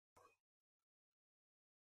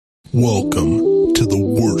Welcome to the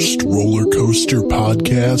worst roller coaster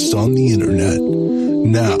podcast on the internet.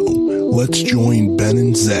 Now, let's join Ben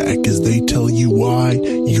and Zach as they tell you why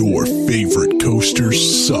your favorite coaster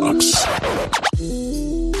sucks.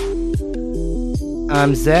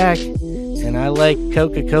 I'm Zach, and I like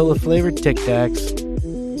Coca-Cola flavored Tic Tacs.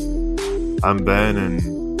 I'm Ben,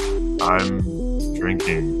 and I'm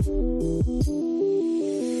drinking.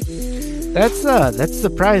 That's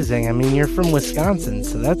surprising. I mean, you're from Wisconsin,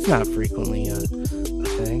 so that's not frequently a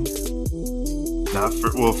thing.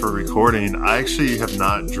 For recording, I actually have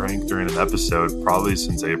not drank during an episode probably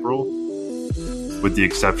since April, with the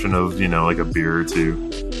exception of, like a beer or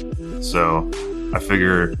two. So I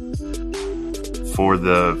figure for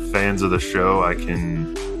the fans of the show, I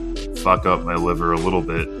can fuck up my liver a little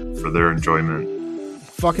bit for their enjoyment.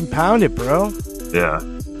 Fucking pound it, bro. Yeah.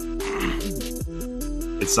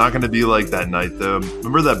 It's not going to be like that night, though.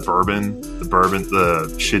 Remember that bourbon?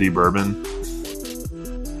 The shitty bourbon?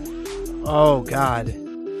 Oh, God.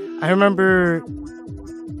 I remember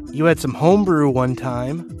you had some homebrew one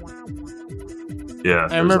time. Yeah.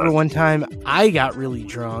 I remember one time I got really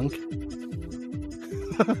drunk.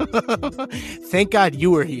 Thank God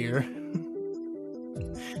you were here.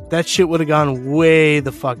 That shit would have gone way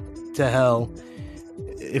the fuck to hell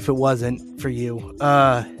if it wasn't for you.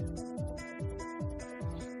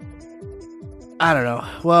 I don't know.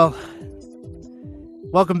 Well,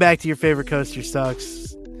 welcome back to Your Favorite Coaster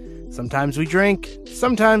Sucks. Sometimes we drink,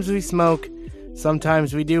 sometimes we smoke,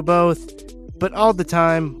 sometimes we do both, but all the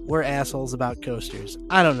time we're assholes about coasters.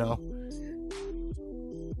 I don't know.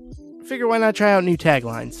 Figure why not try out new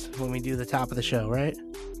taglines when we do the top of the show, right?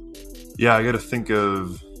 Yeah, I got to think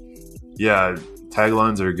of... Yeah,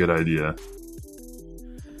 taglines are a good idea.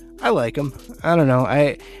 I like them. I don't know.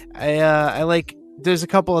 I like... There's a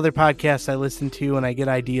couple other podcasts I listen to and I get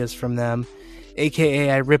ideas from them.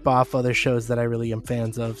 AKA I rip off other shows that I really am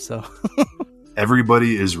fans of, so...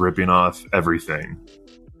 Everybody is ripping off everything.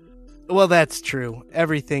 Well, that's true.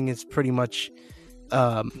 Everything is pretty much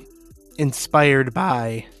inspired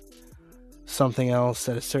by something else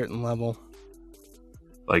at a certain level.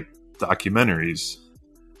 Like documentaries.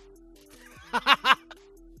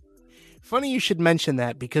 Funny you should mention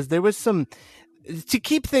that, because there was some... To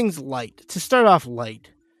keep things light, to start off light,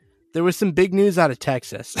 there was some big news out of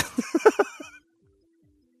Texas.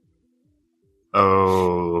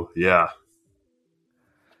 Oh, yeah.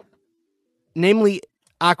 Namely,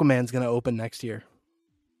 Aquaman's going to open next year.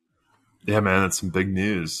 Yeah, man, that's some big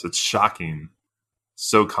news. It's shocking.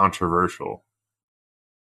 So controversial.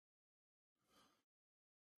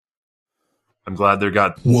 I'm glad they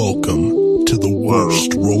got... Welcome to the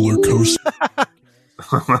worst roller coaster.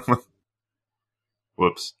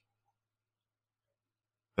 Whoops.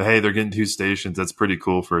 But hey, they're getting 2 stations. That's pretty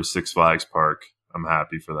cool for a Six Flags park. I'm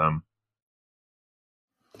happy for them.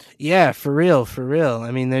 Yeah, for real, for real. I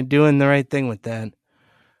mean, they're doing the right thing with that.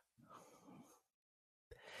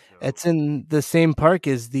 It's in the same park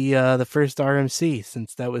as the first RMC,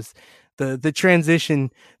 since that was the transition,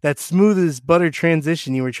 that smooth as butter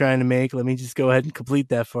transition you were trying to make. Let me just go ahead and complete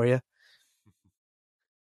that for you.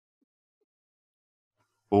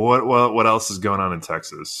 Well, what else is going on in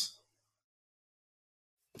Texas?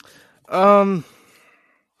 The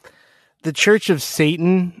Church of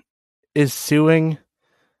Satan is suing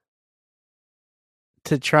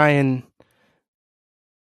to try and...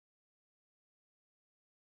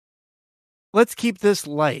 Let's keep this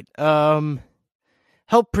light.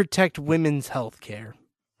 Help protect women's health care.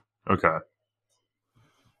 Okay.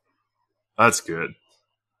 That's good.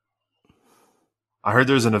 I heard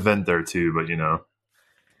there's an event there too, but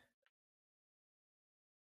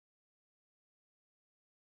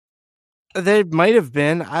There might have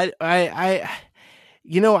been. I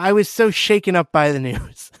was so shaken up by the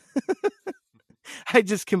news. I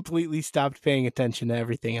just completely stopped paying attention to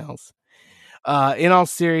everything else. In all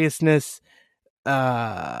seriousness,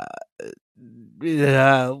 let's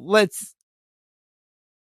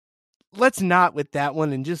not with that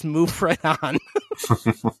one and just move right on.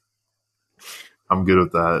 I'm good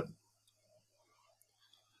with that.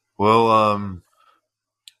 Well,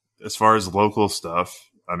 as far as local stuff,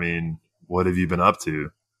 I mean, what have you been up to?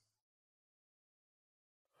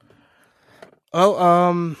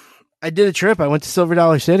 Oh, I did a trip. I went to Silver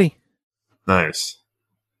Dollar City. Nice.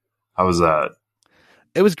 How was that?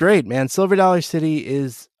 It was great, man. Silver Dollar City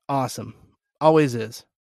is awesome. Always is.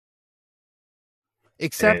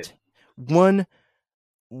 Except one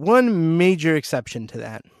major exception to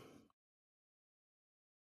that.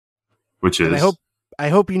 Which is? And I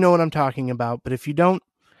hope you know what I'm talking about, but if you don't,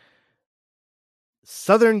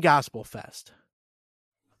 Southern Gospel Fest.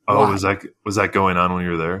 Oh, Why? was that going on when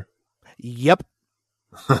you were there? Yep.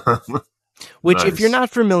 Which, if you're Nice. not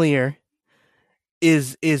familiar,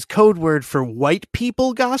 is code word for white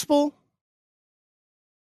people gospel.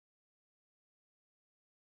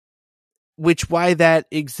 Which, why that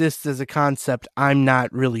exists as a concept, I'm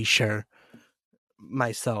not really sure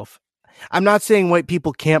myself. I'm not saying white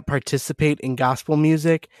people can't participate in gospel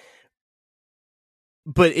music,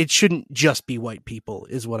 but it shouldn't just be white people,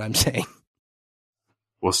 is what I'm saying.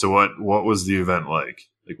 Well, so what was the event like?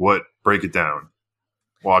 Like, what? Break it down.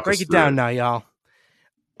 Walk Break us it through down it. now,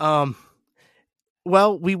 y'all.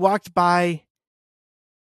 Well, we walked by,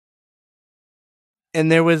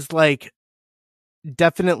 and there was like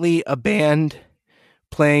definitely a band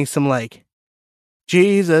playing some like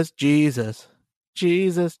Jesus, Jesus,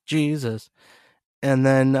 Jesus, Jesus. And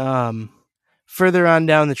then further on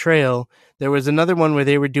down the trail, there was another one where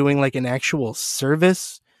they were doing like an actual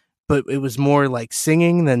service, but it was more like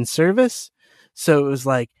singing than service. So it was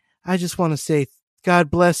like, I just want to say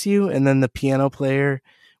God bless you. And then the piano player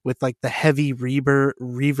with like the heavy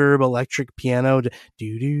reverb electric piano. Do,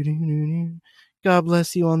 do, do, do, do. God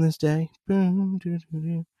bless you on this day. Boom, do, do,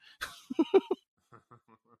 do.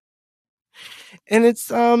 And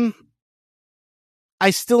it's I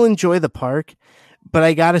still enjoy the park, but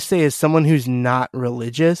I gotta say, as someone who's not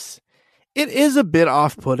religious, it is a bit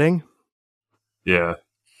off-putting. Yeah.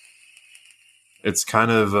 It's kind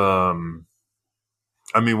of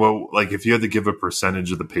I mean, well, like if you had to give a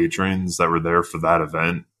percentage of the patrons that were there for that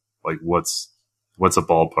event, like what's a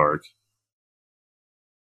ballpark?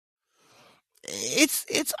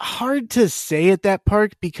 It's hard to say at that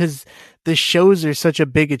park because the shows are such a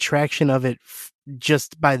big attraction of it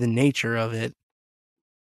just by the nature of it.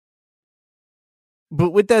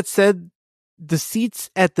 But with that said, the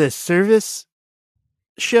seats at the service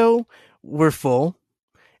show were full,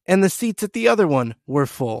 and the seats at the other one were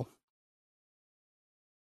full.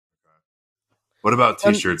 What about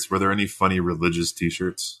t-shirts? Were there any funny religious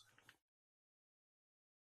t-shirts?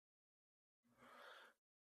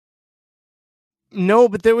 No,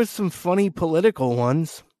 but there was some funny political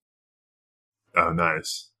ones. Oh,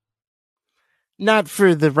 nice. Not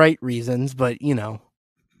for the right reasons, but, you know,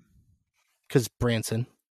 because Branson.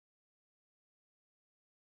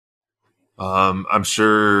 I'm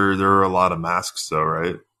sure there were a lot of masks though,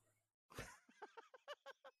 right?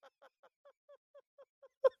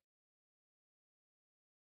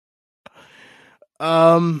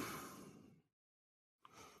 Um,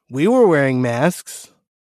 we were wearing masks.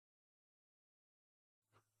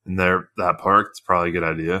 And there, that park, it's probably a good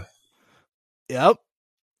idea. Yep.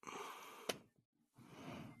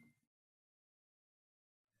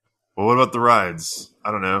 Well, what about the rides?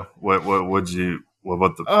 I don't know. What would you?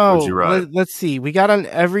 What'd you ride? Let's see. We got on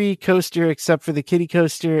every coaster except for the kiddie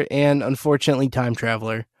coaster and, unfortunately, Time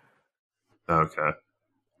Traveler. Okay.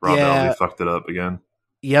 Rob Ellie fucked it up again.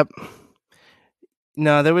 Yep.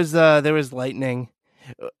 No, there was lightning.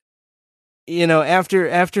 You know,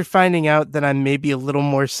 after finding out that I'm maybe a little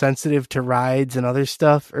more sensitive to rides and other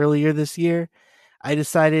stuff earlier this year, I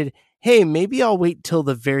decided, hey, maybe I'll wait till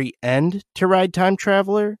the very end to ride Time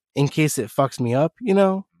Traveler in case it fucks me up, you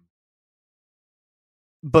know?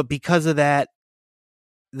 But because of that,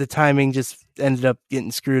 the timing just ended up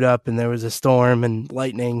getting screwed up and there was a storm and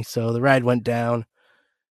lightning, so the ride went down.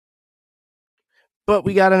 But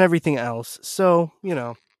we got on everything else, so, you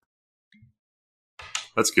know.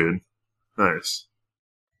 That's good. Nice.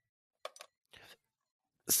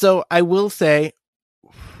 So I will say,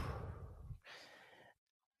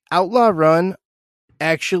 Outlaw Run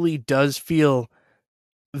actually does feel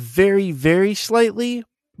very, very slightly,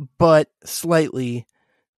 but slightly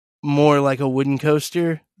more like a wooden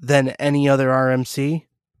coaster than any other RMC.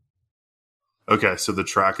 Okay, so the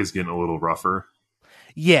track is getting a little rougher.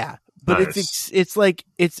 Yeah, but nice. it's like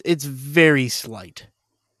it's very slight.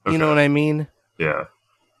 You know what I mean? Yeah.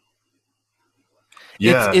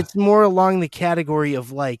 Yeah. It's more along the category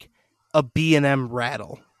of like a B&M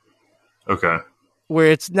rattle. Okay. Where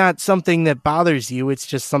it's not something that bothers you, it's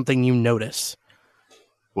just something you notice.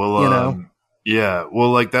 Well, you know? Yeah, well,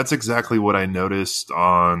 like that's exactly what I noticed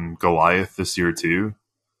on Goliath this year too.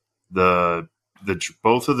 The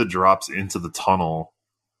both of the drops into the tunnel,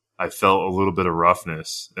 I felt a little bit of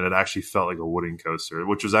roughness, and it actually felt like a wooden coaster,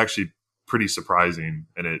 which was actually pretty surprising,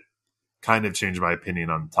 and it kind of changed my opinion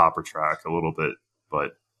on Topper Track a little bit,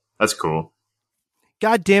 but that's cool.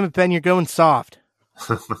 God damn it, Ben, you're going soft.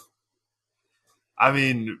 I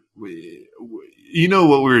mean, you know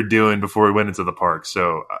what we were doing before we went into the park,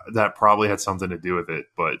 so that probably had something to do with it.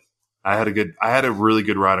 But I had a really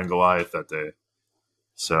good ride on Goliath that day.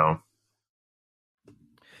 So,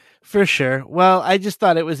 For sure. Well, I just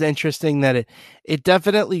thought it was interesting that it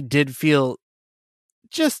definitely did feel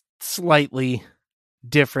just slightly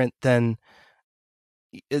different than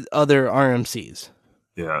other RMCs.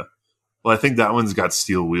 Yeah. Well, I think that one's got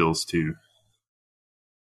steel wheels too.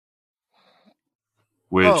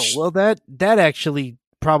 Which, that actually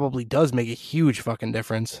probably does make a huge fucking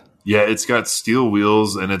difference. yeah, it's got steel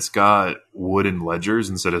wheels and it's got wooden ledgers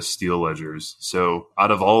instead of steel ledgers. So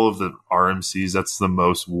out of all of the RMCs, that's the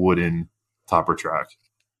most wooden topper track.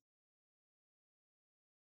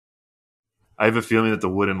 I have a feeling that the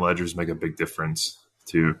wooden ledgers make a big difference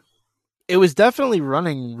too. It was definitely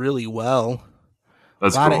running really well.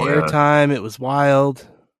 That's a lot cool, of airtime. It was wild.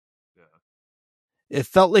 Yeah. It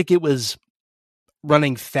felt like it was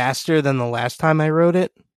running faster than the last time I rode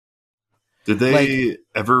it. Did they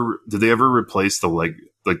ever replace the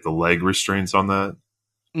leg restraints on that?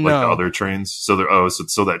 No. Like the other trains? So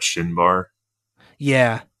it's still that shin bar?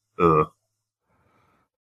 Yeah. Ugh.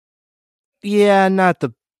 Yeah, not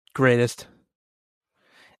the greatest.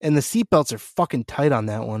 And the seatbelts are fucking tight on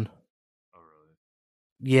that one. Oh,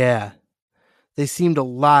 really? Yeah. They seemed a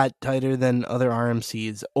lot tighter than other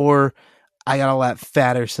RMCs, or I got a lot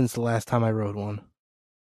fatter since the last time I rode one.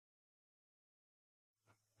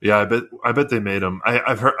 Yeah, I bet they made them.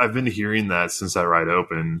 I've been hearing that since that ride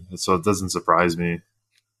opened, so it doesn't surprise me.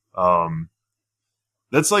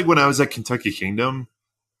 That's like when I was at Kentucky Kingdom.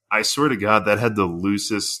 I swear to God, that had the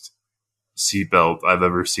loosest seatbelt I've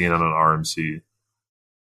ever seen on an RMC.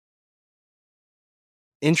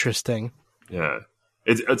 Interesting. Yeah.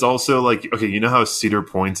 It's also like, okay, you know how Cedar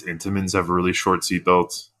Point's Intamins have really short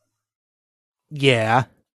seatbelts? Yeah.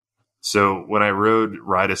 So when I rode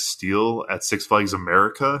Ride of Steel at Six Flags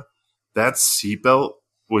America, that seatbelt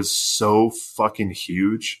was so fucking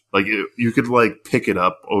huge. Like you could like pick it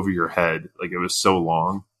up over your head. Like it was so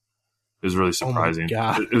long. It was really surprising. Oh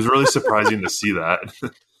my God. It was really surprising to see that.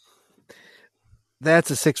 That's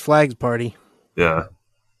a Six Flags party. Yeah.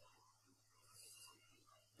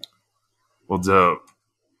 Well, dope.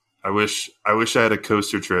 I wish I had a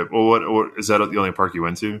coaster trip. Well, what is that the only park you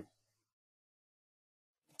went to?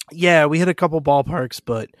 Yeah, we hit a couple ballparks,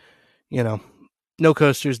 but no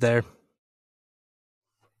coasters there.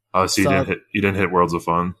 Oh, so you didn't hit Worlds of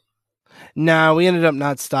Fun? No, we ended up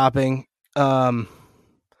not stopping. Because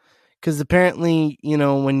apparently,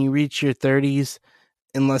 when you reach your 30s,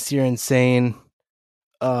 unless you're insane,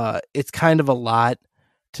 it's kind of a lot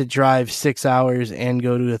to drive 6 hours and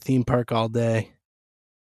go to a theme park all day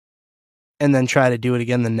and then try to do it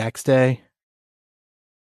again the next day.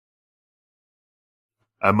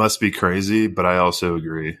 I must be crazy, but I also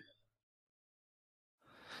agree.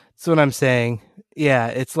 That's what I'm saying. Yeah,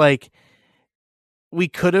 it's like we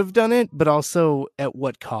could have done it, but also at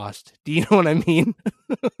what cost? Do you know what I mean?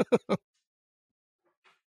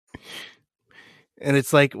 And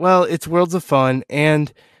it's like, well, it's Worlds of Fun,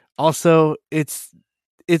 and also it's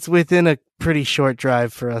within a pretty short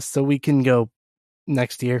drive for us, so we can go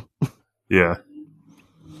next year. Yeah.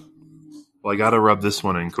 Well, I got to rub this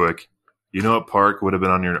one in quick. You know what park would have been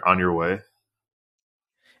on your way?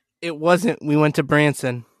 It wasn't. We went to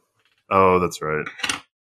Branson. Oh, that's right.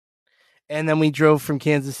 And then we drove from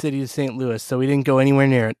Kansas City to St. Louis, so we didn't go anywhere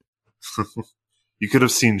near it. You could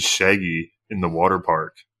have seen Shaggy in the water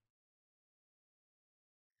park.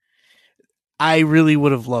 I really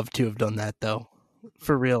would have loved to have done that, though.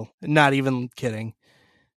 For real. Not even kidding.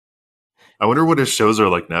 I wonder what his shows are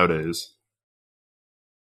like nowadays.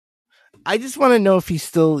 I just want to know if he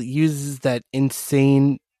still uses that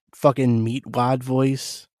insane fucking meatwad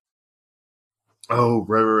voice. Oh,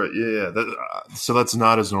 right. Yeah. So that's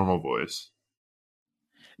not his normal voice.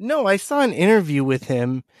 No, I saw an interview with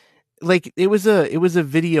him. Like it was a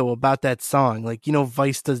video about that song. Like,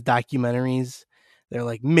 Vice does documentaries. They're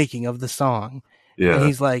like making of the song. Yeah. And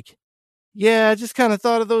he's like, yeah, I just kind of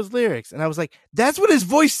thought of those lyrics. And I was like, that's what his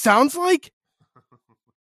voice sounds like?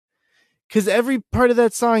 Because every part of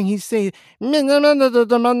that song, he's saying, and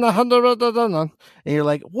you're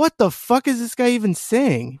like, what the fuck is this guy even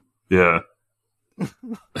saying? Yeah.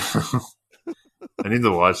 I need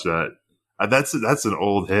to watch that. That's an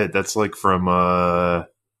old hit. That's like from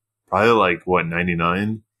probably like what,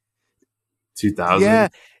 99, 2000. Yeah,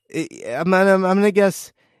 I'm gonna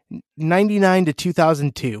guess 99 to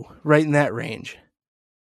 2002, right in that range.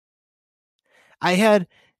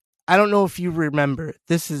 I don't know if you remember.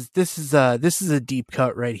 This is a deep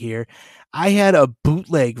cut right here. I had a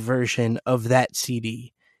bootleg version of that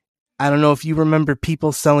CD. I don't know if you remember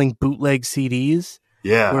people selling bootleg CDs.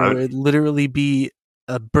 Yeah, where it would literally be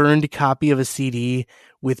a burned copy of a CD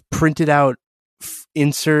with printed out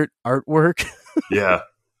insert artwork. Yeah,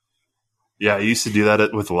 Yeah, I used to do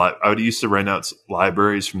that with I would used to rent out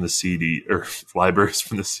libraries from the CD or libraries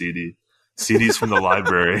from the CD, CDs from the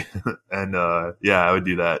library, and yeah, I would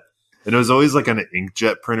do that. And it was always like an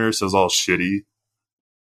inkjet printer, so it was all shitty.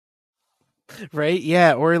 Right?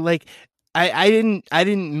 Yeah, or like I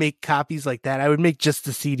didn't make copies like that. I would make just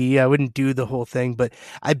the CD. I wouldn't do the whole thing, but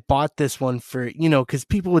I bought this one for, cuz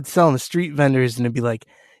people would sell them to street vendors and it'd be like,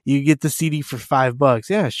 you get the CD for $5.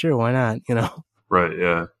 Yeah, sure, why not? Right?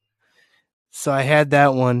 Yeah. So I had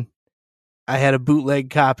that one. I had a bootleg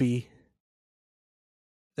copy.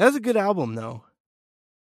 That was a good album though.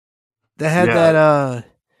 That had Yeah. that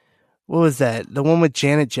what was that? The one with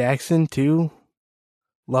Janet Jackson too?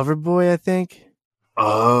 Loverboy, I think.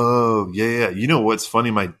 Oh, yeah, yeah. You know what's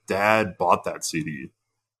funny? My dad bought that CD.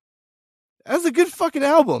 That was a good fucking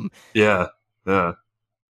album. Yeah, yeah.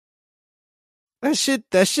 That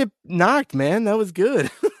shit knocked, man. That was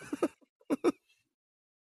good.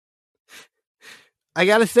 I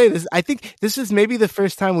gotta say this. I think this is maybe the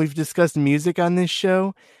first time we've discussed music on this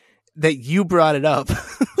show that you brought it up.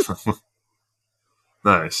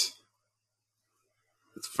 Nice.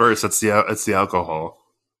 It's first, that's the alcohol.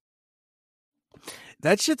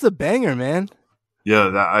 That shit's a banger, man. Yeah,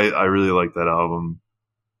 I really like that album.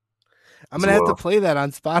 I'm gonna have to play that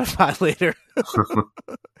on Spotify later.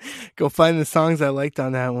 Go find the songs I liked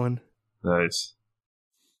on that one. Nice.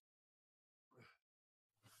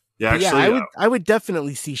 Yeah, actually, I would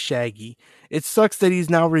definitely see Shaggy. It sucks that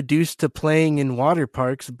he's now reduced to playing in water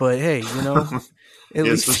parks, but hey, at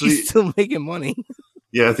least he's still making money.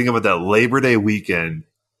 Yeah, think about that Labor Day weekend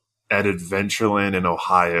at Adventureland in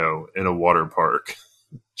Ohio in a water park.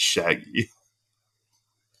 Shaggy.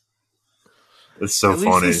 It's so funny.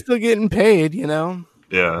 At least he's still getting paid,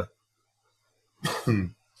 Yeah.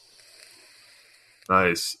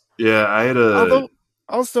 Nice. Yeah, I had a... Although,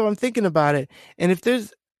 also, I'm thinking about it, and if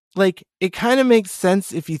there's, like, it kind of makes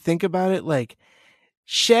sense if you think about it, like,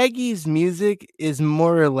 Shaggy's music is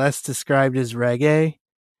more or less described as reggae,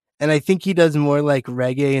 and I think he does more, like,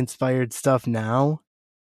 reggae-inspired stuff now.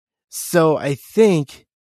 So I think,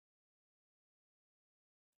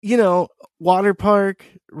 water park,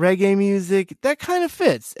 reggae music, that kind of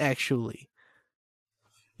fits, actually.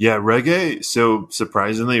 Yeah, reggae. So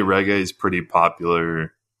surprisingly, reggae is pretty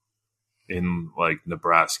popular in like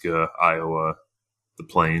Nebraska, Iowa, the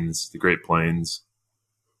Plains, the Great Plains.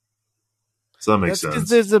 So that makes sense. Because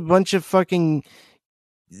there's a bunch of fucking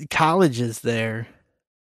colleges there.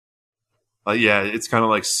 Yeah, it's kind of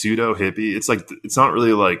like pseudo hippie. It's like it's not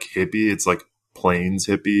really like hippie. It's like Plains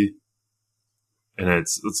hippie, and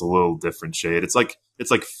it's a little different shade. It's like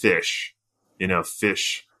Fish,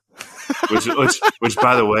 Fish. Which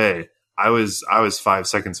by the way, I was 5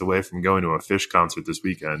 seconds away from going to a Fish concert this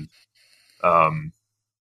weekend. But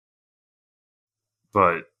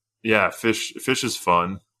yeah, Fish is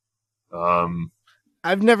fun.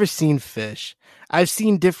 I've never seen Fish. I've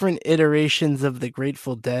seen different iterations of the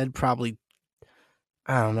Grateful Dead, probably,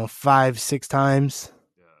 I don't know, 5-6 times.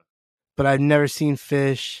 Yeah. But I've never seen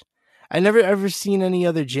Fish. I never ever seen any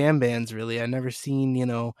other jam bands, really. I never seen,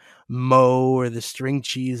 Mo or the String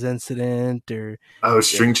Cheese Incident or... Oh,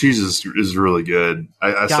 String Cheese is really good.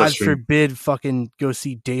 I God forbid fucking go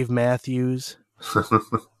see Dave Matthews.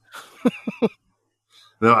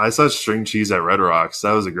 No, I saw String Cheese at Red Rocks.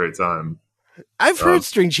 That was a great time. I've heard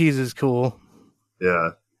String Cheese is cool. Yeah.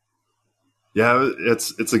 Yeah,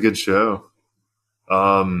 it's a good show.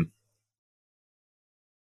 I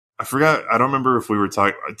forgot. I don't remember if we were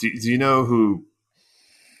talking. Do you know who?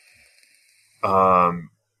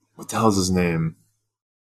 What the hell is his name?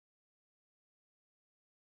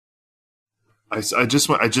 I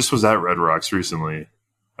just was at Red Rocks recently.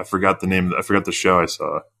 I forgot the name. I forgot the show I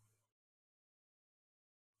saw.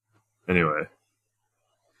 Anyway.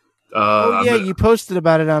 You posted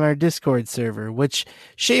about it on our Discord server. Which,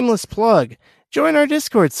 shameless plug, join our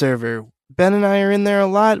Discord server. Ben and I are in there a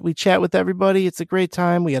lot. We chat with everybody. It's a great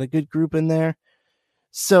time. We got a good group in there.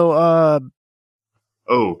 So,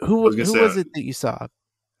 who was it that you saw?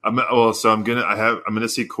 I'm gonna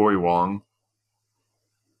see Corey Wong.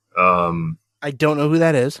 I don't know who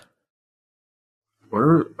that is.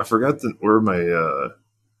 I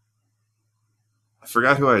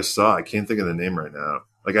forgot who I saw. I can't think of the name right now.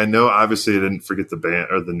 Like, I know, obviously, I didn't forget the band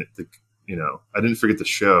or I didn't forget the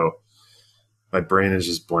show. My brain is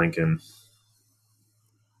just blanking.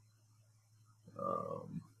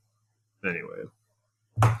 Anyway,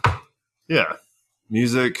 yeah,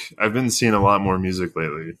 music. I've been seeing a lot more music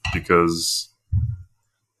lately because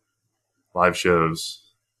live shows.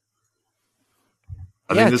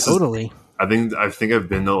 I think I've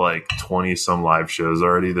been to like 20 some live shows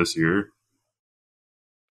already this year.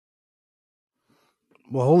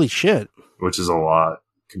 Well, holy shit. which is a lot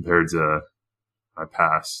compared to my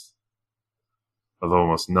past of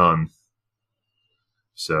almost none.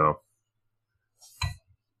 So,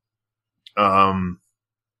 I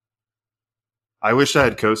wish I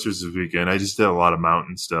had coasters this weekend. I just did a lot of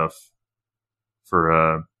mountain stuff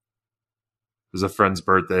for, it was a friend's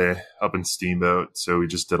birthday up in Steamboat. So we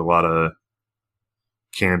just did a lot of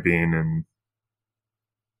camping and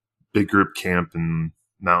big group camp and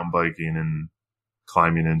mountain biking and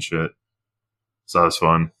climbing and shit. So that was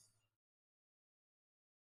fun.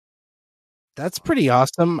 That's pretty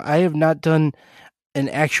awesome. I have not done an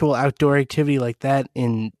actual outdoor activity like that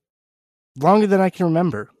in longer than I can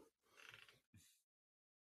remember.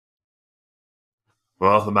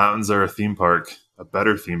 Well, the mountains are a theme park, a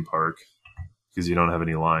better theme park, because you don't have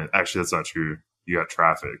any line. Actually, that's not true. You got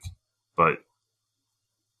traffic, but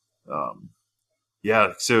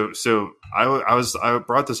yeah. So I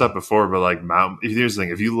brought this up before, but like here's the thing: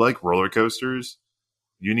 if you like roller coasters,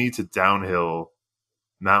 you need to downhill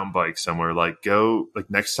mountain bike somewhere. Like go like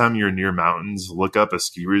next time you're near mountains, look up a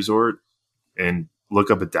ski resort and look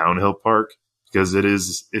up a downhill park, because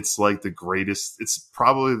it's like the greatest. It's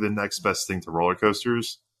probably the next best thing to roller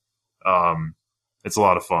coasters. It's a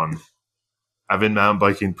lot of fun. I've been mountain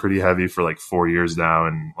biking pretty heavy for like 4 years now,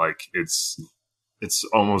 and like it's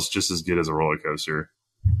almost just as good as a roller coaster.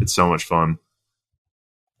 It's so much fun.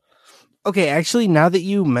 Okay, actually, now that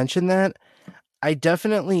you mention that, I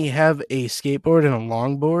definitely have a skateboard and a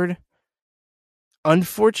longboard.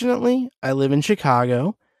 Unfortunately, I live in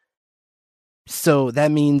Chicago, so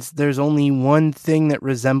that means there's only one thing that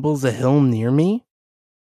resembles a hill near me,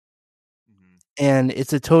 and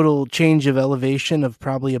it's a total change of elevation of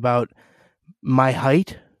probably about my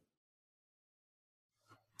height.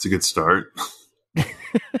 It's a good start.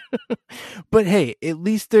 But hey, at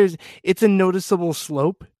least it's a noticeable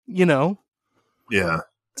slope, you know? Yeah.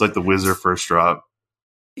 It's like the Whizzer first drop.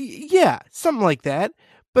 Yeah, something like that.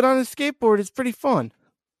 But on a skateboard, it's pretty fun.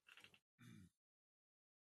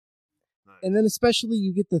 Nice. And then especially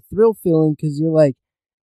you get the thrill feeling because you're like,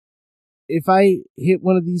 if I hit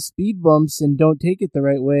one of these speed bumps and don't take it the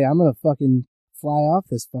right way, I'm going to fucking fly off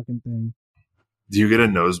this fucking thing. Do you get a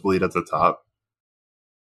nosebleed at the top?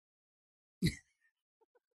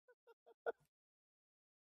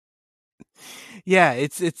 Yeah,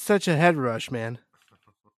 it's such a head rush, man.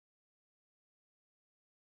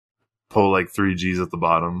 Pull like 3 G's at the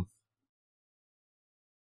bottom.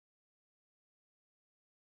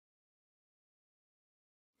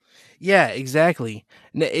 Yeah, exactly.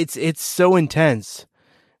 It's so intense.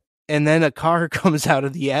 And then a car comes out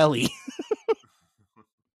of the alley.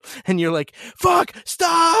 And you're like, fuck,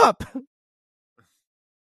 stop!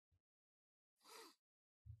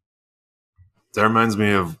 That reminds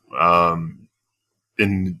me of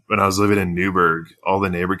when I was living in Newburgh, all the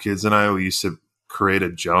neighbor kids and I, we used to create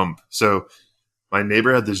a jump. So my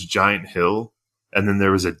neighbor had this giant hill, and then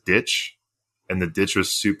there was a ditch, and the ditch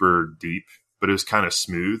was super deep, but it was kind of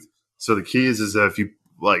smooth. So the key is that if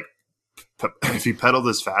you pedaled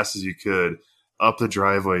as fast as you could up the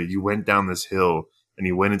driveway, you went down this hill and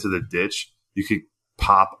you went into the ditch, you could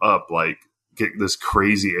pop up, like get this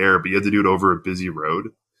crazy air, but you had to do it over a busy road.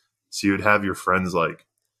 So you would have your friends like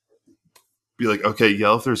be like, okay,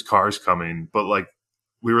 yell if there's cars coming. But like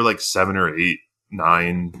we were like 7 or 8,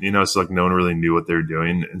 9, so like no one really knew what they were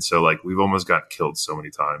doing. And so like we've almost got killed so many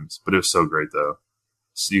times, but it was so great though.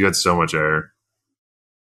 So you got so much air.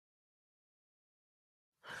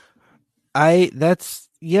 I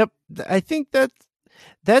think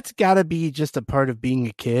that's gotta be just a part of being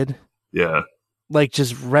a kid. Yeah. Like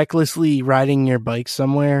just recklessly riding your bike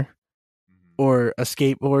somewhere or a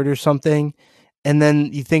skateboard or something. And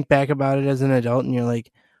then you think back about it as an adult and you're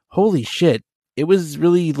like, holy shit, it was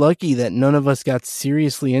really lucky that none of us got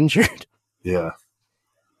seriously injured. Yeah.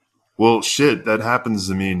 Well, shit, that happens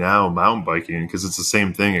to me now mountain biking, because it's the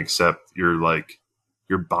same thing, except you're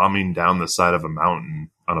bombing down the side of a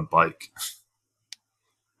mountain on a bike.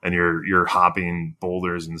 And you're hopping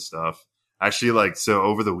boulders and stuff. Actually, like, so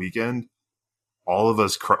over the weekend, all of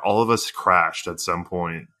us crashed at some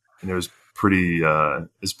point, and it was pretty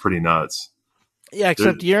nuts. Yeah,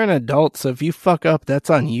 except you're an adult, so if you fuck up, that's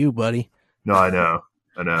on you, buddy. No, I know.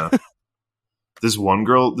 This one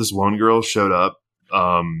girl showed up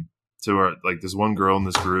to our, like, this one girl in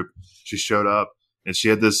this group. She showed up and she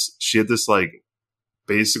had this like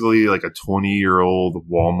basically like a 20-year-old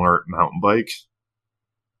Walmart mountain bike.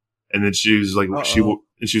 And then she was like, she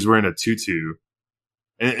was wearing a tutu.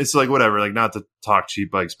 And it's like, whatever, like, not to talk cheap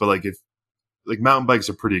bikes, but like, if like mountain bikes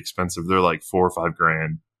are pretty expensive, they're like $4 or $5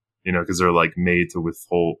 grand, because they're like made to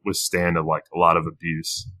withstand a lot of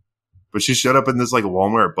abuse. But she showed up in this like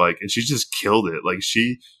Walmart bike and she just killed it. Like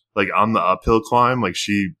she, like on the uphill climb, like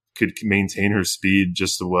she could maintain her speed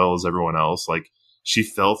just as well as everyone else. Like she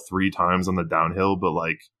fell 3 times on the downhill, but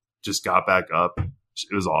like just got back up.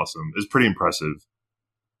 It was awesome. It was pretty impressive.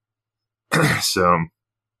 So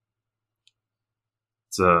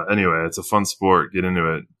anyway, it's a fun sport. Get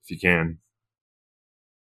into it if you can.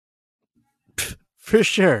 For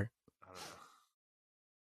sure.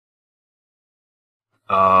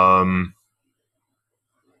 But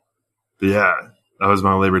yeah, that was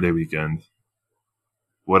my Labor Day weekend.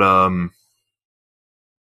 What, I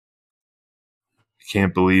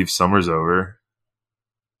can't believe summer's over.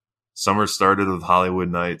 Summer started with Hollywood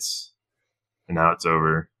Nights, and now it's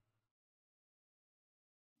over.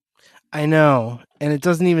 I know, and it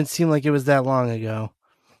doesn't even seem like it was that long ago.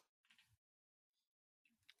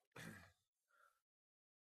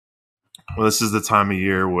 Well, this is the time of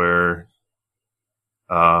year where,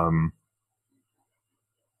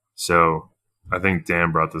 so I think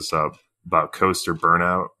Dan brought this up about coaster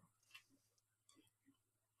burnout,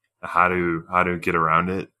 how to get around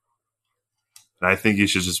it. And I think you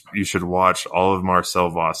should watch all of Marcel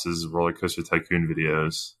Voss's Roller Coaster Tycoon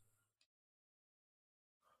videos.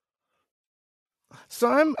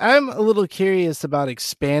 So I'm a little curious about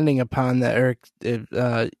expanding upon that, or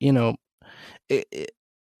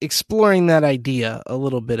exploring that idea a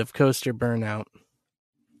little bit of coaster burnout,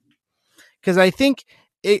 because I think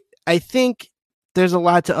there's a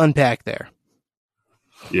lot to unpack there.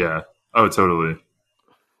 Yeah. Oh, totally.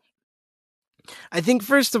 I think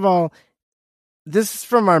first of all, this is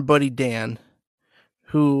from our buddy Dan,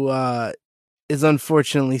 who is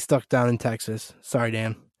unfortunately stuck down in Texas. Sorry,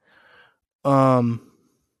 Dan.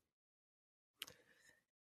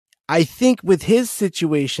 I think with his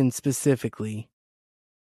situation specifically,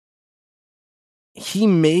 he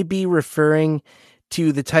may be referring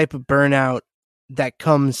to the type of burnout that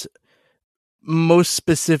comes most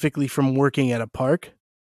specifically from working at a park.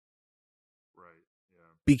 Right. Yeah.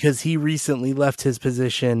 Because he recently left his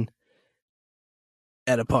position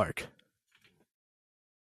at a park.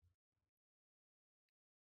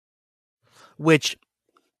 Which,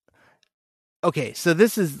 okay, so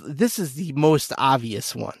this is the most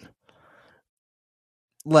obvious one.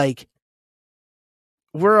 Like,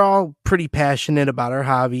 we're all pretty passionate about our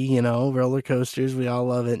hobby, roller coasters, we all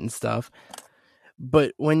love it and stuff.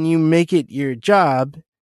 But when you make it your job,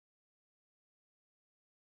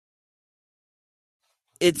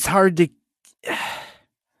 it's hard to,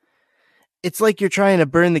 it's like you're trying to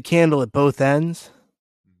burn the candle at both ends.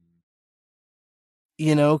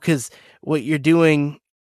 Because what you're doing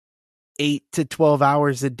 8 to 12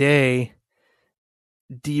 hours a day,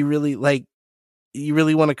 do you really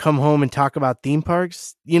want to come home and talk about theme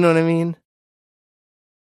parks? You know what I mean?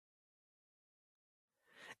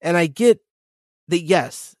 And I get that,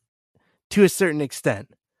 yes, to a certain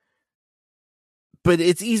extent, but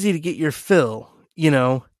it's easy to get your fill,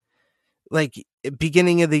 like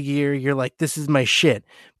beginning of the year, you're like, this is my shit.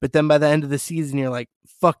 But then by the end of the season, you're like,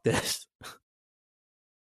 fuck this.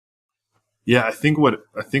 Yeah, I think what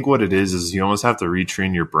it is you almost have to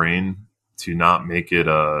retrain your brain to not make it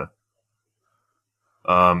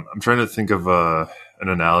I'm trying to think of an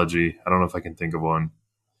analogy. I don't know if I can think of one.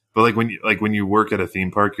 But when you work at a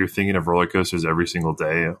theme park, you're thinking of roller coasters every single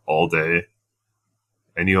day, all day.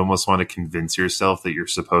 And you almost want to convince yourself that you're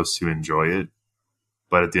supposed to enjoy it.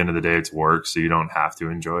 But at the end of the day, it's work, so you don't have to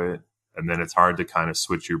enjoy it. And then it's hard to kind of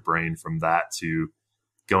switch your brain from that to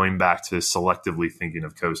going back to selectively thinking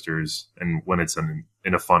of coasters and when it's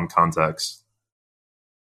in a fun context.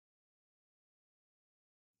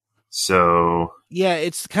 So yeah,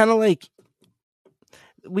 it's kind of like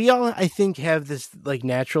we all, I think, have this like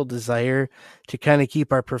natural desire to kind of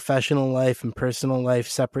keep our professional life and personal life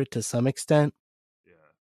separate to some extent. Yeah.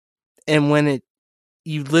 And when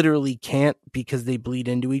you literally can't because they bleed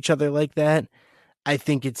into each other like that, I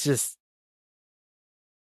think it's just,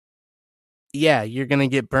 yeah, you're going to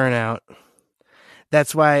get burnout.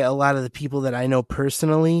 That's why a lot of the people that I know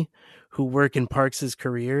personally who work in parks as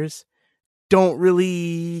careers don't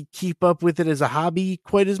really keep up with it as a hobby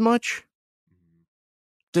quite as much.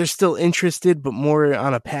 They're still interested, but more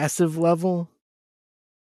on a passive level.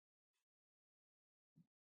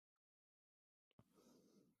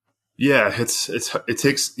 Yeah, it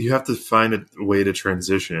takes, you have to find a way to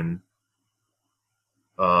transition.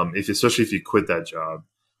 Especially if you quit that job,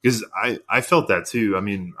 because I felt that too. I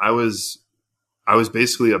mean, I was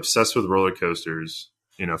basically obsessed with roller coasters,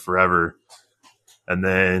 forever. And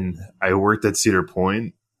then I worked at Cedar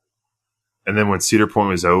Point. And then when Cedar Point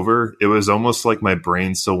was over, it was almost like my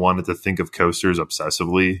brain still wanted to think of coasters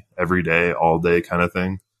obsessively every day, all day kind of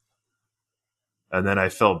thing. And then I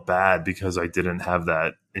felt bad because I didn't have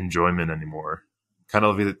that enjoyment anymore. Kind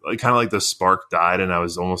of like the spark died, and I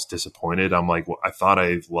was almost disappointed. I'm like, well, I thought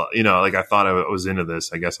I thought I was into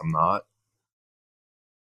this. I guess I'm not.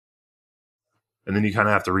 And then you kind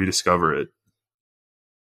of have to rediscover it.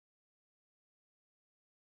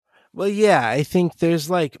 Well, yeah, I think there's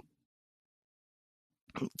like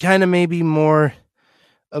kind of maybe more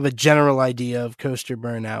of a general idea of coaster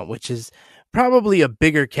burnout, which is probably a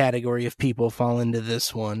bigger category of people fall into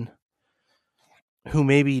this one, who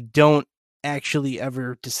maybe don't actually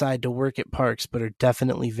ever decide to work at parks, but are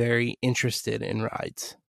definitely very interested in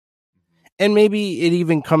rides. And maybe it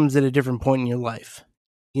even comes at a different point in your life,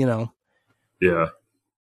 you know? Yeah.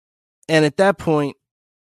 And at that point,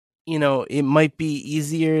 you know, it might be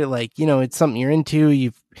easier. Like, you know, it's something you're into.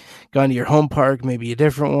 You've gone to your home park, maybe a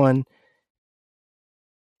different one.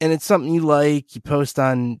 And it's something you like. You post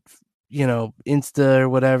on, you know, Insta or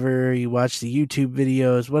whatever. You watch the YouTube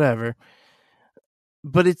videos, whatever.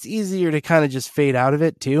 But it's easier to kind of just fade out of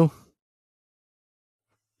it too.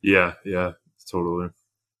 Yeah, totally.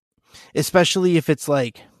 Especially if it's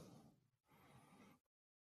like,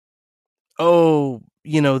 oh,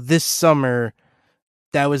 you know, this summer,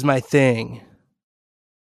 that was my thing.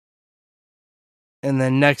 And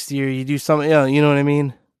then next year you do something, you know what I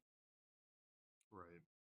mean? Right.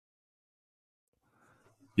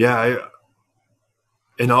 Yeah,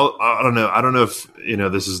 I don't know. I don't know if, you know,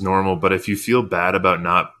 this is normal, but if you feel bad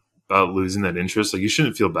about losing that interest, like, you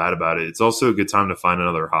shouldn't feel bad about it. It's also a good time to find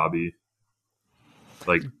another hobby.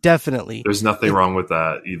 Like, definitely, there's nothing wrong with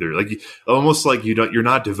that either. Like, almost like you're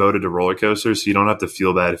not devoted to roller coasters, so you don't have to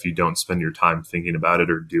feel bad if you don't spend your time thinking about it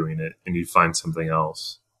or doing it, and you find something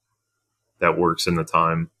else that works in the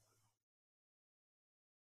time,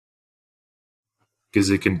 because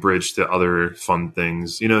it can bridge to other fun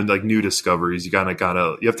things, you know, like new discoveries. You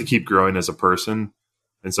have to keep growing as a person,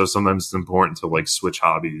 and so sometimes it's important to like switch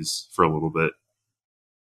hobbies for a little bit.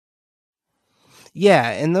 Yeah,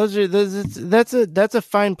 and that's a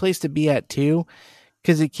fine place to be at too,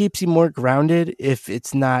 because it keeps you more grounded if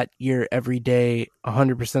it's not your everyday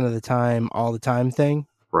 100% of the time, all the time thing.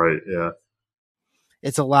 Right. Yeah.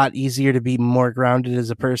 It's a lot easier to be more grounded as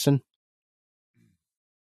a person.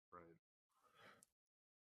 Right.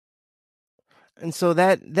 And so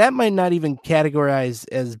that might not even categorize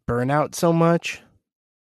as burnout so much.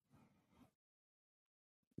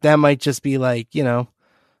 That might just be like, you know,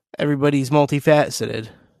 everybody's multifaceted.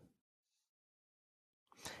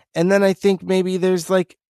 And then I think maybe there's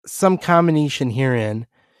like some combination herein,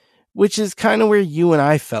 which is kind of where you and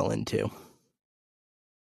I fell into.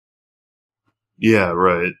 Yeah.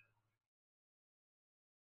 Right.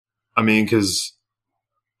 I mean, because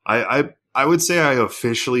I would say I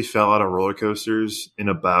officially fell out of roller coasters in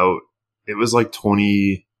about, it was like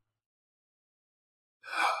 20,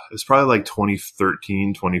 it was probably like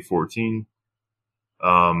 2013, 2014.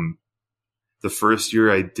 The first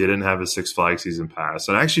year I didn't have a Six Flags season pass,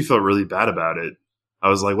 and I actually felt really bad about it. I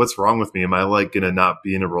was like, what's wrong with me? Am I like going to not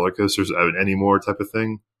be into roller coasters anymore type of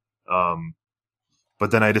thing?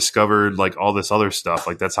 But then I discovered like all this other stuff.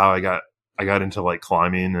 Like, that's how I got into like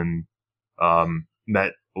climbing, and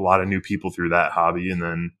met a lot of new people through that hobby. And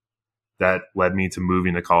then that led me to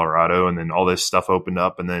moving to Colorado, and then all this stuff opened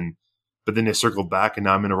up, but then it circled back, and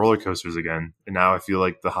now I'm into roller coasters again. And now I feel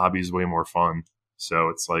like the hobby is way more fun. So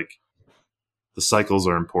it's like, the cycles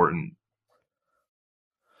are important.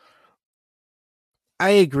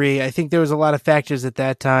 I agree. I think there was a lot of factors at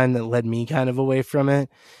that time that led me kind of away from it.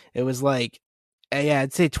 It was like, yeah,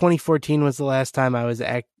 I'd say 2014 was the last time I was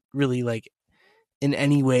really like in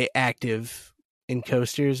any way active in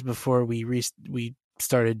coasters before we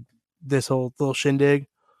started this whole little shindig.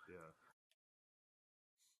 Yeah.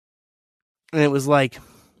 And it was like,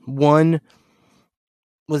 one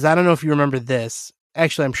was, I don't know if you remember this.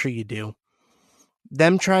 Actually, I'm sure you do.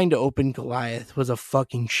 Them trying to open Goliath was a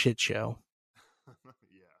fucking shit show.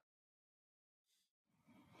 Yeah.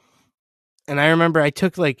 And I remember I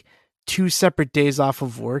took like 2 separate days off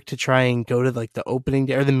of work to try and go to like the opening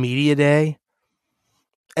day or the media day.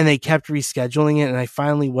 And they kept rescheduling it, and I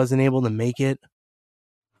finally wasn't able to make it.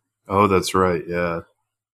 Oh, that's right. Yeah.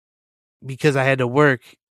 Because I had to work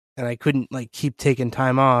and I couldn't like keep taking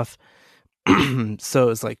time off. So it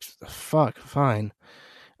was like, fuck, fine.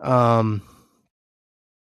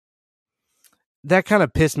 That kind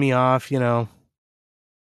of pissed me off, you know.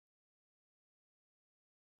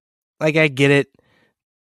 Like, I get it.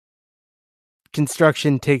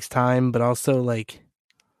 Construction takes time, but also like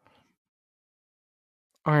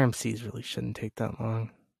RMCs really shouldn't take that long.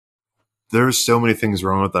 There's so many things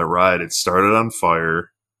wrong with that ride. It started on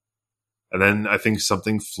fire, and then I think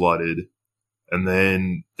something flooded, And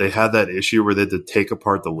then they had that issue where they had to take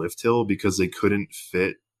apart the lift hill because they couldn't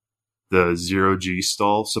fit the zero G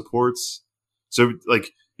stall supports. So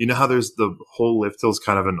like, you know how there's the whole lift hill is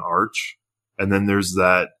kind of an arch, and then there's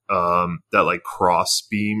that that like cross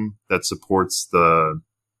beam that supports the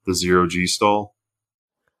zero G stall.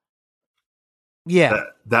 Yeah.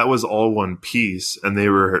 That was all one piece, and they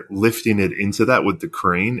were lifting it into that with the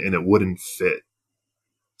crane, and it wouldn't fit.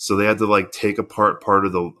 So they had to like take apart part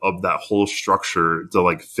of that whole structure to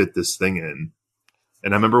like fit this thing in.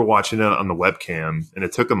 And I remember watching it on the webcam, and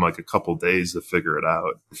it took them like a couple days to figure it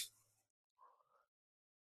out.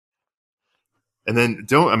 And then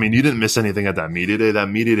you didn't miss anything at that media day. That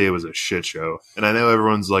media day was a shit show. And I know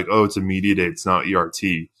everyone's like, oh, it's a media day, it's not ERT.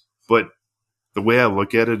 But the way I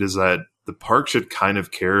look at it is that the park should kind of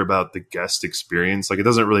care about the guest experience. Like, it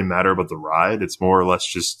doesn't really matter about the ride. It's more or less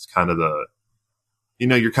just kind of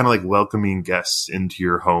you're kind of like welcoming guests into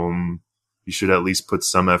your home. You should at least put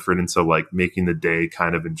some effort into like making the day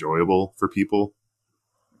kind of enjoyable for people.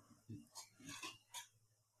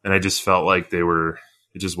 And I just felt like it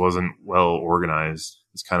just wasn't well organized.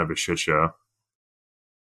 It's kind of a shit show.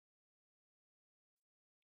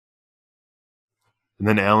 And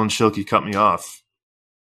then Alan Schilke cut me off.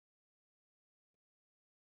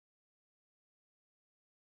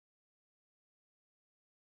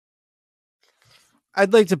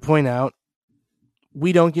 I'd like to point out,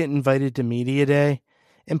 we don't get invited to media day,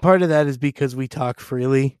 and part of that is because we talk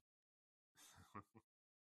freely.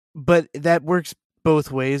 But that works both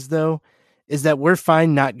ways, though, is that we're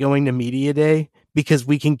fine not going to media day because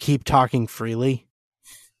we can keep talking freely.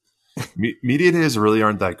 Media days really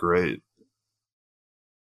aren't that great.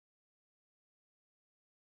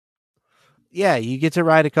 Yeah, you get to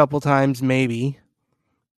ride a couple times, maybe.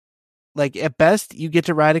 Like, at best, you get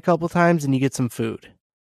to ride a couple times and you get some food.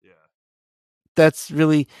 Yeah. That's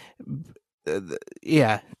really,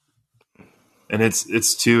 yeah. And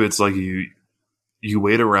it's like you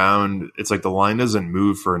wait around. It's like the line doesn't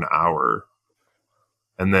move for an hour.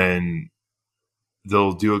 And then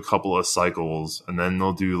they'll do a couple of cycles, and then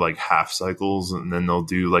they'll do like half cycles, and then they'll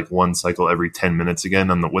do like one cycle every 10 minutes again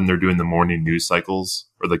when they're doing the morning news cycles,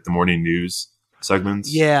 or like the morning news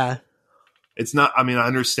segments. Yeah. It's not, I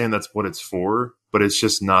understand that's what it's for, but it's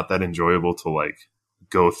just not that enjoyable to like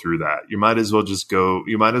go through that. You might as well just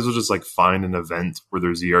like find an event where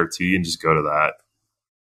there's ERT and just go to that.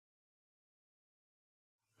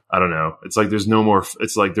 I don't know. It's like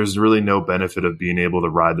there's really no benefit of being able to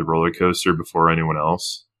ride the roller coaster before anyone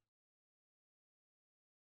else.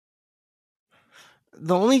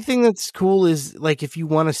 The only thing that's cool is like if you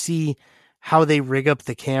want to see how they rig up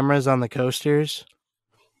the cameras on the coasters.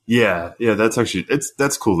 Yeah,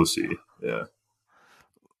 that's cool to see. Yeah.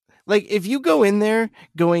 Like if you go in there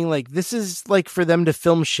going like, this is like for them to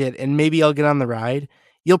film shit and maybe I'll get on the ride,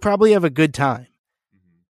 you'll probably have a good time.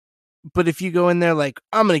 But if you go in there like,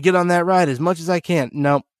 I'm going to get on that ride as much as I can.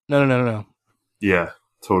 No. Yeah,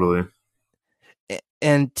 totally.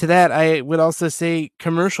 And to that, I would also say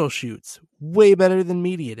commercial shoots way better than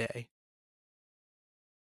media day.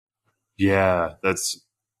 Yeah,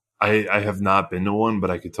 I have not been to one, but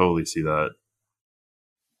I could totally see that.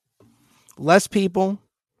 Less people,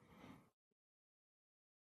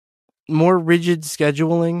 more rigid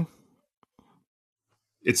scheduling.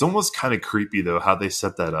 It's almost kind of creepy though how they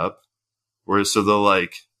set that up. Where so they'll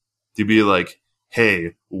be like,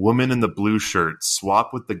 hey, woman in the blue shirt,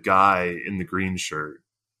 swap with the guy in the green shirt.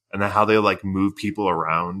 And then how they like move people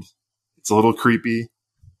around. It's a little creepy,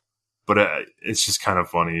 but it's just kind of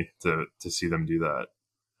funny to see them do that.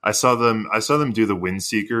 I saw them do the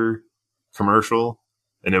Windseeker commercial,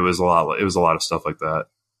 and it was a lot of stuff like that.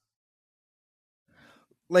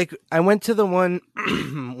 Like I went to the one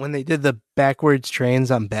when they did the backwards trains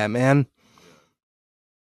on Batman.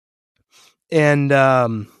 And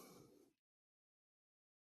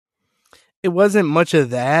it wasn't much of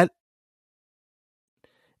that.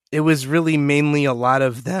 It was really mainly a lot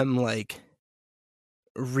of them like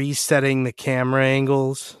resetting the camera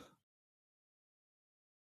angles.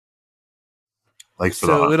 Like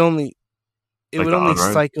so it would only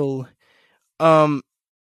cycle and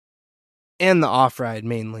the off ride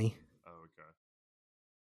mainly. Oh, okay.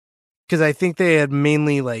 Because I think they had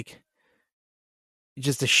mainly like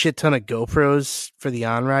just a shit ton of GoPros for the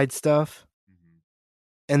on ride stuff. Mm-hmm.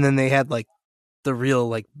 And then they had like the real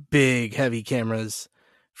like big heavy cameras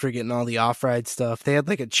for getting all the off ride stuff. They had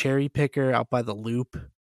like a cherry picker out by the loop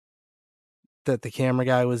that the camera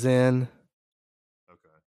guy was in. Okay.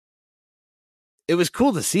 It was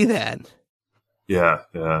cool to see that. Yeah.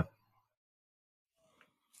 Yeah,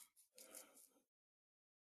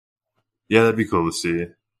 that'd be cool to see.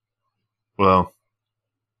 Well,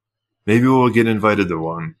 maybe we'll get invited to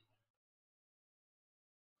one.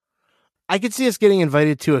 I could see us getting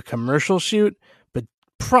invited to a commercial shoot, but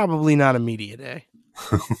probably not a media day.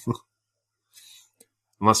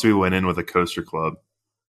 Unless we went in with a coaster club.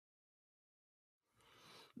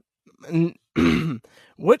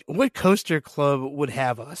 What coaster club would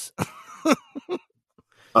have us?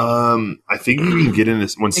 I think you can get in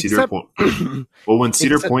this when Cedar Point. Well, when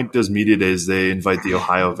Cedar Point does media days, they invite the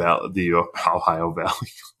Ohio Valley.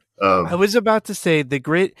 I was about to say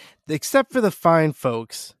except for the fine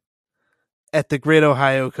folks at the Great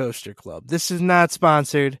Ohio Coaster Club. This is not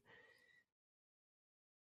sponsored.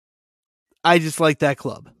 I just like that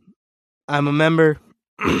club. I'm a member.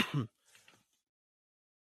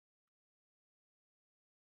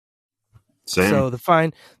 Same. So the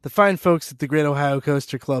fine folks at the Great Ohio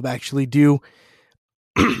Coaster Club actually do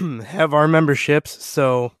have our memberships.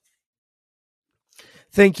 So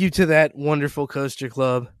thank you to that wonderful coaster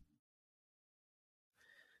club.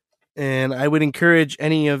 And I would encourage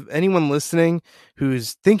anyone listening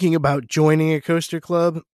who's thinking about joining a coaster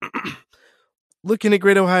club, look into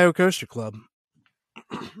Great Ohio Coaster Club.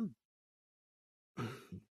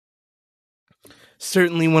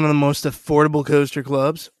 Certainly one of the most affordable coaster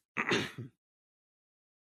clubs.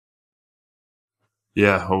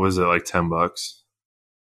 Yeah, what was it, like $10?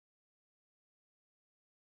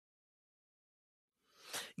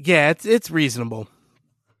 Yeah, it's reasonable.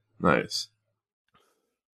 Nice.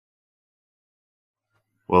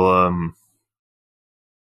 Well,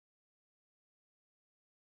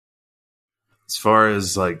 as far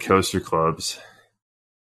as like coaster clubs,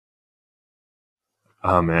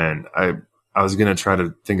 oh man, I was gonna try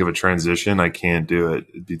to think of a transition. I can't do it.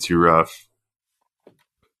 It'd be too rough.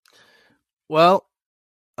 Well,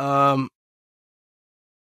 are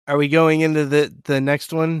we going into the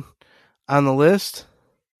next one on the list?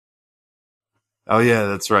 Oh yeah,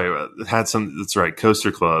 that's right. That's right.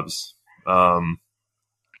 Coaster clubs.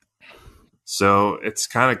 So it's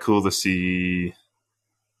kind of cool to see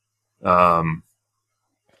a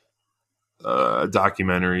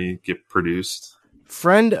documentary get produced.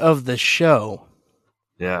 Friend of the show.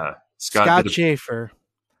 Yeah. Scott Schaefer.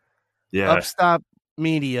 Yeah. Upstop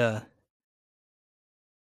Media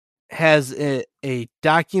has a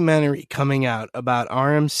documentary coming out about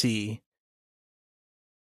RMC.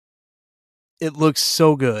 It looks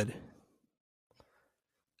so good.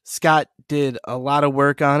 Scott did a lot of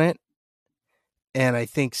work on it, and I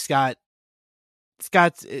think Scott's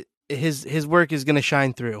his work is going to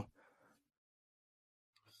shine through.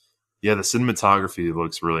 Yeah, the cinematography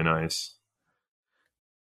looks really nice.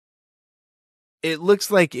 It looks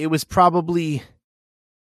like it was probably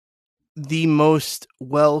the most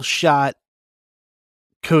well shot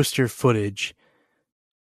coaster footage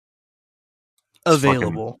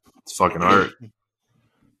available. It's fucking art.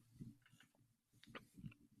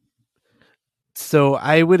 So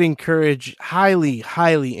I would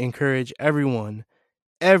highly encourage everyone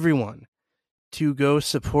to go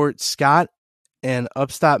support Scott and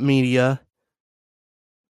Upstop Media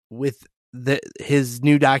with his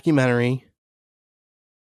new documentary.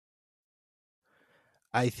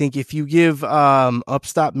 I think if you give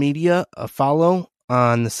Upstop Media a follow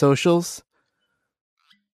on the socials,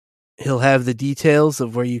 he'll have the details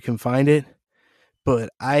of where you can find it. But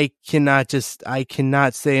I cannot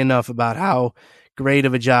say enough about how great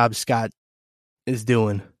of a job Scott is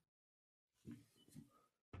doing.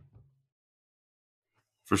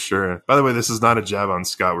 For sure. By the way, this is not a jab on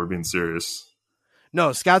Scott. We're being serious.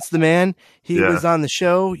 No, Scott's the man. He was on the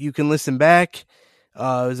show. You can listen back. It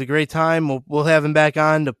was a great time. We'll have him back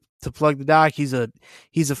on to plug the doc. He's a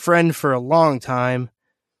friend for a long time,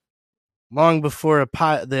 long before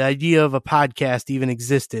the idea of a podcast even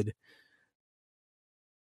existed.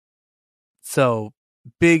 So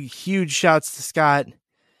big, huge shouts to Scott,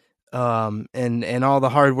 and all the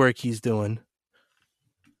hard work he's doing.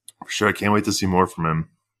 For sure, I can't wait to see more from him.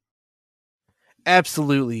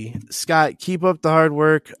 Absolutely, Scott. Keep up the hard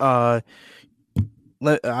work. I'll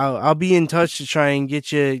be in touch to try and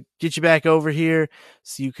get you back over here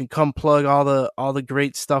so you can come plug all the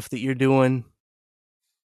great stuff that you're doing.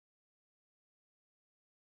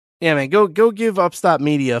 Yeah, man, go give Upstop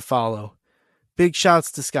Media a follow. Big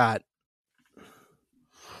shouts to Scott.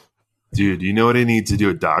 Dude, you know what I need to do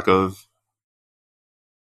a doc of?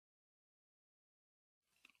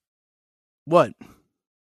 What?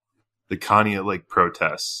 The Conneaut Lake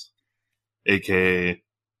protests, aka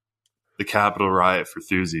the Capitol riot for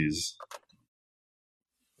Thuzies.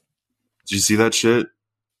 Did you see that shit?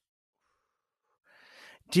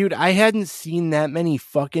 Dude, I hadn't seen that many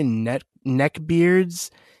fucking neck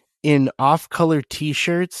beards in off-color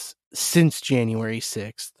t-shirts since January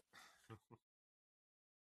 6th.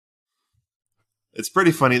 It's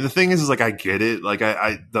pretty funny. The thing is like, I get it. Like,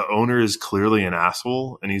 the owner is clearly an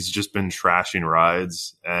asshole, and he's just been trashing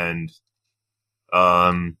rides. And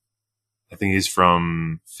I think he's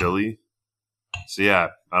from Philly. So yeah,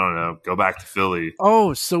 I don't know. Go back to Philly.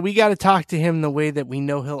 Oh, so we got to talk to him the way that we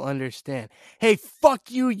know he'll understand. Hey,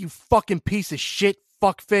 fuck you, you fucking piece of shit,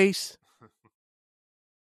 fuckface.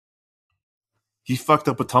 He fucked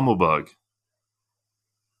up a tumblebug.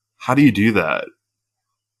 How do you do that?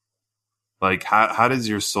 Like, how does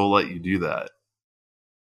your soul let you do that?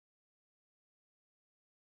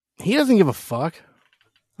 He doesn't give a fuck.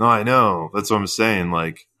 No, I know. That's what I'm saying.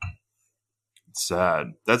 Like, it's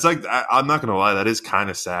sad. That's like, I'm not going to lie. That is kind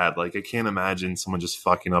of sad. Like, I can't imagine someone just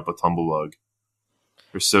fucking up a tumblebug.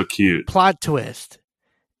 They're so cute. Plot twist.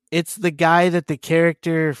 It's the guy that the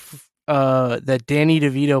character that Danny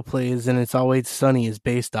DeVito plays in It's Always Sunny is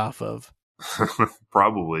based off of.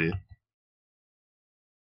 Probably.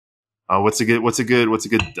 What's a good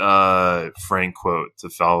Frank quote to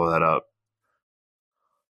follow that up?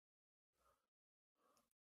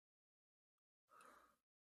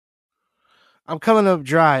 I'm coming up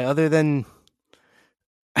dry, other than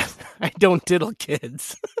I don't diddle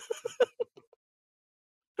kids.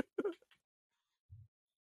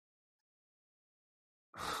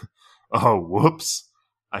 Oh, whoops.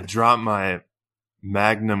 I dropped my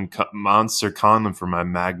Magnum Monster condom for my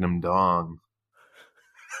Magnum dong.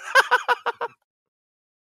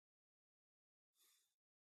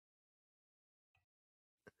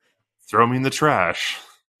 Throw me in the trash.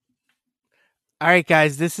 All right,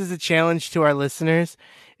 guys, this is a challenge to our listeners.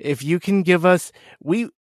 If you can give us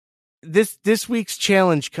this week's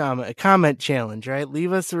challenge comment challenge, right?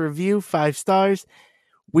 Leave us a review, 5 stars.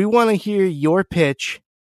 We want to hear your pitch.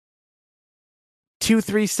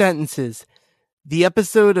 2-3 sentences. The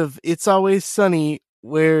episode of It's Always Sunny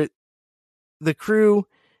where the crew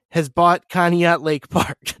has bought Conneaut Lake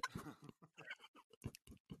Park.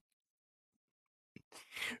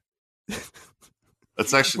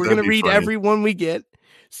 That's actually, we're going to read funny. every one we get.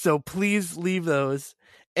 So please leave those.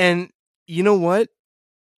 And you know what?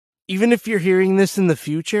 Even if you're hearing this in the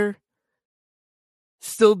future,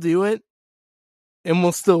 still do it. And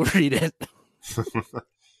we'll still read it.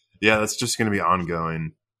 Yeah, that's just going to be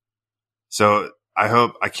ongoing. So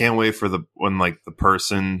I can't wait for when like the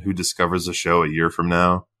person who discovers the show a year from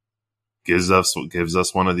now gives us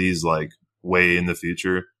one of these like way in the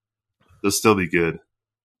future. They'll still be good.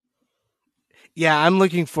 Yeah, I'm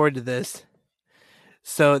looking forward to this.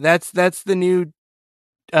 So that's the new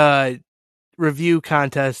review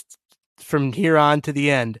contest from here on to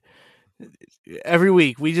the end. Every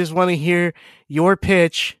week, we just want to hear your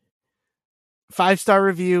pitch. 5-star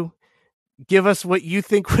review. Give us what you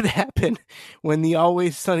think would happen when the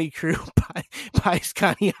Always Sunny crew buys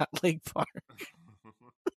Conneaut Lake Park.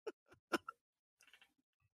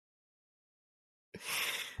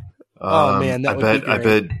 Oh man, that would be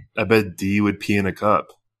great. I bet Dee would pee in a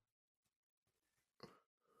cup.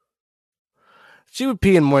 She would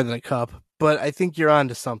pee in more than a cup, but I think you're on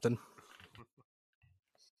to something.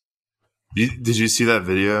 Did you see that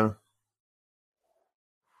video?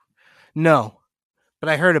 No, but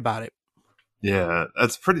I heard about it. Yeah,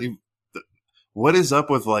 that's pretty. What is up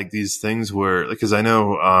with like these things where, because I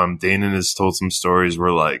know Danon has told some stories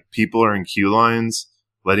where like people are in queue lines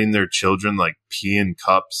letting their children like pee in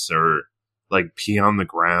cups or like pee on the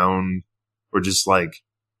ground or just like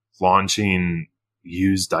launching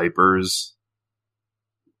used diapers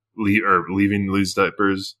or leaving loose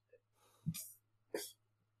diapers.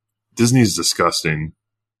 Disney's disgusting.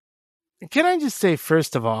 Can I just say,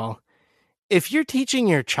 first of all, if you're teaching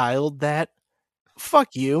your child that,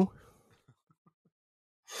 fuck you.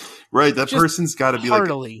 Right, that just person's got to be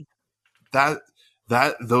heartily. Like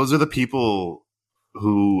that. Those are the people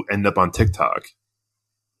who end up on TikTok.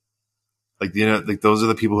 Like, you know, like those are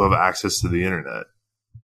the people who have access to the internet.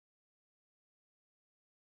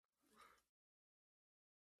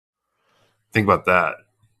 Think about that.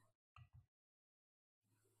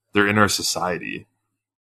 They're in our society.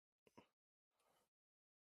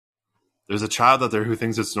 There's a child out there who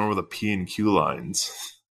thinks it's normal to pee in queue lines.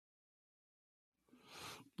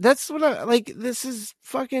 That's what I like. This is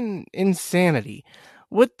fucking insanity.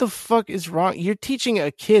 What the fuck is wrong? You're teaching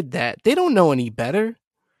a kid that. They don't know any better.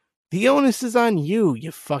 The onus is on you,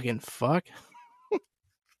 you fucking fuck.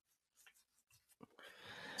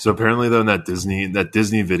 So apparently, though, in that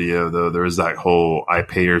Disney video, though, there was that whole "I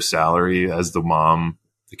pay your salary" as the mom,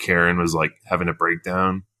 the Karen, was like having a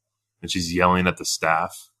breakdown, and she's yelling at the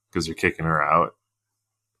staff because they're kicking her out.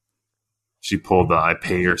 She pulled the "I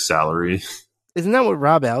pay your salary." Isn't that what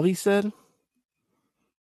Rob Alvey said?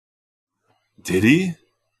 Did he?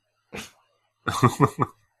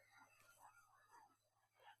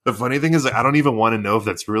 The funny thing is, I don't even want to know if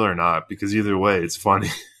that's real or not, because either way, it's funny.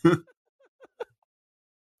 All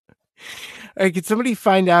right, could somebody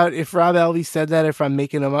find out if Rob Alvey said that, if I'm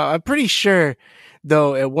making him up? I'm pretty sure,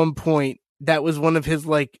 though, at one point, that was one of his,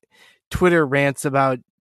 like, Twitter rants about,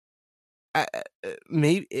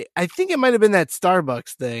 maybe, I think it might have been that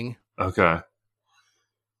Starbucks thing. Okay.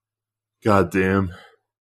 God damn.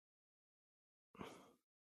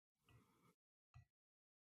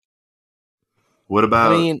 What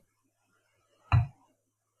about... I mean...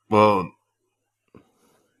 Well...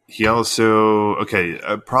 He also... Okay,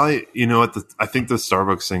 probably... You know what? I think the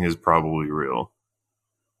Starbucks thing is probably real.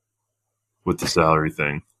 With the salary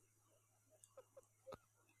thing.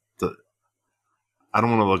 I don't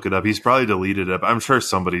want to look it up. He's probably deleted it. I'm sure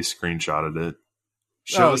somebody screenshotted it.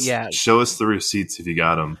 Show us the receipts if you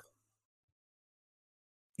got them.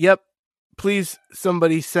 Yep. Please,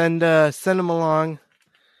 somebody send them along.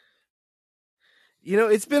 You know,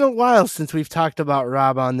 it's been a while since we've talked about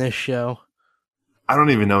Rob on this show. I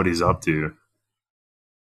don't even know what he's up to.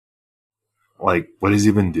 Like, what has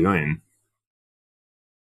he been doing?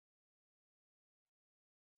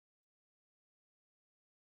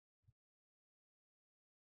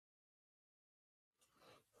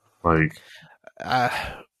 Like,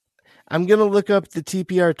 I'm going to look up the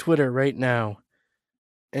TPR Twitter right now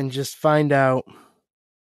and just find out.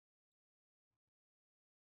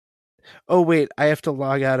 Oh, wait, I have to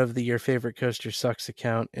log out of the Your Favorite Coaster Sucks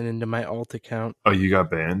account and into my alt account. Oh, you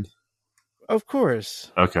got banned? Of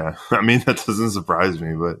course. Okay. I mean, that doesn't surprise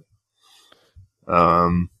me, but...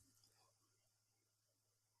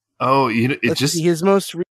 Oh, you know, it just... His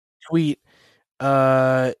most recent tweet,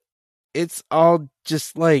 it's all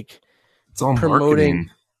just like... It's all promoting.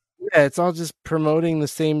 Yeah, it's all just promoting the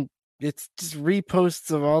same... It's just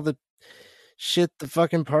reposts of all the shit the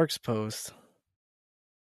fucking parks post.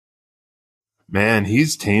 Man,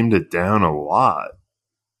 he's tamed it down a lot.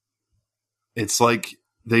 It's like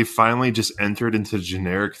they finally just entered into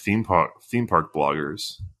generic theme park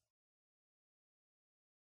bloggers.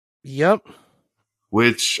 Yep.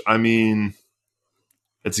 Which, I mean,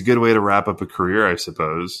 it's a good way to wrap up a career, I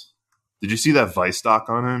suppose. Did you see that Vice doc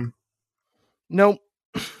on him? Nope.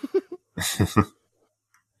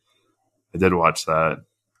 I did watch that.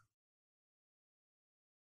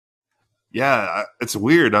 Yeah, it's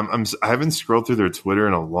weird. I haven't scrolled through their Twitter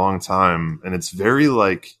in a long time, and it's very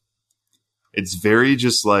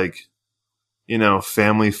just like, you know,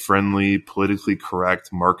 family friendly, politically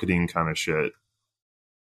correct marketing kind of shit.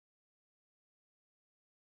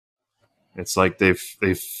 It's like they've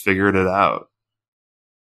figured it out.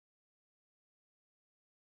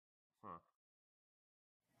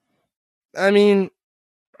 I mean,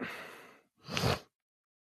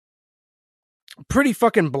 pretty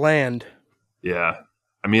fucking bland. Yeah.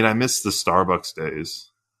 I mean, I miss the Starbucks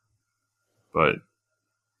days. But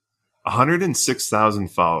 106,000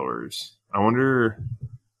 followers. I wonder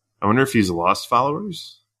if he's lost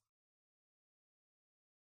followers.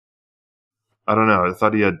 I don't know. I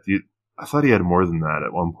thought he had more than that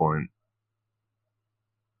at one point.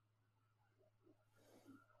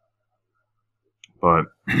 But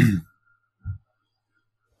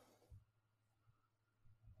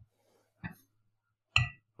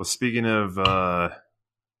well, speaking of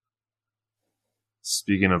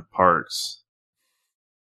parks,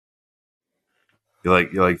 you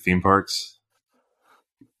like theme parks?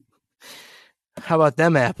 How about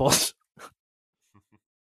them apples?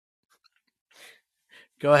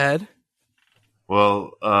 Go ahead.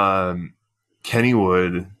 Well,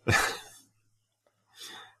 Kennywood,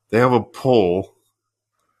 they have a poll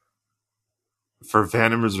for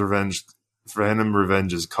Phantom's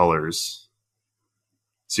Revenge's colors.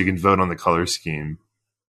 So you can vote on the color scheme.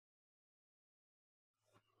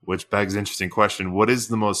 Which begs an interesting question. What is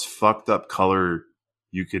the most fucked up color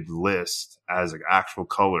you could list as an actual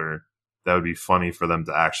color that would be funny for them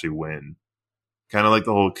to actually win? Kind of like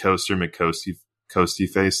the whole Coaster McCoasty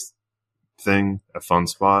face thing, a fun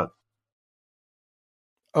spot.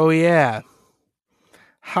 Oh, yeah.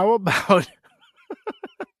 How about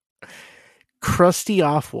Crusty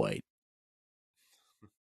Off-White?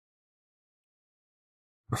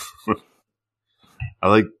 I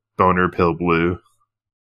like Boner Pill Blue.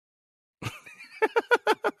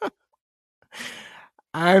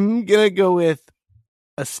 I'm going to go with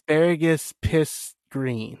Asparagus Piss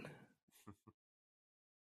Green.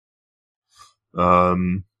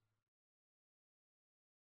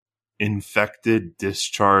 Infected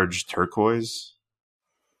Discharge Turquoise.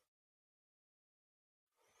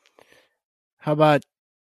 How about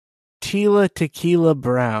Tila Tequila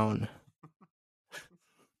Brown?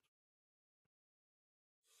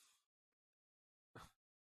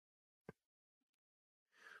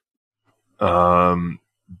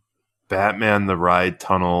 Batman the Ride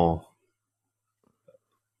Tunnel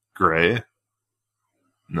Gray?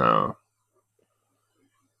 No.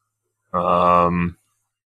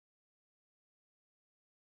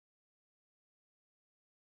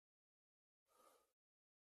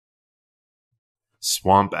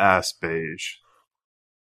 Swamp Ass Beige.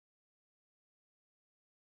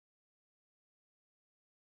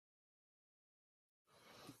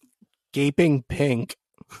 Gaping Pink.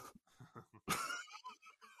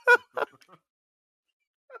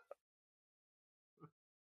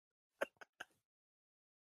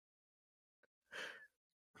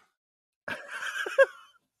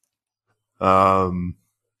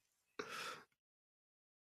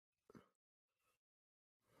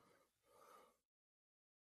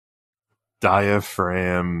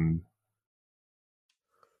 Diaphragm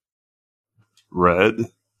Red.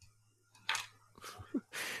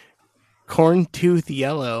 Corn Tooth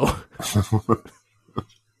Yellow.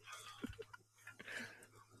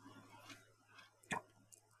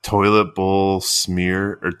 Toilet Bowl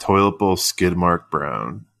Smear or Toilet Bowl Skid Mark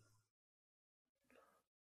Brown.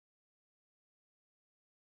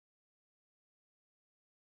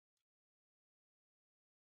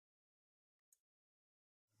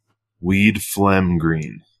 Weed Phlegm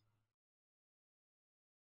Green.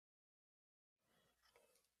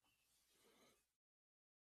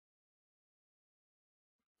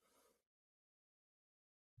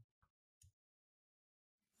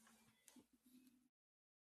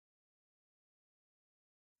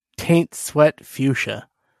 Taint Sweat Fuchsia.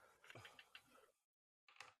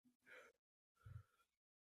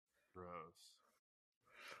 Gross.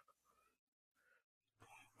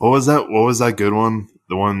 What was that? What was that good one?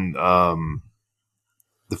 The one,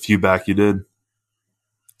 the few back you did,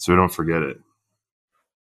 so we don't forget it.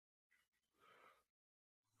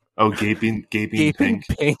 Oh, gaping Pink. Pink.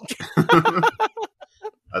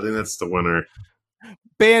 I think that's the winner.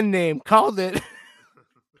 Band name. Called it.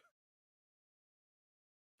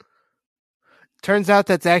 Turns out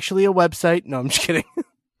that's actually a website. No, I'm just kidding.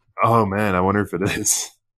 Oh, man. I wonder if it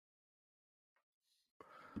is.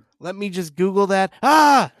 Let me just Google that.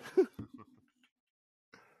 Ah!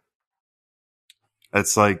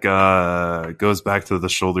 It's like, goes back to the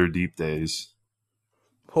shoulder deep days.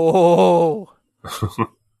 Oh.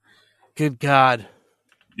 Good God.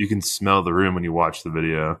 You can smell the room when you watch the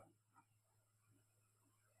video.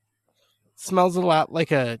 Smells a lot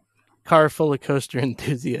like a car full of coaster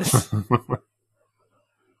enthusiasts.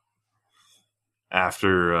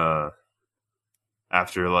 After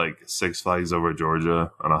like Six Flags Over Georgia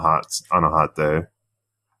on a hot day.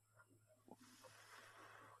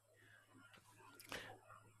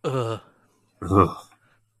 Ugh. Ugh.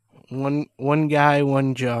 One guy,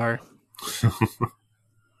 one jar.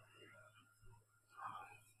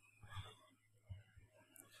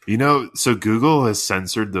 You know, so Google has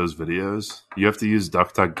censored those videos. You have to use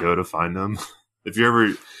DuckDuckGo to find them. If you ever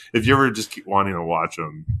just keep wanting to watch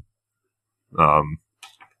them.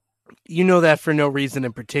 You know that for no reason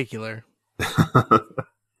in particular.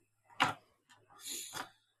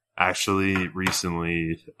 Actually,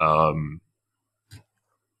 recently,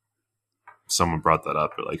 someone brought that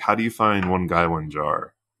up. But like, how do you find one guy, one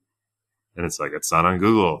jar? And it's like, it's not on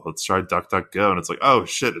Google. Let's try DuckDuckGo. And it's like, oh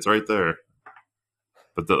shit, it's right there.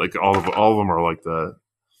 But like all of them are like that.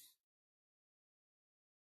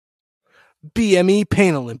 BME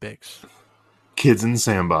Pain Olympics. Kids in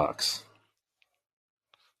Sandbox.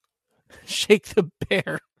 Shake the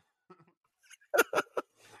Bear.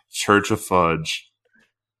 Church of Fudge.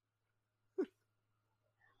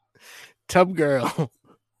 Tub Girl.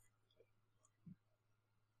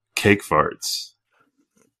 Cake Farts.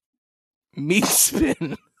 Meat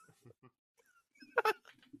Spin.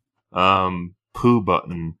 Poo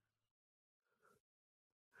Button.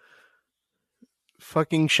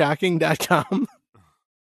 Fucking shocking.com.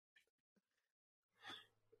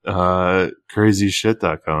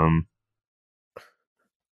 Crazyshit.com.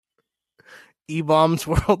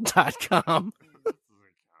 eBombsworld.com.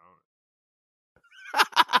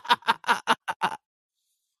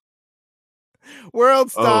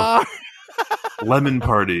 World Star. Oh. Lemon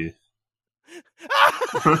Party.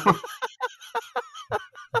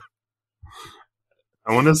 I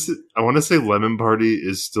want to say Lemon Party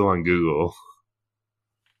is still on Google.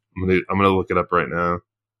 I'm gonna look it up right now.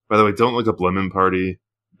 By the way, don't look up Lemon Party.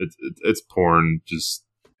 It's porn. Just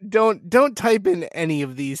don't type in any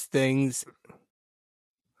of these things.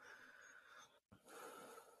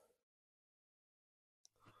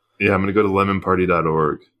 Yeah, I'm gonna go to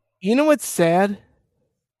lemonparty.org. You know what's sad?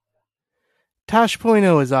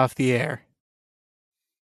 Tosh.0 is off the air.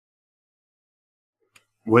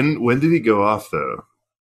 When did he go off though?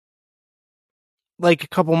 Like a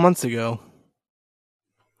couple months ago.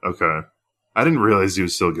 Okay. I didn't realize he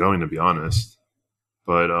was still going, to be honest.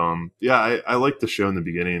 But yeah, I liked the show in the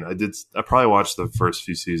beginning. I probably watched the first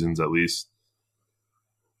few seasons at least.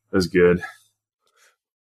 It was good.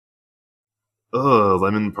 Ugh,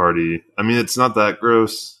 Lemon Party. I mean, it's not that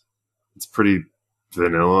gross. It's pretty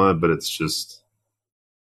vanilla, but it's just...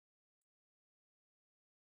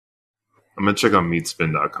 I'm gonna check on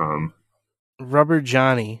meatspin.com. Rubber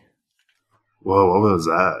Johnny. Whoa, what was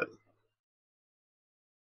that?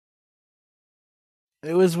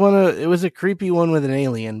 It was a creepy one with an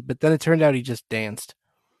alien, but then it turned out he just danced.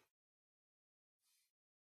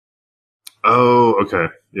 Oh, okay.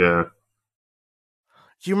 Yeah.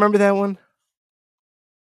 Do you remember that one?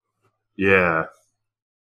 Yeah.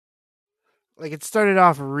 Like, it started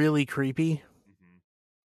off really creepy.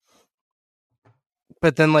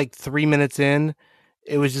 But then, like, 3 minutes in,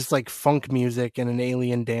 it was just like funk music and an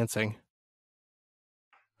alien dancing.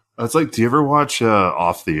 It's like, do you ever watch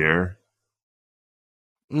Off the Air?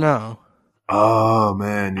 No. Oh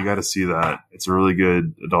man, you got to see that. It's a really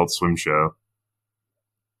good Adult Swim show.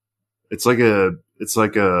 It's like a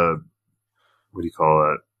what do you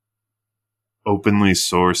call it? Openly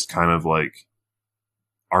sourced kind of like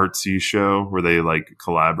artsy show where they like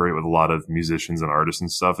collaborate with a lot of musicians and artists and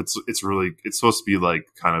stuff. It's supposed to be like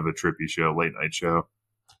kind of a trippy show, late night show.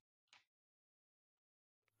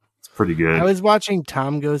 It's pretty good. I was watching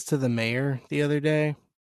Tom Goes to the Mayor the other day.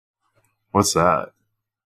 What's that?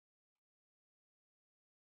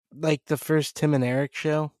 Like the first Tim and Eric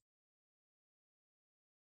show.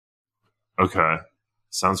 Okay.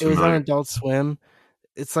 Sounds It was familiar. on Adult Swim.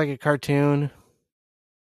 It's like a cartoon.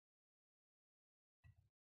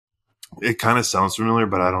 It kind of sounds familiar,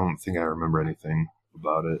 but I don't think I remember anything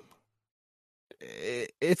about it.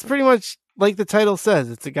 It's pretty much like the title says.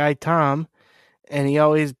 It's a guy, Tom, and he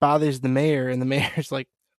always bothers the mayor, and the mayor's like,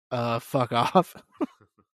 fuck off.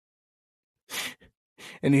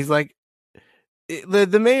 And he's like,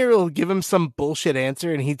 the mayor will give him some bullshit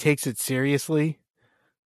answer, and he takes it seriously.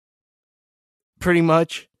 Pretty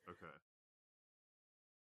much. Okay.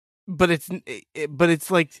 But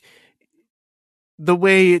it's like the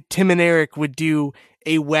way Tim and Eric would do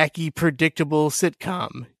a wacky, predictable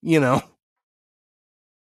sitcom, you know?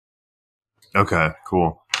 Okay,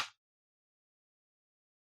 cool.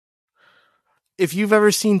 If you've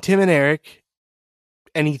ever seen Tim and Eric,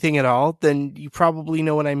 anything at all, then you probably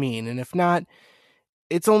know what I mean. And if not,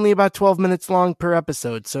 it's only about 12 minutes long per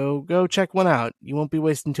episode, so go check one out. You won't be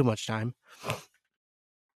wasting too much time.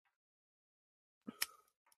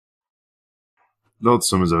 Adult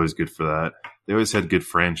Swim is always good for that. They always had good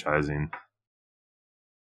franchising.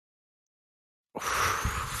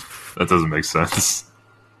 That doesn't make sense.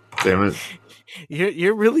 Damn it.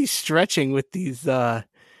 You're really stretching with these segues.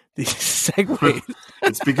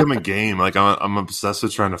 It's become a game. Like I'm obsessed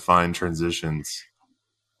with trying to find transitions.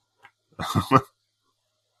 That's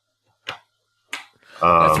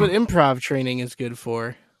what improv training is good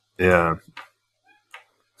for. Yeah.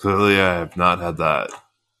 Clearly I have not had that.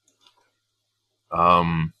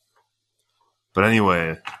 But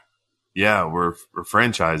anyway, yeah, we're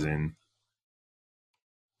franchising.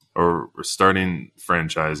 Or we're starting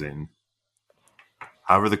franchising.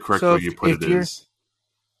 However the correct way you put it is.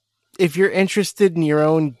 If you're interested in your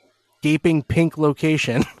own gaping pink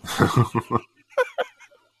location,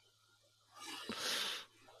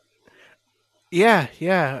 yeah.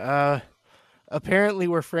 Apparently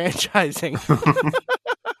we're franchising.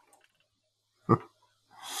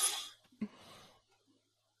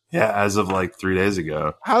 Yeah, as of like 3 days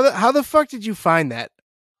ago. How the fuck did you find that?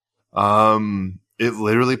 It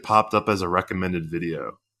literally popped up as a recommended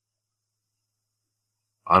video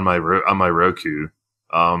on my Roku.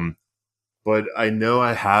 But I know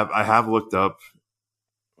I have looked up.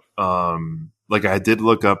 Like I did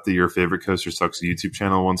look up the Your Favorite Coaster Sucks YouTube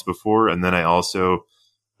channel once before, and then I also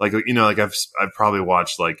like I've probably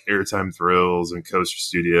watched like Airtime Thrills and Coaster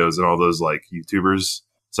Studios and all those like YouTubers.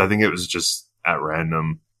 So I think it was just at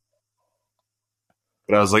random.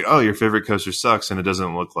 But I was like, oh, Your Favorite Coaster Sucks, and it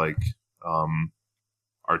doesn't look like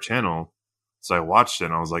our channel. So I watched it,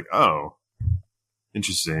 and I was like, oh,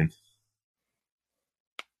 interesting.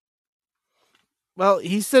 Well,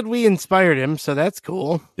 he said we inspired him, so that's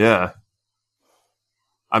cool. Yeah.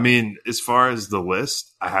 I mean, as far as the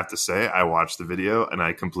list, I have to say I watched the video, and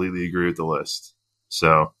I completely agree with the list.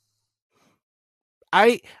 So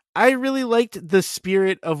I really liked the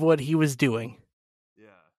spirit of what he was doing. yeah,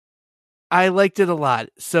 I liked it a lot.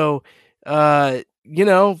 So, fuck,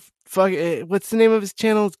 what's the name of his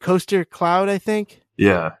channel? It's Coaster Cloud, I think.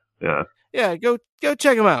 Yeah. Yeah, go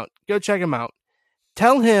check him out. Go check him out.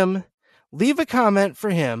 Tell him, leave a comment for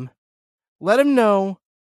him. Let him know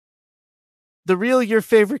the real Your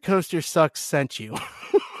Favorite Coaster Sucks sent you.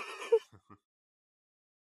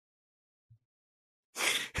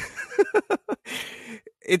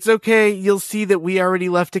 It's okay. You'll see that we already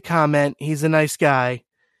left a comment. He's a nice guy.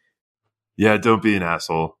 Yeah, don't be an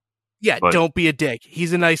asshole. Yeah, don't be a dick.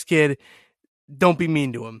 He's a nice kid. Don't be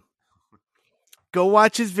mean to him. Go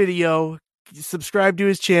watch his video, subscribe to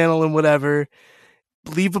his channel and whatever.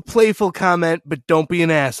 Leave a playful comment, but don't be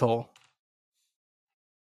an asshole.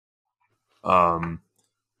 But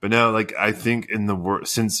no, like, I think in the world,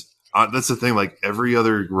 since that's the thing, like, every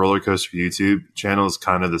other roller coaster YouTube channel is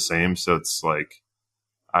kind of the same. So it's like,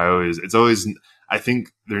 I think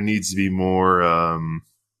there needs to be more,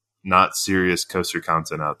 not serious coaster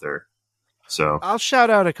content out there. So I'll shout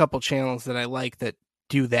out a couple channels that I like that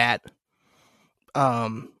do that.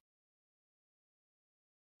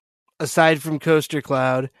 Aside from Coaster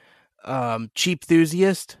Cloud, Cheap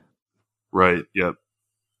Enthusiast. Right. Yep.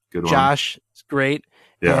 Good one. Josh is great.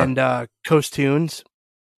 Yeah. And Coast Tunes.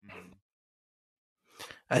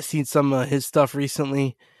 I've seen some of his stuff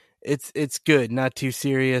recently. It's good, not too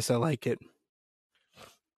serious. I like it.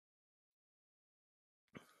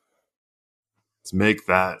 Let's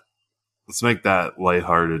make that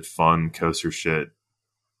lighthearted, fun coaster shit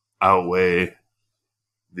outweigh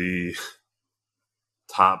the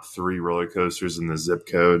top 3 roller coasters in the zip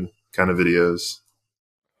code kind of videos.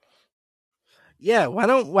 Yeah, why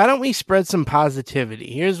don't we spread some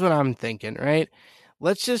positivity? Here's what I'm thinking, right?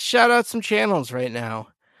 Let's just shout out some channels right now.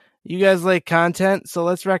 You guys like content, so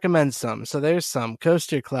let's recommend some. So there's some: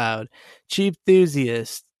 Coaster Cloud, Cheap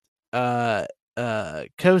Enthusiast,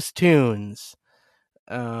 Coast Tunes,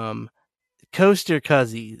 Coaster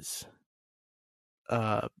Cuzzies,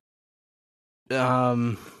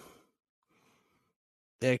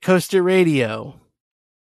 Coaster Radio.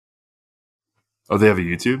 Oh, they have a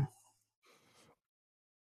YouTube?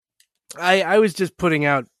 I was just putting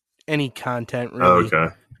out any content, really. Oh, okay.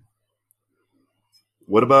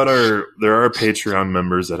 What about there are Patreon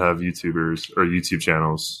members that have YouTubers or YouTube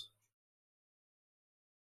channels?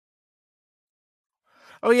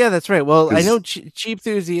 Oh yeah, that's right. Well, I know Cheap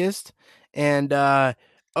Enthusiast and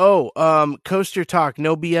Coaster Talk,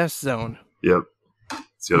 No BS Zone. Yep.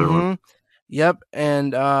 It's the other one. Yep,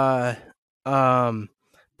 and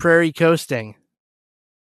Prairie Coasting.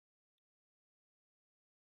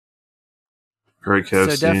 Prairie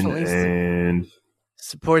Coasting, and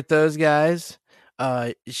support those guys.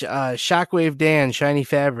 Shockwave Dan, Shiny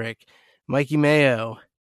Fabric, Mikey Mayo,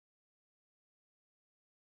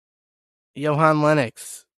 Johan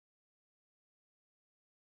Lennox,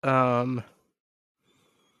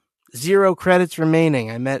 Zero Credits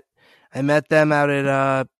Remaining. I met them out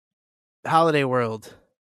at Holiday World.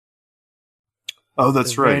 Oh,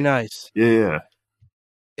 that's right. Very nice. Yeah.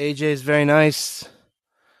 AJ is very nice.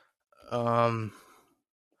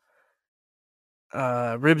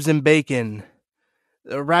 Ribs and Bacon.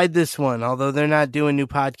 Ride This One, although they're not doing new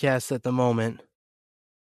podcasts at the moment.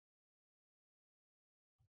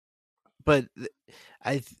 But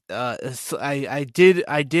I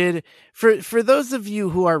did for those of you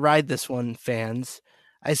who are Ride This One fans,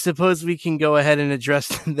 I suppose we can go ahead and address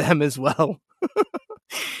them as well.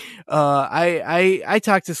 I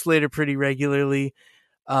talk to Slater pretty regularly.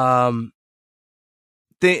 I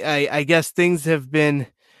guess things have been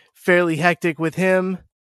fairly hectic with him.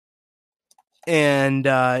 And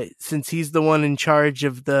since he's the one in charge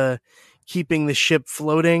of keeping the ship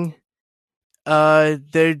floating,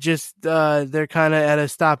 they're kind of at a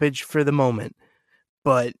stoppage for the moment.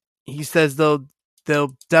 But he says they'll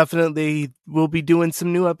definitely will be doing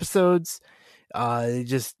some new episodes.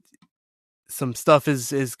 Just some stuff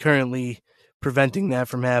is currently preventing that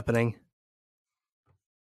from happening.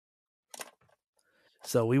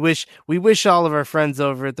 So we wish all of our friends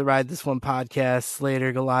over at the Ride This One podcast,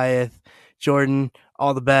 Slater, Goliath, Jordan,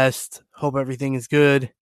 all the best. Hope everything is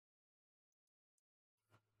good.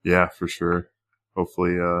 Yeah, for sure.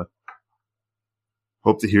 Hopefully,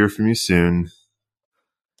 hope to hear from you soon.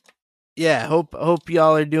 Yeah, hope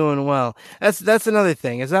y'all are doing well. That's another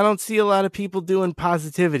thing, is I don't see a lot of people doing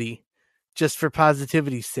positivity just for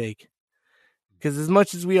positivity's sake. Because as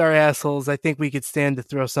much as we are assholes, I think we could stand to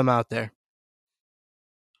throw some out there.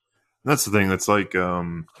 That's the thing. That's like,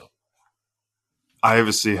 I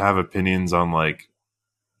obviously have opinions on like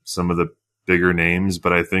some of the bigger names,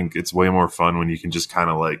 but I think it's way more fun when you can just kind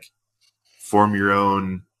of like form your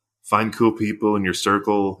own find cool people in your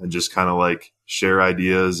circle and just kind of like share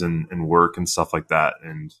ideas and work and stuff like that.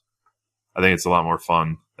 And I think it's a lot more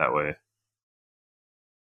fun that way.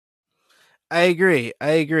 I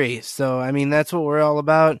agree. So, I mean, that's what we're all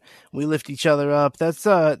about. We lift each other up. That's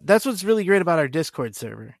what's really great about our Discord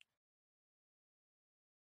server.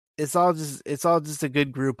 It's all just a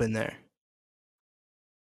good group in there.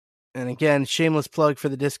 And again, shameless plug for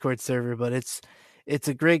the Discord server, but it's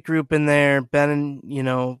a great group in there. Ben and,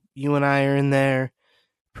 you and I are in there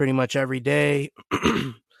pretty much every day.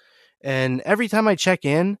 And every time I check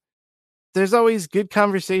in, there's always good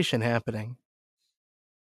conversation happening.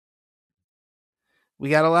 We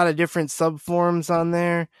got a lot of different subforums on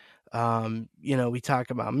there. We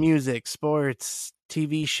talk about music, sports,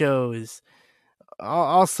 TV shows,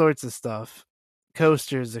 all sorts of stuff.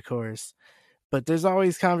 Coasters, of course. But there's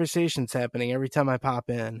always conversations happening every time I pop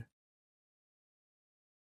in.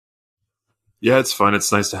 Yeah, it's fun.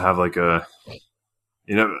 It's nice to have like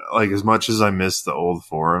like as much as I miss the old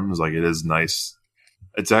forums, like it is nice.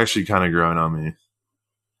 It's actually kind of grown on me,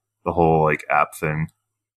 the whole like app thing.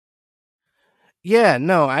 Yeah,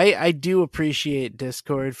 no, I do appreciate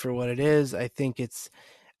Discord for what it is. I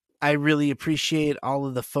really appreciate all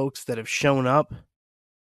of the folks that have shown up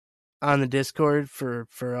on the Discord for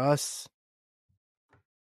us.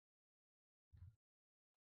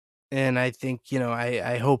 And I think,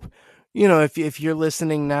 I hope, if you're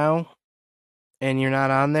listening now and you're not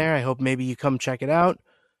on there, I hope maybe you come check it out.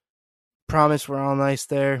 Promise we're all nice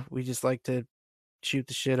there. We just like to shoot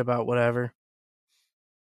the shit about whatever.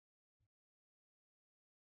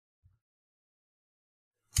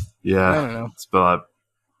 Yeah, I don't know.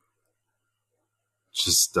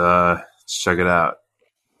 Just check it out.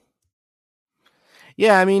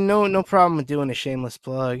 Yeah, I mean, no problem with doing a shameless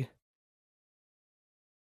plug.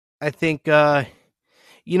 I think,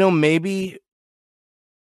 maybe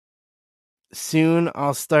soon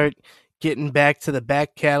I'll start getting back to the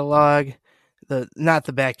back catalog, the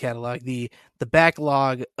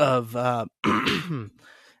backlog of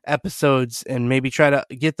episodes, and maybe try to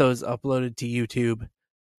get those uploaded to YouTube.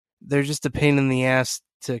 They're just a pain in the ass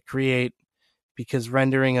to create because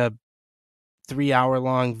rendering a 3-hour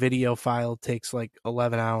long video file takes like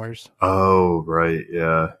 11 hours. Oh, right.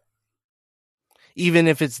 Yeah. Even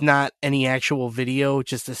if it's not any actual video,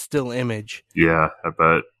 just a still image. Yeah, I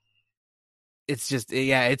bet. It's just,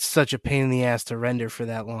 it's such a pain in the ass to render for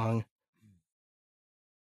that long.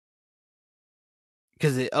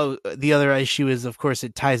 Because the other issue is, of course,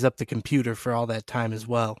 it ties up the computer for all that time as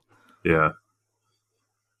well. Yeah.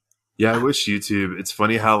 Yeah, I wish YouTube, it's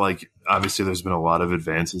funny how, like, obviously there's been a lot of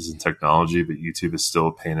advances in technology, but YouTube is still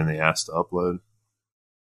a pain in the ass to upload.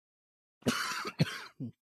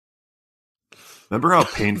 Remember how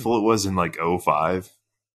painful it was in, like, 2005?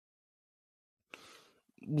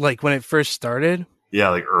 Like, when it first started? Yeah,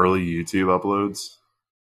 like, early YouTube uploads.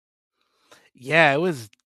 Yeah, it was...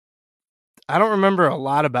 I don't remember a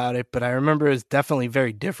lot about it, but I remember it was definitely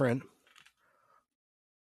very different.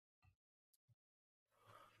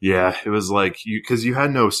 Yeah, it was like because you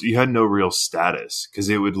had no real status because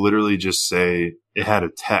it would literally just say it had a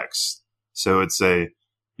text. So it'd say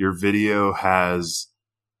your video has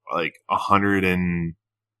like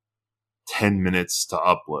 110 minutes to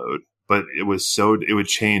upload, but it would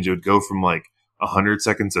change. It would go from like 100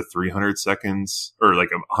 seconds to 300 seconds, or like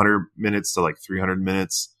 100 minutes to like 300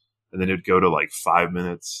 minutes, and then it'd go to like 5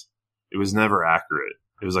 minutes. It was never accurate.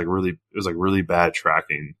 It was like really bad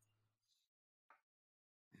tracking.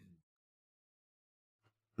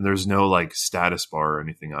 And there's no like status bar or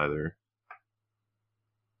anything either.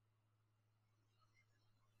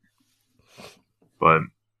 But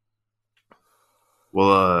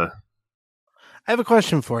well, I have a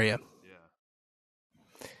question for you.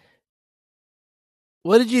 Yeah.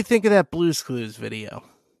 What did you think of that Blue's Clues video?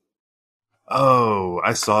 Oh,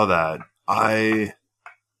 I saw that. I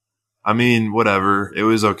mean, whatever. It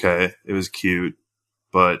was okay. It was cute,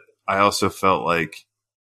 but I also felt like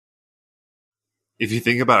if you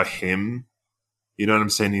think about him, you know what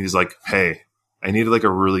I'm saying? He's like, hey, I need like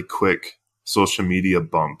a really quick social media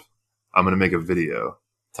bump. I'm going to make a video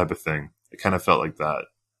type of thing. It kind of felt like that.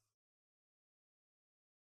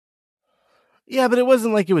 Yeah, but it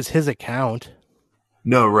wasn't like it was his account.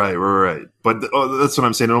 No, right. But that's what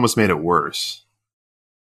I'm saying. It almost made it worse.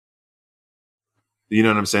 You know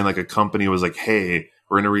what I'm saying? Like a company was like, hey,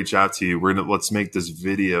 we're going to reach out to you. Let's make this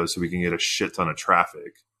video so we can get a shit ton of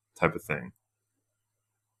traffic type of thing.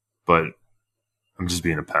 But I'm just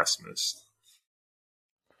being a pessimist.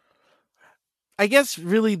 I guess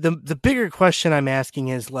really the bigger question I'm asking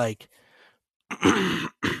is like,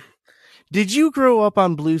 did you grow up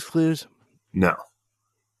on Blue's Clues? No.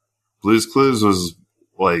 Blue's Clues was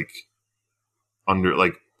like under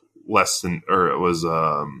like less than, or it was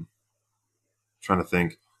trying to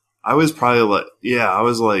think. I was probably like, yeah, I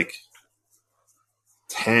was like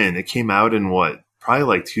 10. It came out in what? Probably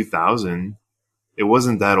like 2000. It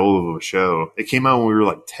wasn't that old of a show. It came out when we were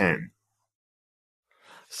like 10.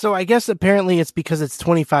 So I guess apparently it's because it's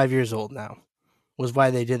 25 years old now, was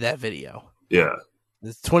why they did that video. Yeah.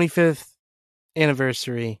 It's 25th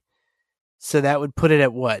anniversary. So that would put it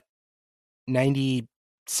at what?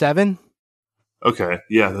 97? Okay.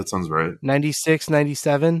 Yeah, that sounds right. 96,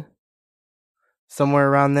 97? Somewhere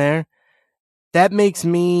around there. That makes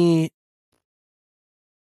me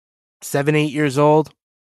 7, 8 years old.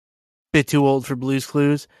 Bit too old for Blue's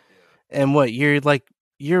Clues. And what, you're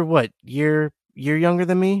what? You're younger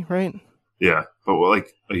than me, right? Yeah, but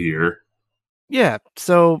like a year. Yeah,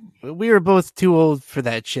 so we were both too old for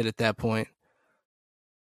that shit at that point.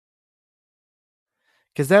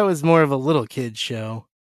 Because that was more of a little kid show.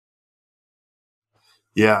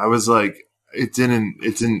 Yeah, I was like, it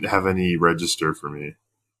didn't have any register for me.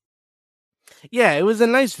 Yeah, it was a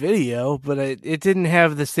nice video, but it didn't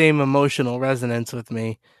have the same emotional resonance with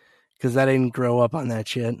me. Because I didn't grow up on that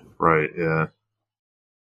shit. Right, yeah.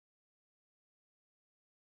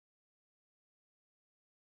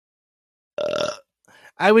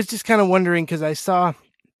 I was just kind of wondering because I saw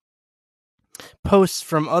posts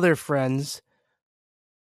from other friends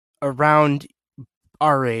around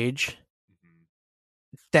our age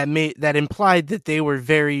that implied that they were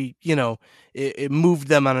very, it moved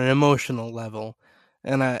them on an emotional level,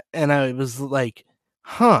 and I was like,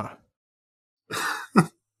 huh.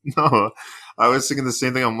 No, I was thinking the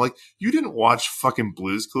same thing. I'm like, you didn't watch fucking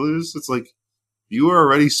Blue's Clues? It's like, you were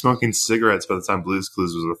already smoking cigarettes by the time Blue's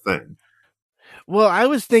Clues was a thing. Well, I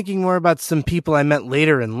was thinking more about some people I met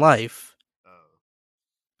later in life.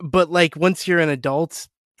 But like once you're an adult,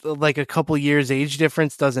 like a couple years age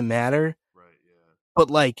difference doesn't matter. Right, yeah. But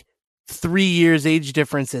like 3 years age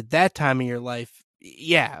difference at that time of your life,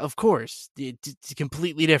 yeah, of course. It's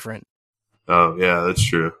completely different. Oh, yeah, that's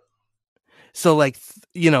true. So like,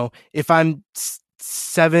 if I'm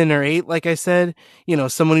 7 or 8, like I said,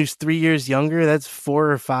 someone who's 3 years younger, that's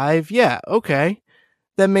 4 or 5. Yeah, okay.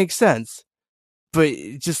 That makes sense. But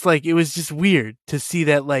just like, it was just weird to see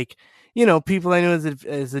that, like, people I know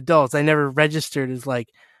as adults, I never registered as like,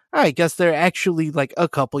 I guess they're actually like a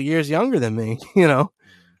couple years younger than me,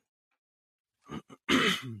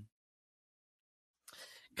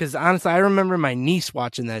 Because honestly, I remember my niece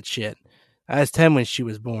watching that shit. I was 10 when she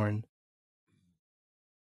was born.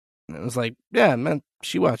 And it was like, yeah, man,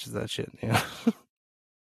 she watches that shit. Yeah.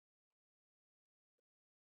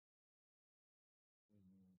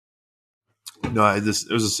 No, it was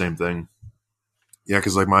the same thing. Yeah,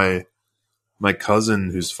 because like my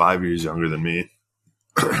cousin, who's 5 years younger than me,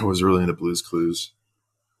 was really into Blue's Clues.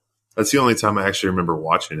 That's the only time I actually remember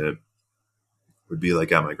watching it. Would be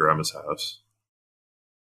like at my grandma's house.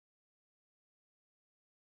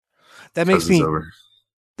 That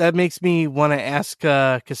makes me want to ask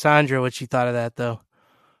Cassandra what she thought of that, though.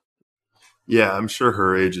 Yeah, I'm sure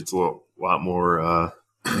her age, it's a lot more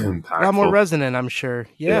impactful. A lot more resonant, I'm sure.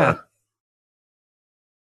 Yeah.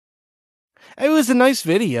 It was a nice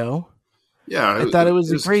video. Yeah, I thought it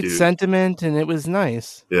was a great cute sentiment, and it was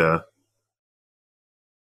nice. Yeah.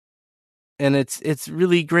 And it's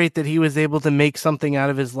really great that he was able to make something out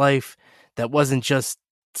of his life that wasn't just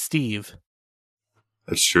Steve.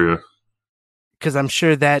 That's true. Because I'm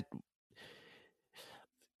sure that,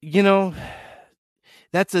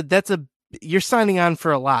 that's a you're signing on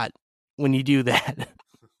for a lot when you do that.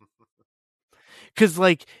 Because,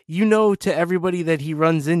 like, to everybody that he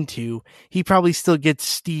runs into, he probably still gets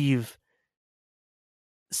Steve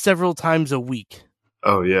several times a week.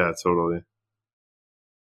 Oh, yeah, totally.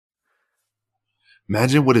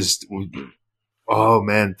 Imagine oh,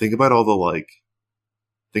 man, think about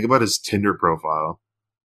think about his Tinder profile.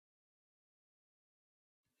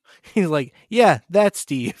 He's like, yeah, that's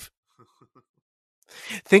Steve.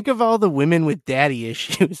 Think of all the women with daddy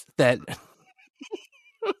issues that...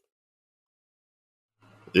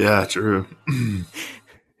 Yeah, true.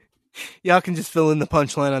 Y'all can just fill in the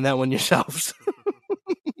punchline on that one yourselves.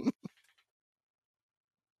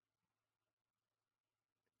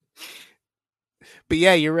 But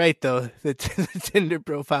yeah, you're right, though. The Tinder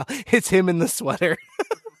profile, it's him in the sweater.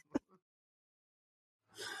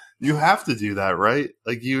 You have to do that, right?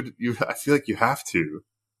 Like I feel like you have to.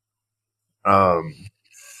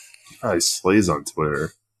 He probably slays on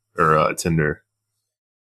Twitter or Tinder.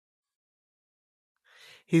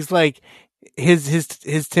 He's like,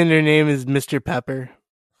 his Tinder name is Mr. Pepper.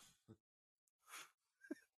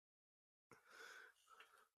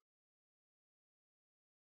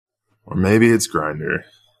 Or maybe it's Grinder.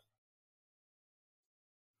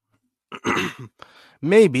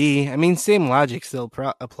 Maybe. I mean, same logic still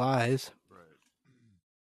applies.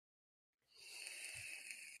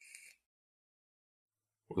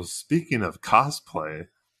 Well, speaking of cosplay,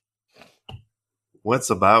 what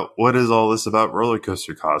is all this about roller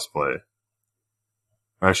coaster cosplay?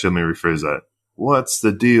 Actually, let me rephrase that. What's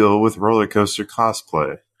the deal with roller coaster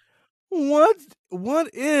cosplay? What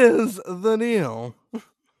is the deal?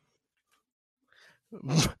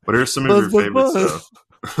 What are some of your favorites, though?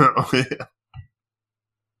 Oh, yeah.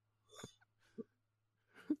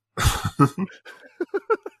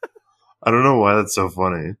 I don't know why that's so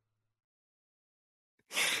funny.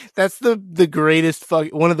 That's the greatest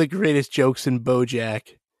one of the greatest jokes in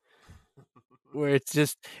BoJack, where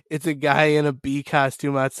it's a guy in a bee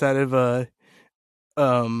costume outside of a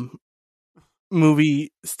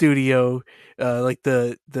movie studio, like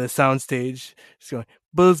the soundstage, just going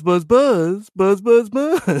buzz buzz buzz buzz buzz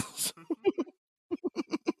buzz.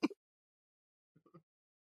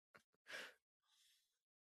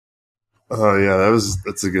 Oh yeah, that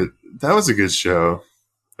was a good show.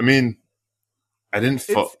 I mean, I didn't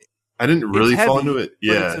really fall into it.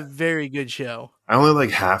 Yeah, but it's a very good show. I only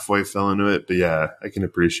like halfway fell into it, but yeah, I can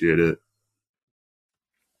appreciate it.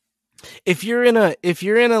 If you're in a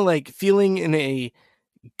like feeling in a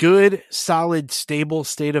good, solid, stable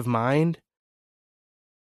state of mind,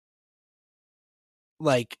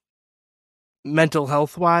 like mental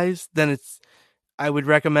health wise, then I would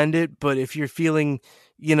recommend it. But if you're feeling,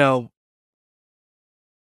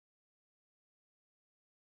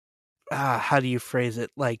 how do you phrase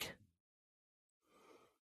it? Like,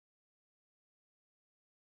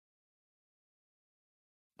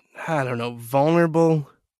 I don't know, vulnerable,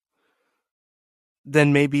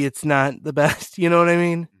 then maybe it's not the best. You know what I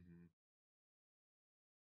mean?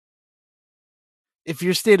 If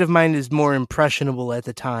your state of mind is more impressionable at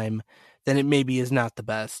the time, then it maybe is not the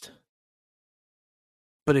best.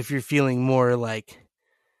 But if you're feeling more like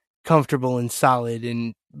comfortable and solid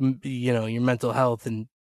in, your mental health and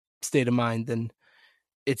state of mind, then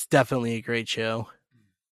it's definitely a great show.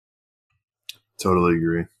 Totally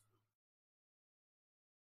agree.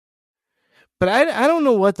 But I don't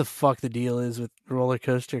know what the fuck the deal is with roller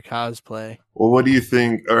coaster cosplay. Well, what do you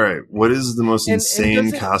think? All right, what is the most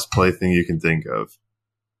insane cosplay thing you can think of?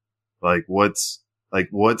 Like what's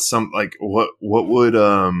what's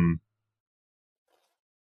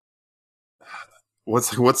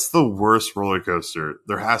the worst roller coaster?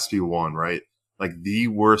 There has to be one, right? Like the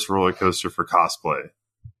worst roller coaster for cosplay.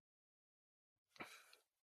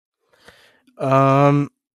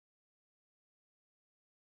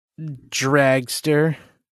 Dragster.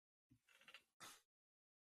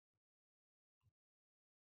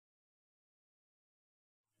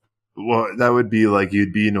 Well, that would be like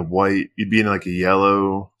you'd be in like a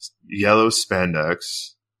yellow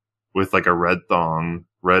spandex with like a red thong,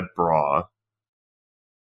 red bra,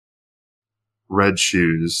 red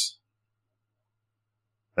shoes,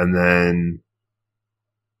 and then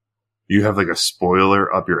you have like a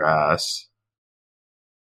spoiler up your ass.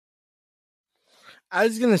 I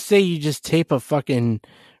was gonna say you just tape a fucking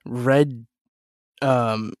red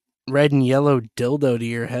and yellow dildo to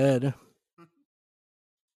your head.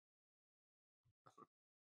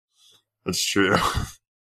 That's true.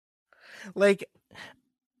 Like,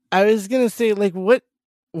 I was gonna say, like,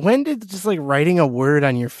 when did just like writing a word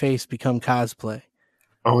on your face become cosplay?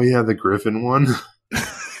 Oh yeah, the Griffin one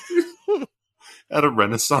at a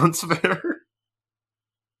Renaissance fair.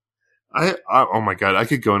 I oh my god, I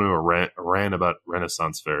could go into a rant about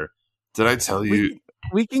Renaissance fair. Did I tell you?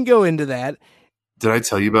 We can go into that. Did I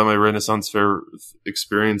tell you about my Renaissance fair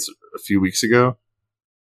experience a few weeks ago?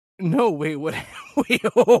 No, wait, what? Wait,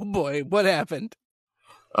 oh boy, what happened?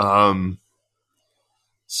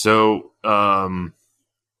 So,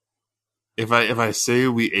 if I say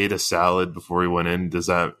we ate a salad before we went in, does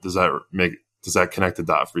that connect the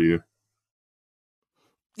dot for you?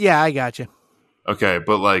 Yeah, I got you. Okay,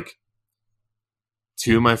 but like,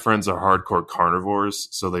 two of my friends are hardcore carnivores,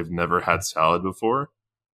 so they've never had salad before.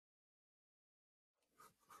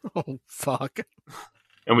 Oh, fuck.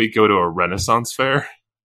 And we go to a Renaissance fair.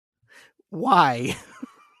 Why?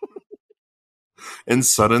 And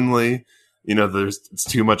suddenly, it's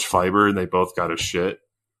too much fiber and they both got a shit.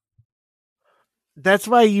 That's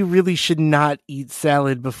why you really should not eat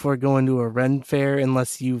salad before going to a Ren fair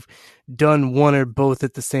unless you've done one or both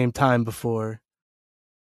at the same time before.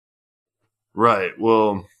 Right.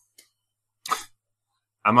 Well,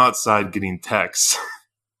 I'm outside getting texts.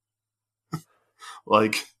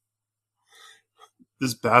 Like,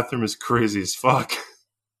 this bathroom is crazy as fuck.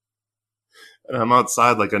 And I'm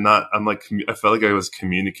outside, like I felt like I was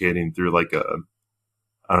communicating through like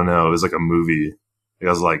I don't know, it was like a movie.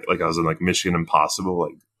 Like I was in like Mission Impossible,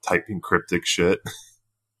 like typing cryptic shit.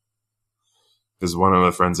 Because one of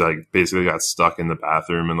my friends like basically got stuck in the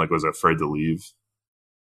bathroom and like was afraid to leave.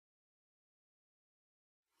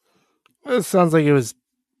 It sounds like it was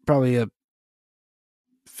probably a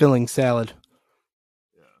filling salad.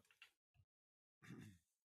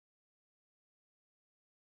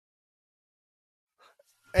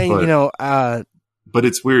 And But- But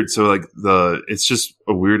it's weird. So like it's just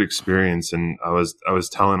a weird experience. And I was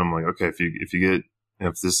telling him like, okay,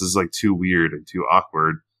 if this is like too weird and too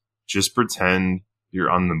awkward, just pretend you're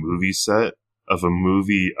on the movie set of a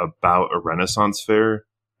movie about a Renaissance fair.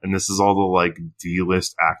 And this is all the like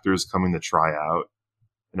D-list actors coming to try out.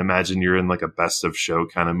 And imagine you're in like a best of show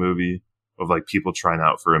kind of movie of like people trying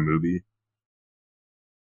out for a movie.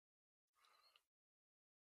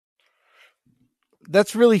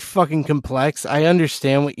 That's really fucking complex. I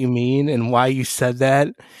understand what you mean and why you said that.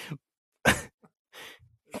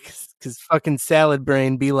 Because fucking salad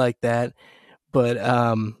brain be like that. But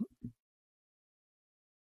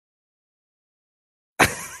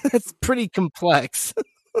that's pretty complex.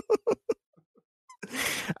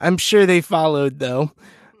 I'm sure they followed though.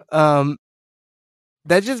 That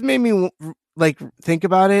just made me like think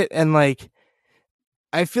about it, and like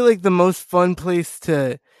I feel like the most fun place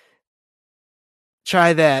to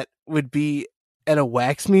try that would be at a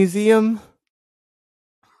wax museum.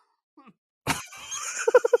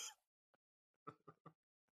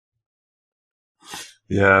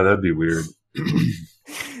 Yeah, that'd be weird.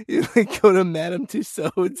 You like go to Madame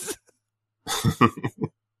Tussauds.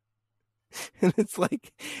 And it's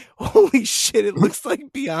like, holy shit, it looks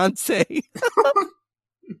like Beyonce.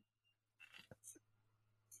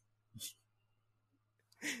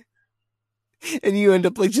 And you end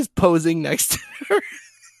up like just posing next to her.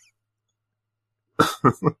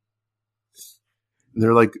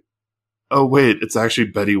 They're like, oh wait, it's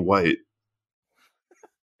actually Betty White.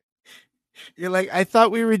 You're like, I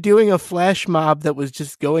thought we were doing a flash mob that was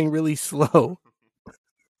just going really slow.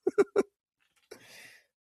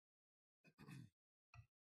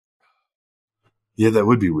 Yeah, that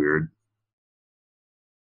would be weird.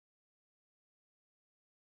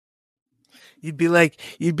 You'd be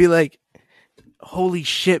like, holy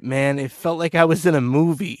shit, man, it felt like I was in a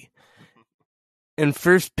movie. And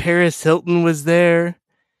first Paris Hilton was there,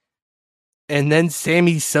 and then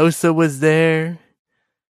Sammy Sosa was there,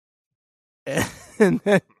 and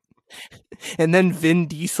then Vin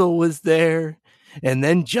Diesel was there, and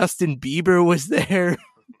then Justin Bieber was there.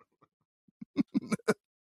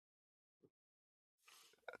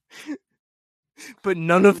 But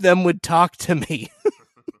none of them would talk to me.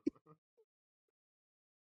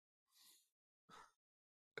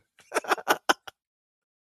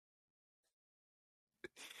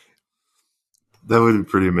 That would be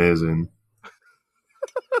pretty amazing.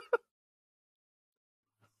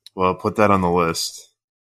 Well, put that on the list.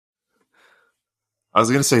 I was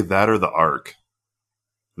going to say that or the Ark.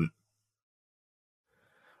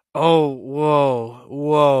 Oh,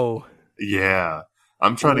 whoa. Yeah.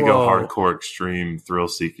 I'm trying to go hardcore, extreme,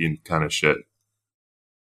 thrill-seeking kind of shit.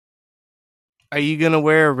 Are you going to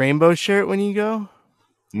wear a rainbow shirt when you go?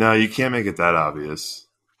 No, you can't make it that obvious.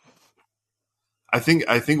 I think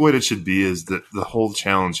what it should be is that the whole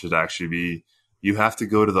challenge should actually be you have to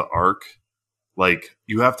go to the Ark, like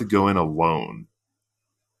you have to go in alone.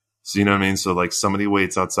 So you know what I mean? So like somebody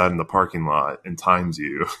waits outside in the parking lot and times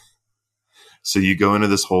you. So you go into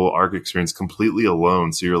this whole Ark experience completely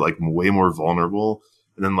alone. So you're like way more vulnerable.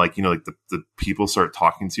 And then like, you know, like the people start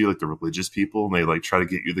talking to you, like the religious people, and they like try to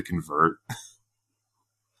get you to convert.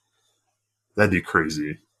 That'd be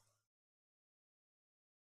crazy.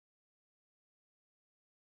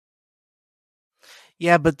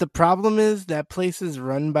 Yeah, but the problem is that place is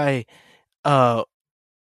run by, well,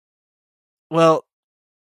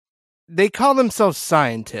 they call themselves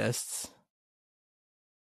scientists.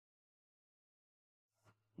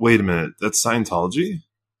 Wait a minute. That's Scientology?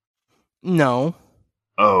 No.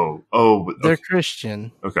 Oh. They're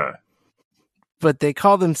Christian. Okay. But they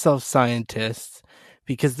call themselves scientists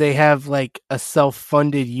because they have like a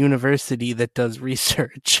self-funded university that does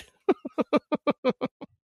research.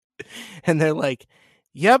 And they're like,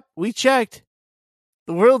 yep, we checked.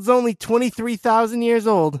 The world's only 23,000 years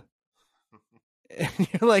old. And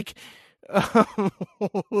you're like,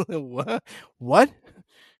 what?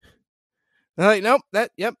 They're like, nope,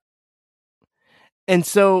 yep. And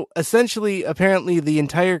so essentially, apparently, the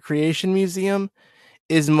entire Creation Museum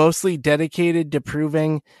is mostly dedicated to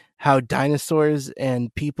proving how dinosaurs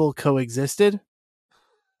and people coexisted.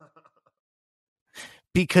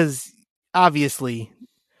 because obviously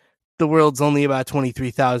the world's only about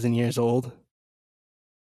 23,000 years old.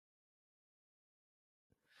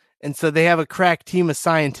 And so they have a crack team of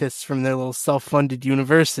scientists from their little self-funded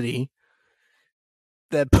university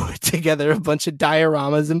that put together a bunch of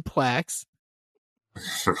dioramas and plaques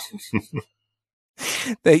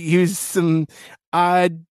that use some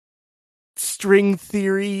odd string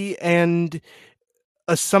theory and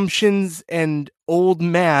assumptions and old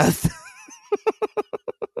math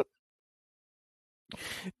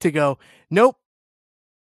to go, nope,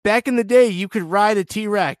 back in the day you could ride a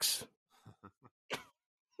T-Rex.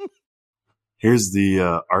 Here's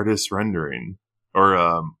the artist rendering,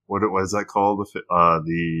 or what is that called?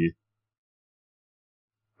 The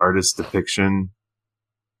artist depiction,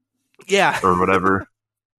 Yeah. or whatever.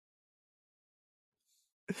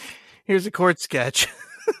 Here's a court sketch.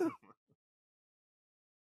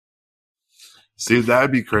 See,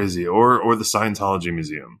 that'd be crazy. Or the Scientology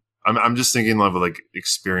Museum. I'm just thinking of like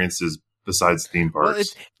experiences besides theme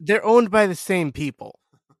parks. Well, they're owned by the same people.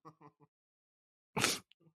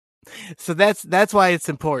 So that's why it's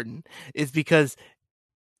important, is because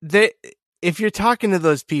if you're talking to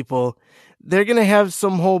those people, they're going to have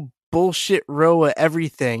some whole bullshit row of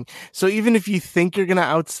everything. So even if you think you're going to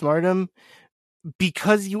outsmart them,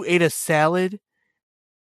 because you ate a salad,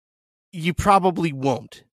 you probably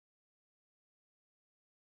won't.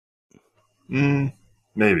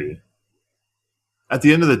 Maybe. At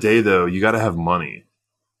the end of the day, though, you got to have money.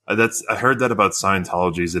 I heard that about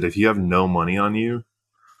Scientology, is that if you have no money on you,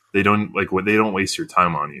 they don't waste your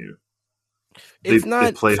time on you. It's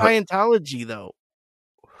not Scientology, though.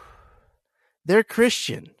 They're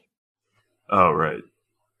Christian. Oh, right.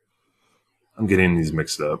 I'm getting these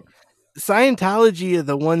mixed up. Scientology are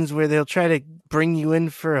the ones where they'll try to bring you in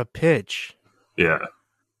for a pitch. Yeah.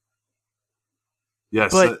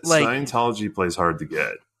 Yes, but Scientology plays hard to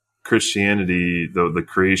get. Christianity, the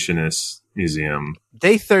Creationist Museum,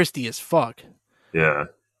 they thirsty as fuck. Yeah.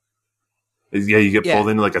 Yeah, you get pulled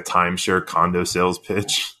into like a timeshare condo sales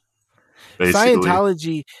pitch.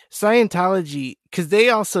 Basically. Scientology, because they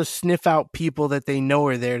also sniff out people that they know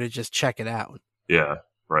are there to just check it out. Yeah,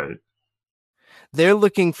 right. They're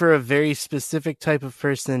looking for a very specific type of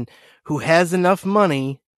person who has enough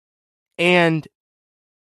money and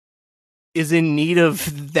is in need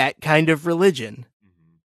of that kind of religion.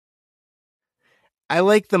 Mm-hmm. I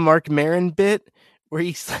like the Mark Maron bit where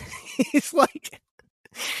he's like,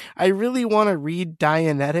 I really want to read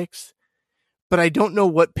Dianetics, but I don't know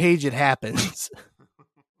what page it happens.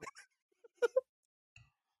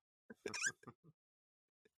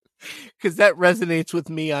 Because that resonates with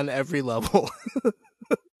me on every level.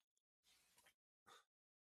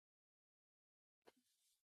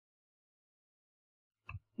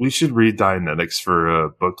 We should read Dianetics for a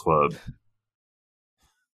book club.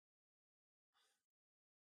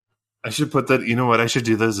 I should put that, you know what, I should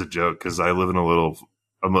do that as a joke, because I live in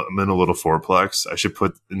I'm in a little fourplex. I should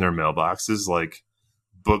put in their mailboxes like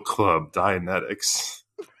book club Dianetics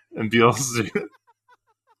and be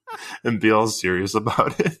all serious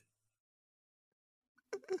about it.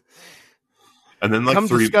 And then like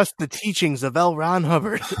discuss the teachings of L. Ron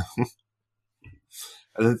Hubbard.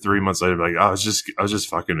 And then 3 months later, like, I was just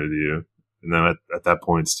fucking with you. And then at that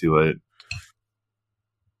point, it's too late.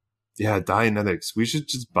 Yeah, Dianetics. We should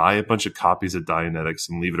just buy a bunch of copies of Dianetics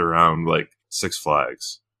and leave it around like Six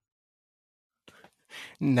Flags.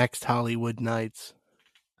 Next Hollywood Nights.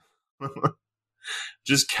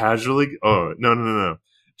 Just casually. Oh, no.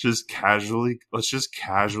 Let's just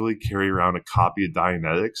casually carry around a copy of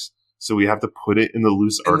Dianetics. So we have to put it in the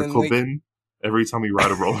loose article bin every time we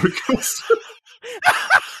ride a roller coaster.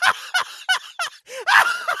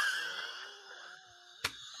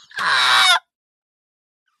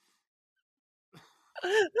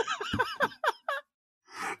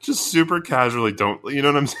 Just super casually, don't you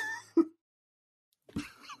know what I'm saying?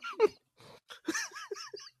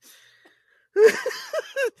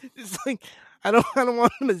 It's like I don't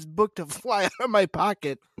want this book to fly out of my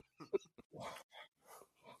pocket.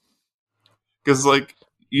 Because, like,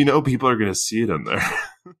 you know, people are going to see it in there.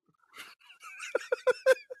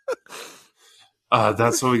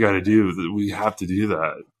 That's what we got to do. We have to do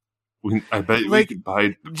that. I bet we could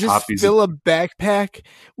buy copies. Just fill a backpack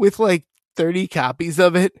with like 30 copies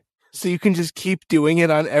of it, so you can just keep doing it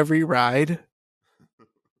on every ride.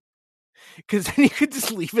 Because then you could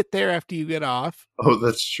just leave it there after you get off. Oh,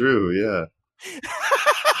 that's true. Yeah.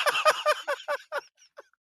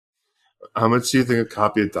 How much do you think a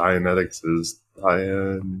copy of Dianetics is? I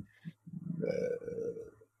don't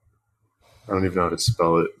even know how to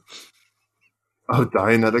spell it. Oh,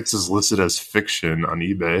 Dianetics is listed as fiction on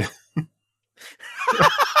eBay.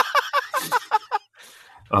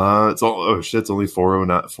 It's all it's only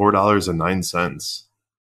 $4.09.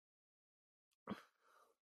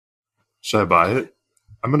 Should I buy it?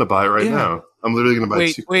 I'm gonna buy it right now. I'm literally gonna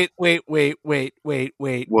buy two. Wait.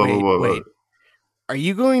 Whoa. Are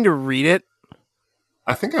you going to read it?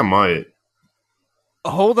 I think I might.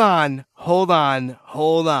 Hold on.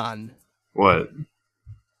 What?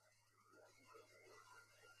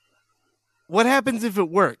 What happens if it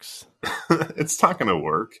works? It's not gonna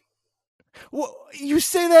work. Well, you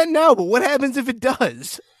say that now, but what happens if it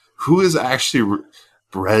does? Who has actually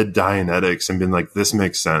read Dianetics and been like, this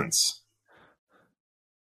makes sense?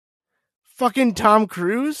 Fucking Tom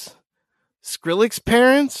Cruise? Skrillex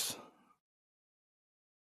parents?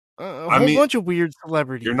 A whole bunch of weird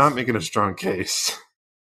celebrities. You're not making a strong case.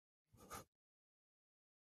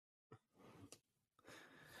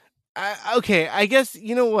 Okay, I guess,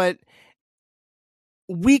 you know what?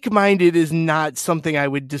 Weak-minded is not something I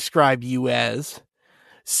would describe you as.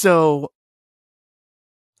 So,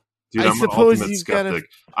 dude, I'm an ultimate skeptic.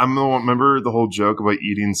 I'm the one, remember the whole joke about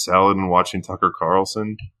eating salad and watching Tucker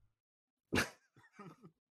Carlson?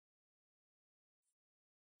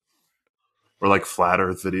 Or like flat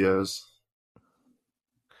earth videos.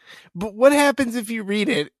 But what happens if you read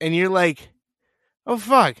it and you're like, oh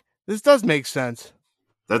fuck, this does make sense?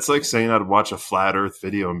 That's like saying I'd watch a flat earth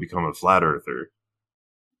video and become a flat earther.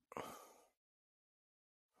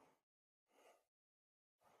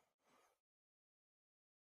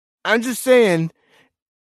 I'm just saying,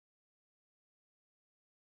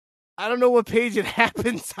 I don't know what page it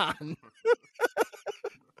happens on.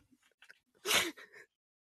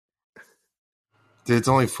 Dude, it's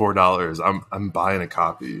only $4. I'm buying a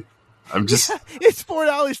copy. I'm just it's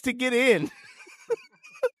 $4 to get in.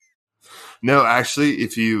 No, actually,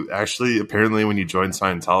 apparently when you join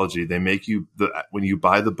Scientology, they make you when you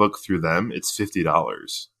buy the book through them, it's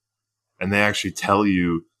 $50. And they actually tell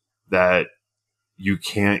you that you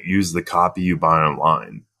can't use the copy you buy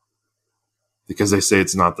online because they say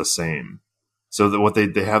it's not the same. So that what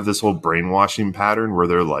they have this whole brainwashing pattern where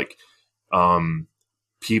they're like,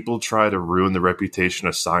 people try to ruin the reputation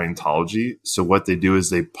of Scientology. So what they do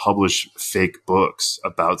is they publish fake books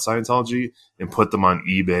about Scientology and put them on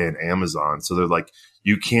eBay and Amazon. So they're like,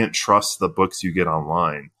 you can't trust the books you get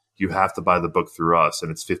online. You have to buy the book through us,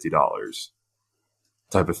 and it's $50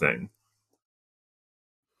 type of thing.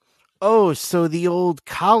 Oh, so the old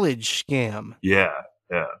college scam. Yeah.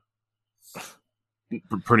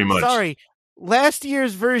 Pretty much. Sorry, last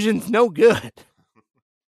year's version's no good.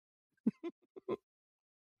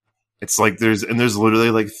 It's like there's literally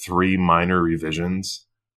like 3 minor revisions.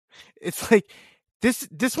 It's like this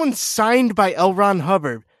one's signed by L. Ron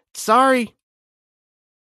Hubbard. Sorry.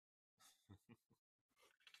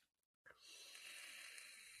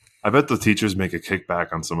 I bet the teachers make a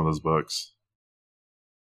kickback on some of those books.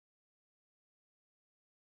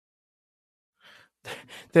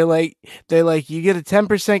 They're like, you get a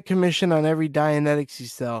 10% commission on every Dianetics you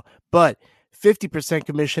sell, but 50%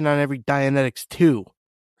 commission on every Dianetics 2.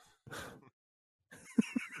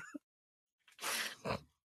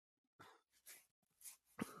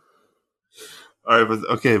 All right, but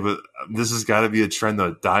this has got to be a trend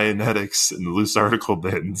though. Dianetics and loose article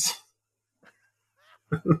bins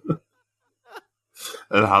at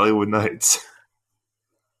Hollywood Nights.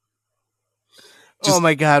 Oh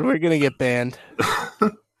my God, we're gonna get banned.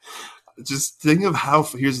 Just think of how.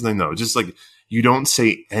 Here's the thing, though. Just like you don't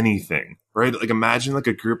say anything, right? Like imagine like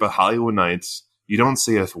a group of Hollywood Nights. You don't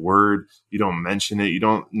say a word. You don't mention it. You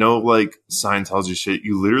don't know like Scientology shit.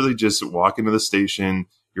 You literally just walk into the station.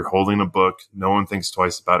 You're holding a book. No one thinks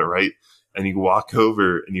twice about it, right? And you walk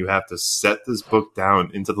over and you have to set this book down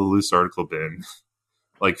into the loose article bin,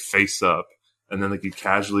 like face up. And then like you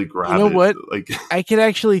casually grab it. You know what? Like I could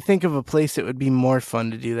actually think of a place that would be more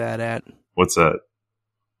fun to do that at. What's that?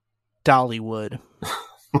 Dollywood.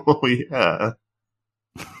 Oh, yeah.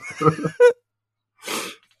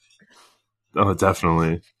 Oh,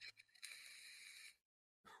 definitely.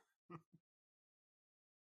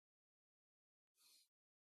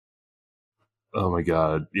 Oh my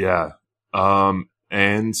God. Yeah.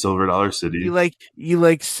 And Silver Dollar City. You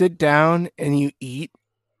like sit down and you eat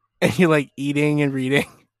and you like eating and reading.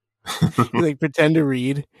 You like pretend to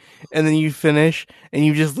read and then you finish and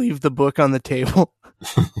you just leave the book on the table.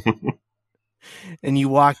 And you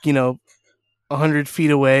walk, 100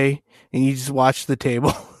 feet away and you just watch the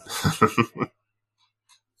table.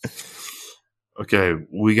 Okay,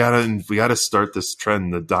 we gotta start this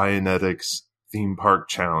trend, the Dianetics theme park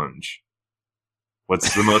challenge. What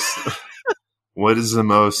is the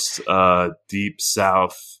most deep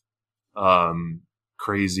south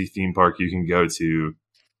crazy theme park you can go to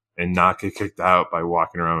and not get kicked out by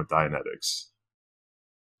walking around with Dianetics.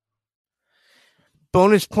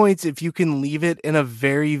 Bonus points if you can leave it in a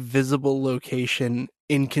very visible location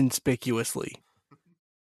inconspicuously.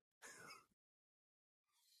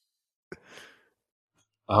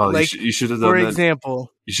 Oh, like, you should have done that.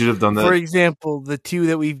 You should have done that. For example, the two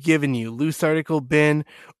that we've given you, loose article bin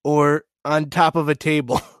or on top of a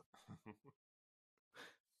table.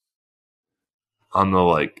 On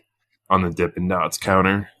the Dippin' Dots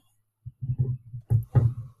counter.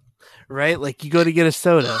 Right? Like, you go to get a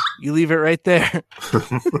soda, you leave it right there.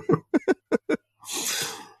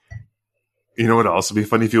 You know what would also be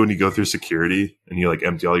funny if when you go through security and you like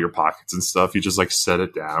empty all your pockets and stuff, you just like set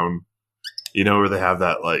it down. You know where they have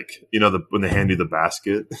that, like, you know, when they hand you the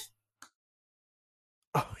basket.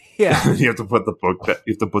 Oh yeah. You have to put the book.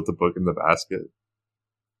 You have to put the book in the basket.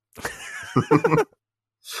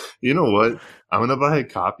 You know what? I'm gonna buy a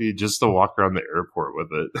copy just to walk around the airport with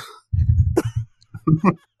it.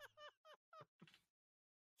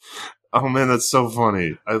 Oh man, that's so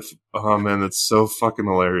funny. Oh man, that's so fucking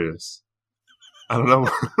hilarious. I don't know.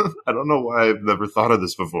 I don't know why I've never thought of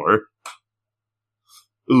this before.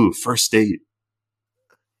 Ooh, first date.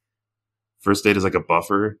 First date is like a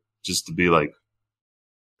buffer, just to be like.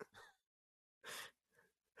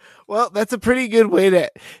 Well, that's a pretty good way to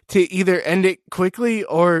either end it quickly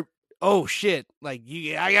or, oh shit, like,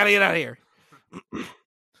 I gotta get out of here.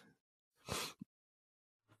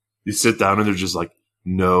 You sit down and they're just like,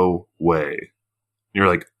 no way. And you're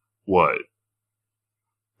like, what?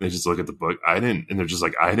 They just look at the book. And they're just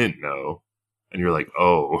like, I didn't know. And you're like,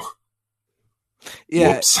 oh.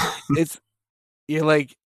 Yeah. Whoops. You're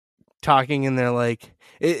like talking and they're like,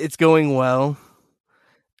 it's going well.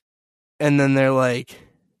 And then they're like,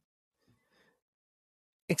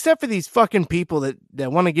 except for these fucking people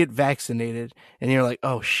that want to get vaccinated. And you're like,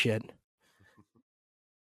 oh shit.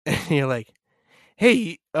 And you're like,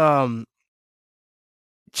 hey,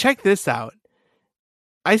 check this out.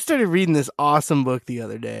 I started reading this awesome book the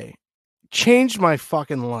other day. Changed my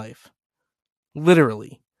fucking life.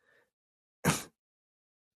 Literally.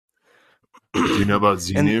 Do you know about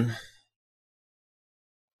Xenu?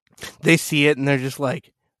 They see it and they're just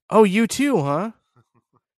like, oh, you too, huh?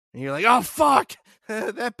 And you're like, oh, fuck.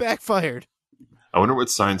 That backfired. I wonder what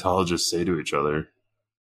Scientologists say to each other.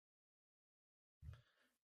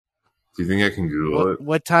 Do you think I can Google it?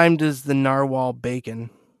 What time does the narwhal bacon?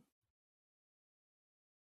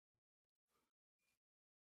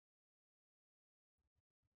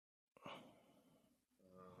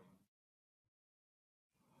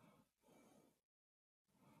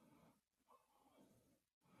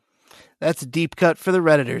 That's a deep cut for the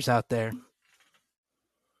Redditors out there.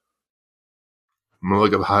 I'm going to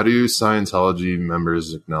look up, how do Scientology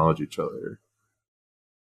members acknowledge each other?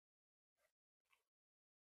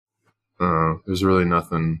 There's really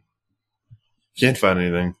nothing. Can't find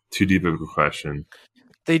anything. Too deep of a question.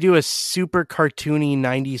 They do a super cartoony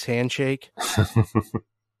 90s handshake.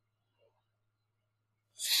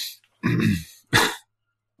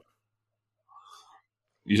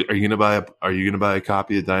 Are you gonna buy a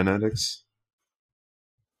copy of Dianetics?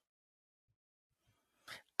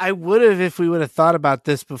 I would have if we would have thought about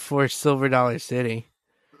this before Silver Dollar City.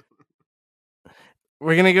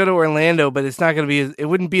 We're gonna go to Orlando, but it's not gonna be. It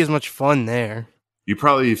wouldn't be as much fun there. You'd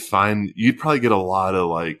probably get a lot of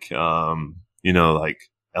like, like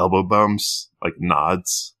elbow bumps, like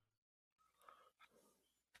nods.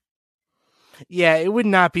 Yeah, it would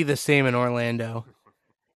not be the same in Orlando.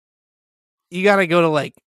 You got to go to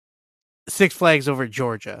like Six Flags over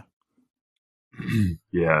Georgia.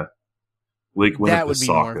 Yeah. Lake Winnipesaukee. That would be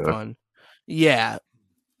more fun. Yeah.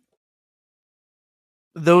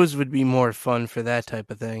 Those would be more fun for that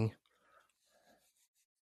type of thing.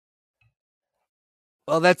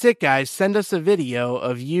 Well, that's it, guys. Send us a video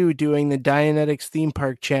of you doing the Dianetics theme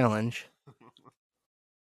park challenge.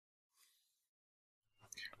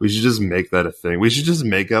 We should just make that a thing. We should just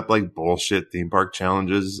make up like bullshit theme park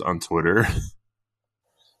challenges on Twitter.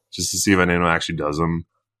 Just to see if anyone actually does them.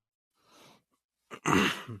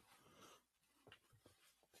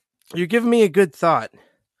 You're giving me a good thought.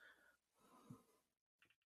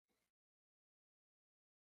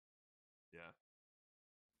 Yeah.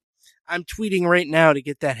 I'm tweeting right now to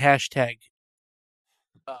get that hashtag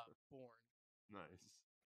born. Nice.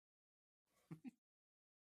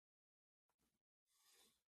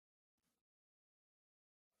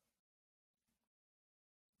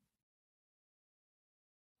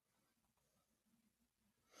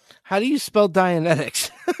 How do you spell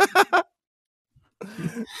Dianetics?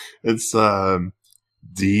 It's DIANETICS.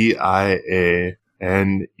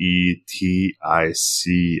 Netics.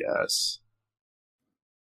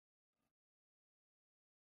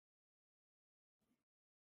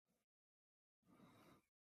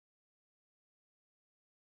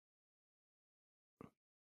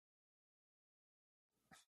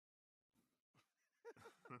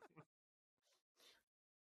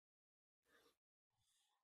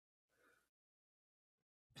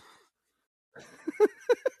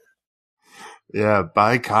 Yeah,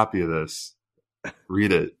 buy a copy of this.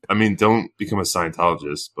 Read it. I mean, don't become a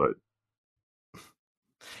Scientologist, but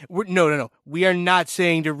No. We are not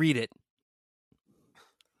saying to read it.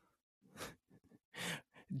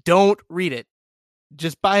 Don't read it.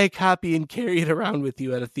 Just buy a copy and carry it around with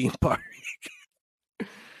you at a theme park.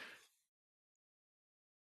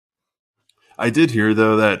 I did hear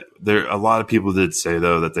though that a lot of people did say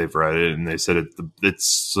though that they've read it and they said it's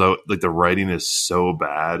so like the writing is so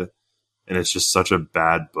bad and it's just such a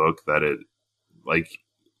bad book that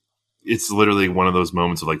it's literally one of those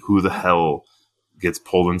moments of like who the hell gets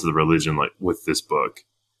pulled into the religion like with this book.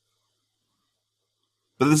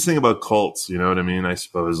 But this thing about cults, you know what I mean? I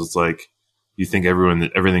suppose it's like you think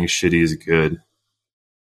everything shitty is good.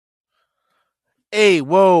 Hey,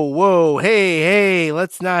 whoa, hey,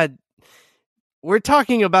 let's not. We're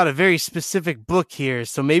talking about a very specific book here,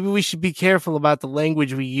 so maybe we should be careful about the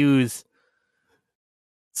language we use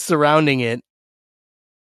surrounding it.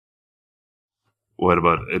 What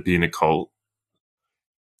about it being a cult?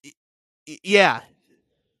 Yeah.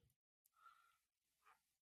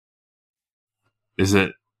 Is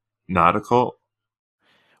it not a cult?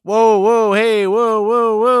 Whoa, hey,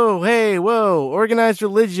 whoa, hey, whoa. Organized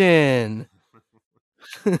religion.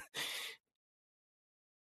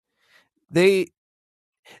 They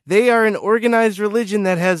are an organized religion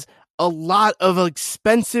that has a lot of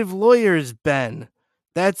expensive lawyers, Ben.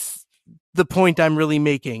 That's the point I'm really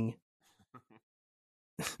making.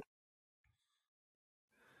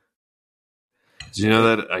 Do you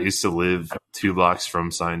know that I used to live 2 blocks from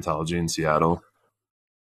Scientology in Seattle?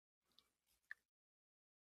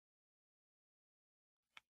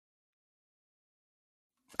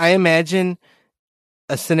 I imagine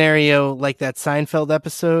a scenario like that Seinfeld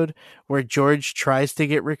episode where George tries to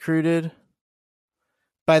get recruited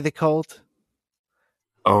by the cult,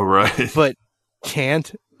 Oh, right. but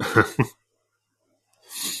can't.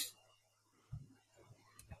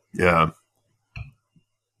 Yeah.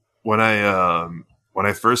 When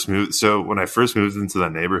I first moved into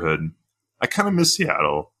that neighborhood, I kind of miss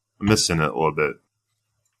Seattle. I'm missing it a little bit.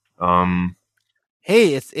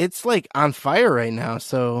 Hey, it's like on fire right now,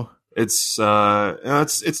 so it's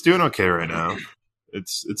doing okay right now.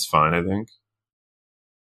 It's fine, I think.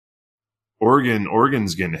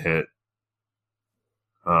 Oregon's getting hit.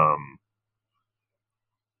 But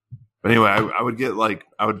anyway, I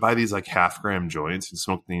would buy these like half-gram joints and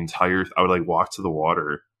smoke the entire. I would like walk to the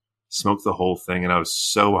water, smoke the whole thing, and I was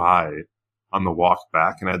so high on the walk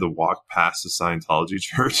back, and I had to walk past the Scientology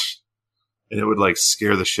church, and it would like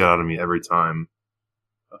scare the shit out of me every time.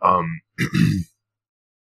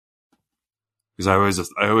 Because I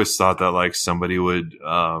always thought that like somebody would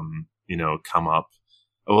come up.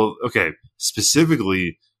 Well, okay,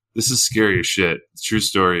 specifically, this is scary as shit. True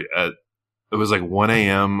story. It was like 1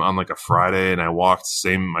 a.m. on like a Friday, and I walked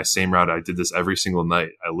my same route. I did this every single night.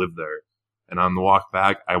 I lived there, and on the walk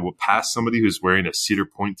back, I would pass somebody who's wearing a Cedar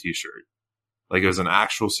Point T-shirt, like it was an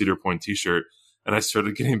actual Cedar Point T-shirt, and I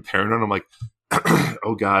started getting paranoid. I'm like,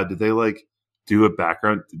 oh god, did they like do a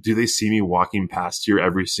background? Do they see me walking past here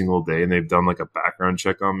every single day, and they've done like a background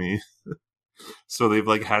check on me? So they've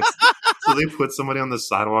like so they put somebody on the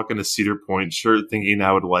sidewalk in a Cedar Point shirt, thinking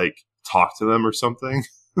I would like talk to them or something.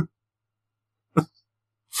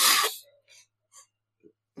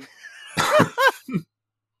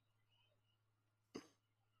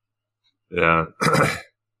 Yeah.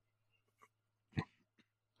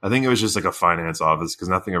 I think it was just like a finance office because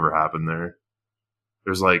nothing ever happened there.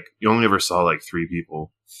 There's like, you only ever saw like 3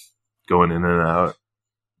 people going in and out.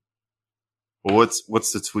 Well,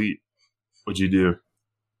 what's the tweet? What'd you do?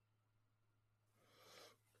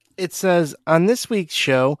 It says, on this week's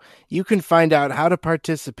show, you can find out how to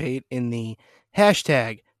participate in the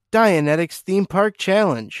hashtag Dianetics Theme Park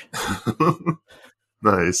Challenge.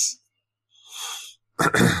 Nice.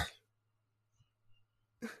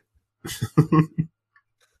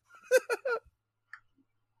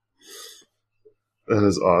 That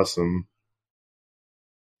is awesome.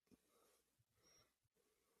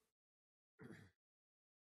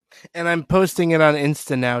 And I'm posting it on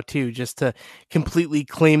Insta now, too, just to completely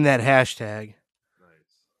claim that hashtag.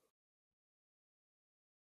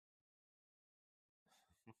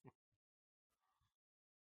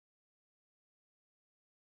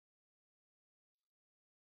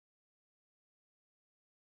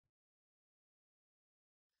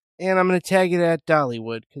 And I'm going to tag it at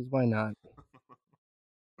Dollywood, because why not?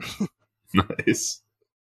 Nice.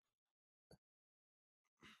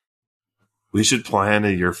 We should plan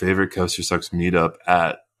your favorite Coaster Sucks meetup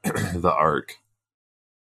at the Ark.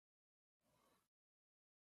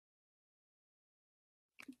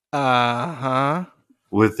 Uh-huh.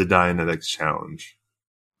 With the Dianetics challenge.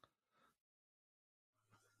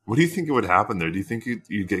 What do you think would happen there? Do you think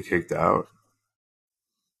you'd get kicked out?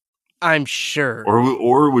 I'm sure.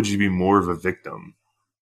 Or would you be more of a victim?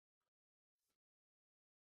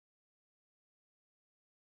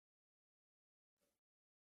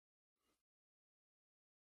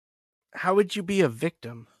 How would you be a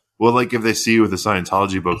victim? Well, like if they see you with a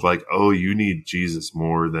Scientology book, like, oh, you need Jesus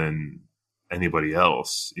more than anybody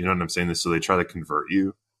else. You know what I'm saying? So they try to convert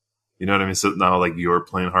you. You know what I mean? So now, like, you're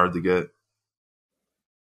playing hard to get.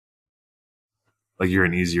 Like, you're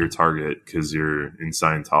an easier target because you're in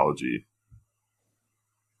Scientology.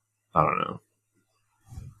 I don't know.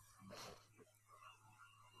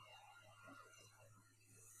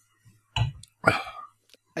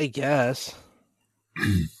 I guess.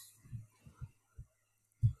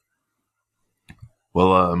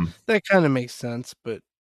 Well, that kind of makes sense, but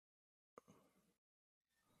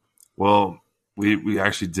well, we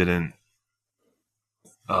actually didn't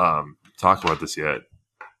talk about this yet,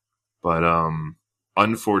 but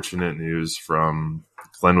unfortunate news from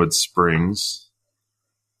Glenwood Springs,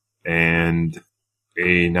 and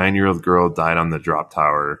a 9-year-old girl died on the drop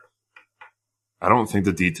tower. I don't think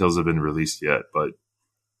the details have been released yet, but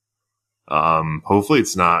hopefully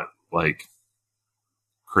it's not like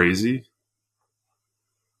crazy.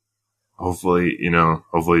 Hopefully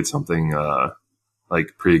it's something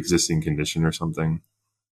like pre-existing condition or something.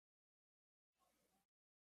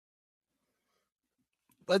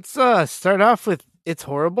 Let's start off with it's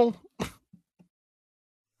horrible.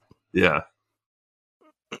 Yeah.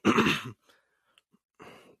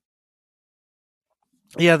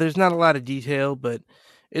 Yeah, there's not a lot of detail, but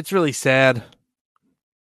it's really sad.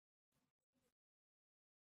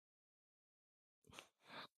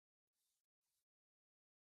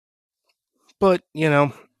 But,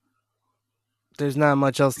 there's not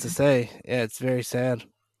much else to say. Yeah, it's very sad.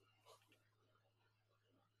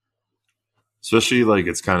 Especially like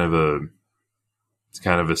it's kind of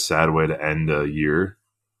a sad way to end a year,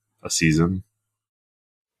 a season.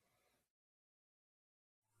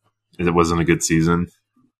 It wasn't a good season.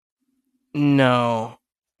 No.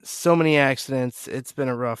 So many accidents. It's been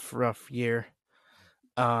a rough year.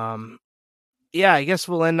 Yeah, I guess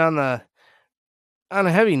we'll end on a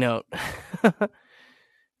heavy note. We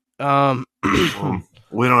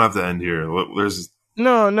don't have to end here.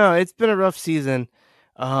 No, it's been a rough season.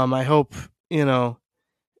 I hope,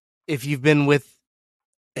 if you've been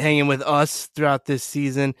hanging with us throughout this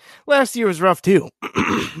season. Last year was rough too.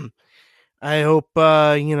 I hope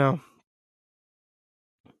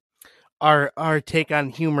our take on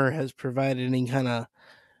humor has provided any kind of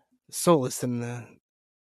solace in the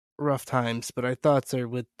rough times, but our thoughts are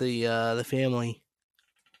with the family.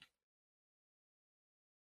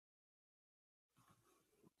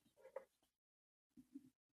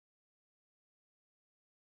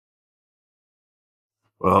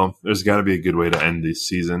 Well, there's got to be a good way to end this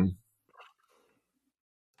season.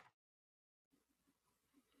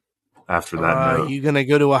 After that note, are you gonna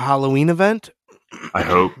go to a Halloween event? I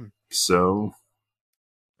hope so.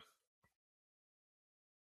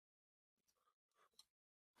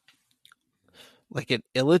 Like at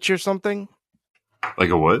Illich or something?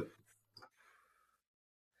 Like a what?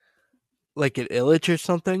 Like at Illich or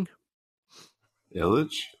something?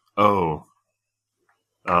 Illich? Oh.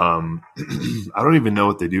 I don't even know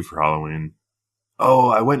what they do for Halloween. Oh,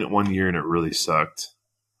 I went 1 year and it really sucked.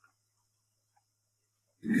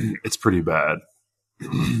 It's pretty bad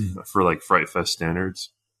for like Fright Fest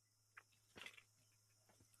standards.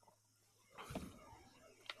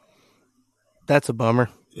 That's a bummer.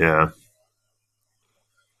 Yeah.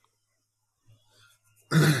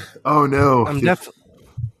 Oh no. I'm definitely.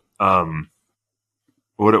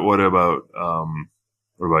 What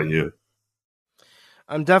about you?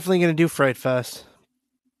 I'm definitely gonna do Fright Fest,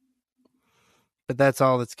 but that's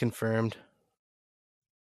all that's confirmed.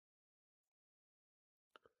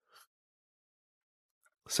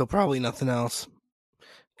 So probably nothing else,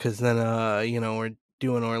 because then we're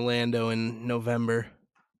doing Orlando in November.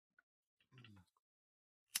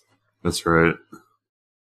 That's right.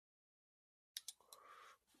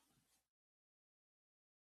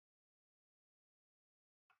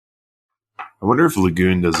 I wonder if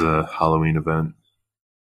Lagoon does a Halloween event.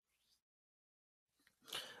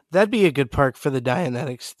 That'd be a good park for the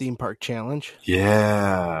Dianetics theme park challenge.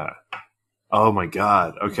 Yeah. Oh my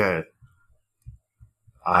God. Okay.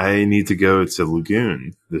 I need to go to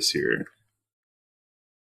Lagoon this year.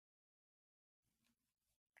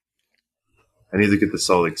 I need to get to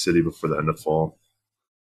Salt Lake City before the end of fall.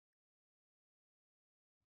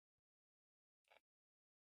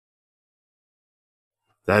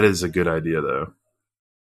 That is a good idea, though.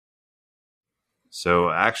 So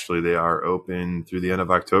actually, they are open through the end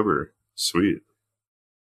of October. Sweet.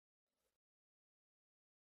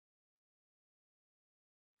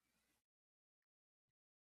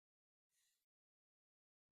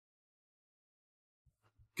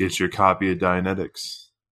 Get your copy of Dianetics.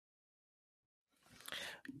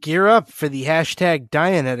 Gear up for the hashtag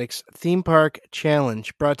Dianetics Theme Park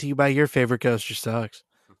Challenge, brought to you by your favorite coaster sucks.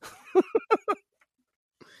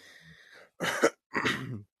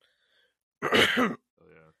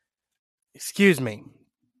 Excuse me.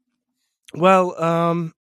 Well,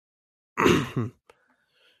 I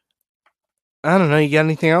don't know. You got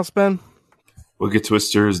anything else, Ben? Wicked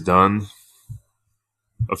Twister is done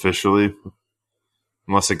officially,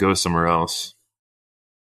 unless it goes somewhere else.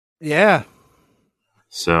 Yeah.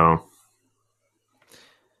 So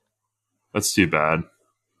that's too bad.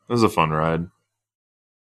 It was a fun ride.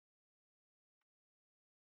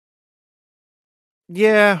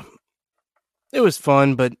 Yeah. It was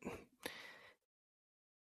fun, but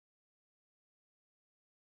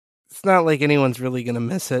it's not like anyone's really going to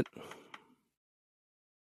miss it.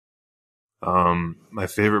 My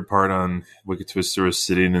favorite part on Wicked Twister was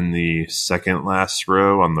sitting in the second last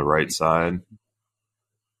row on the right side.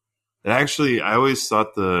 And actually, I always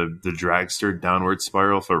thought the dragster downward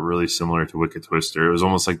spiral felt really similar to Wicked Twister. It was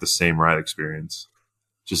almost like the same ride experience.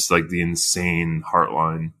 Just like the insane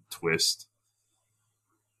Heartline twist.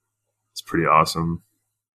 It's pretty awesome.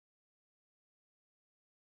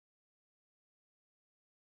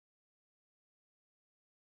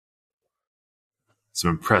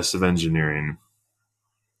 Some impressive engineering.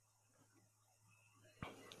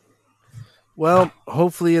 Well,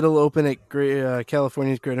 hopefully it'll open at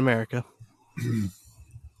California's Great America.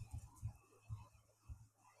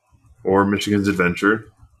 Or Michigan's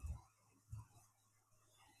Adventure.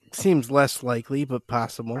 Seems less likely, but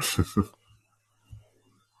possible.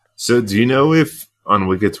 So do you know if on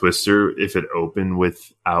Wicked Twister, if it opened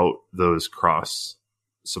without those cross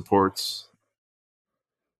supports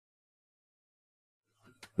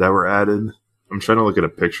that were added? I'm trying to look at a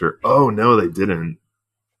picture. Oh, no, they didn't.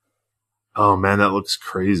 Oh, man, that looks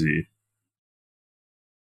crazy.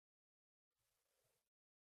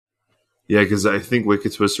 Yeah, because I think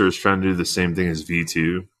Wicked Twister is trying to do the same thing as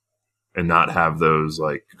V2 and not have those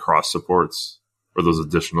like cross supports or those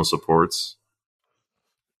additional supports.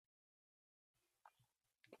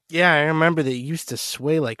 Yeah, I remember they used to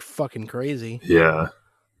sway like fucking crazy. Yeah.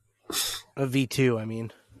 A V2, I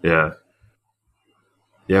mean. Yeah.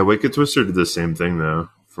 Yeah, Wicked Twister did the same thing, though,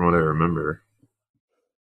 from what I remember.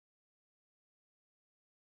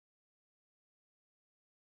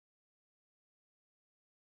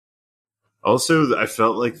 Also, I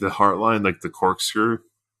felt like the Heartline, like the corkscrew,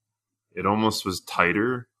 it almost was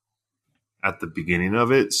tighter at the beginning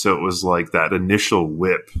of it. So it was like that initial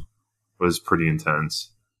whip was pretty intense.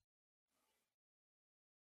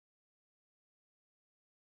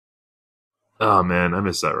 Oh, man, I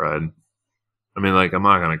miss that ride. I mean, like, I'm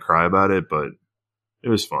not going to cry about it, but it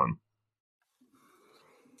was fun.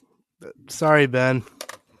 Sorry, Ben.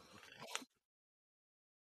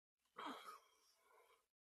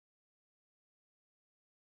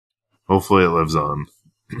 Hopefully it lives on.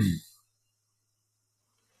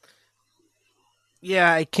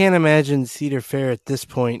 Yeah, I can't imagine Cedar Fair at this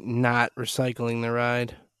point not recycling the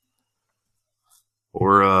ride.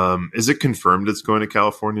 Or is it confirmed it's going to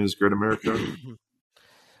California's Great America?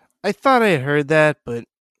 I thought I had heard that, but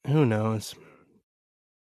who knows?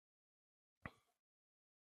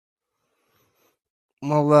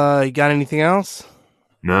 Well, you got anything else?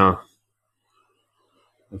 No.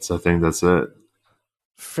 I think that's it.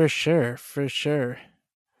 For sure, for sure.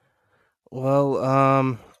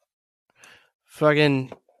 Well,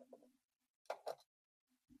 fucking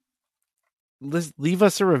leave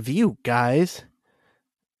us a review, guys.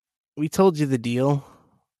 We told you the deal.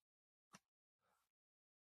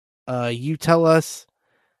 You tell us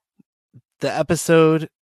the episode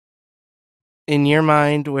in your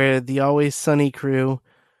mind where the Always Sunny crew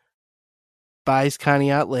buys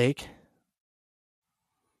Conneaut Lake.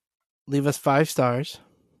 Leave us 5 stars.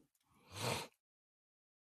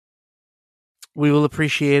 We will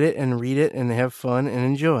appreciate it and read it and have fun and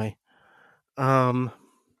enjoy.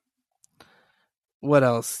 What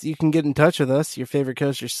else? You can get in touch with us, your favorite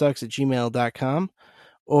coaster sucks at gmail.com,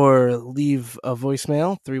 or leave a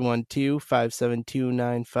voicemail,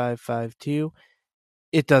 312-572-9552.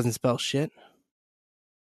 It doesn't spell shit.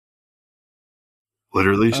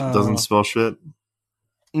 Literally doesn't spell shit?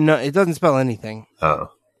 No, it doesn't spell anything. Oh.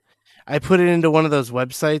 I put it into one of those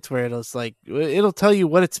websites where it'll tell you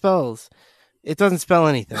what it spells. It doesn't spell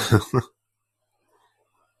anything.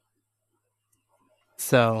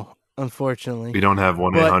 So, unfortunately. We don't have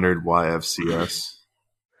 1-800-YFCS.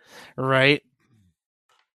 Right?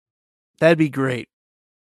 That'd be great.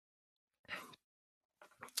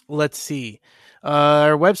 Let's see.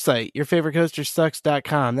 Our website,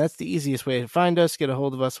 yourfavoritecoastersucks.com. That's the easiest way to find us, get a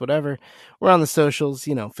hold of us, whatever. We're on the socials,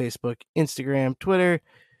 Facebook, Instagram, Twitter,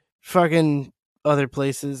 fucking other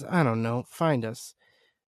places. I don't know. Find us.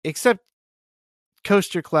 Except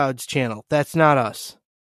Coaster Cloud's channel. That's not us.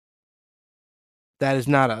 That is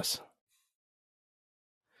not us.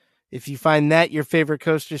 If you find that your favorite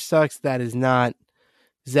coaster sucks, that is not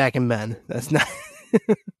Zach and Ben. That's not.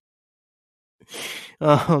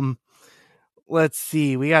 Let's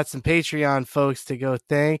see. We got some Patreon folks to go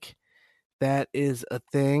thank. That is a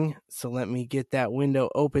thing. So let me get that window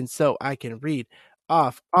open so I can read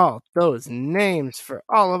off all those names for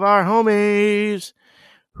all of our homies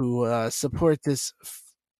who support this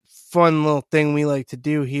fun little thing we like to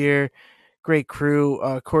do here. Great crew.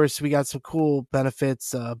 Of course, we got some cool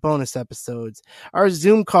benefits, bonus episodes, our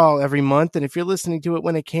Zoom call every month. And if you're listening to it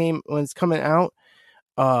when it's coming out,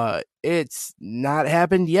 it's not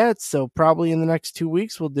happened yet. So probably in the next 2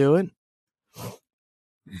 weeks, we'll do it.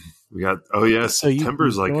 We got,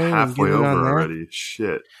 September's like halfway over already.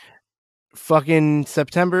 Shit. Fucking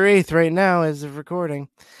September 8th right now as of recording.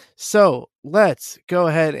 So let's go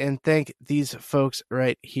ahead and thank these folks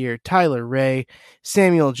right here. Tyler Ray,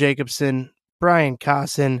 Samuel Jacobson, Brian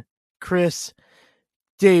Cosson, Chris,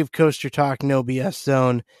 Dave Coaster Talk No BS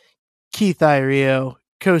Zone, Keith Irio,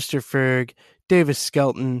 Coaster Ferg, Davis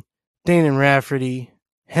Skelton, Danon Rafferty,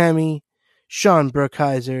 Hemi, Sean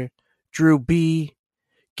Brookheiser, Drew B,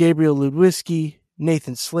 Gabriel Ludwski,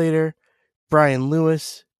 Nathan Slater, Brian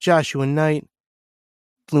Lewis, Joshua Knight,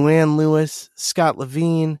 Luann Lewis, Scott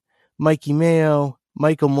Levine, Mikey Mayo,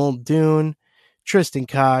 Michael Muldoon, Tristan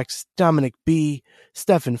Cox, Dominic B,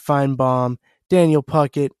 Stefan Feinbaum, Daniel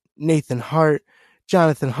Puckett, Nathan Hart,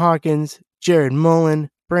 Jonathan Hawkins, Jared Mullen,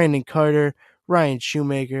 Brandon Carter, Ryan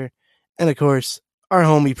Shoemaker, and of course, our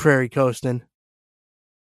homie Prairie Coastin'.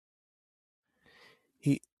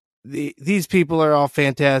 These people are all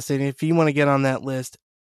fantastic. If you want to get on that list,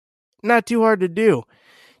 not too hard to do.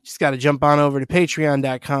 Just got to jump on over to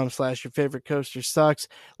patreon.com/yourfavoritecoastersucks.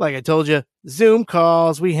 Like I told you, Zoom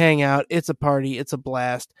calls, we hang out. It's a party. It's a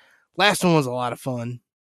blast. Last one was a lot of fun.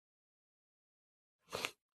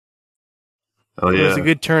 Oh, yeah. It was a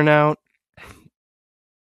good turnout.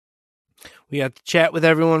 We got to chat with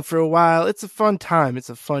everyone for a while. It's a fun time. It's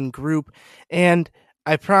a fun group. And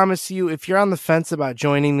I promise you, if you're on the fence about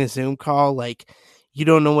joining the Zoom call, like you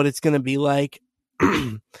don't know what it's going to be like,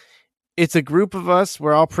 it's a group of us.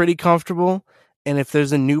 We're all pretty comfortable. And if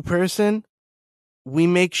there's a new person,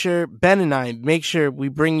 Ben and I make sure we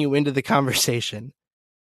bring you into the conversation.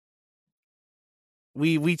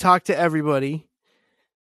 We talk to everybody.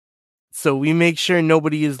 So we make sure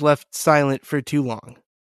nobody is left silent for too long.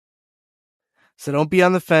 So don't be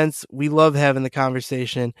on the fence. We love having the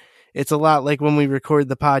conversation. It's a lot like when we record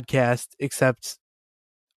the podcast, except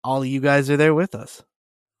all of you guys are there with us.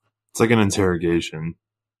 It's like an interrogation.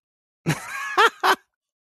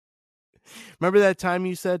 Remember that time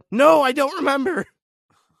you said, "No, I don't remember."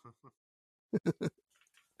 It's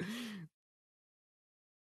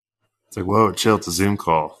like, whoa, chill, it's a Zoom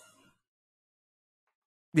call.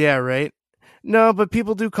 Yeah, right. No, but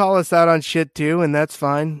people do call us out on shit too, and that's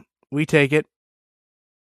fine. We take it.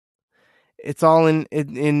 It's all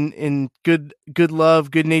in good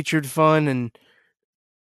love, good natured fun, and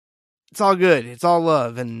it's all good. It's all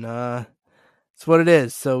love, and it's what it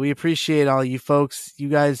is. So we appreciate all you folks. You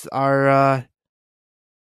guys are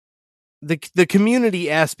the community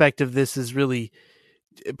aspect of this is really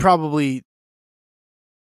probably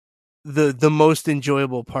the most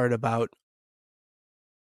enjoyable part about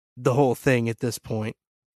the whole thing at this point.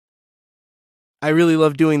 I really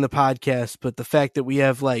love doing the podcast, but the fact that we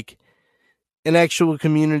have like an actual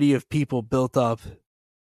community of people built up,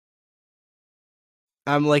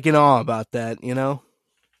 I'm like in awe about that, you know?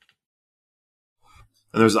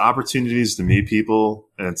 And there's opportunities to meet people,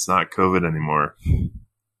 and it's not COVID anymore.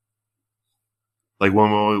 Like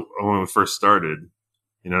when we first started,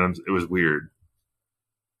 it was weird.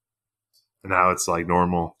 And now it's like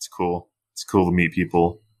normal. It's cool. It's cool to meet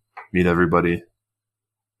people, meet everybody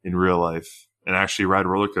in real life, and actually ride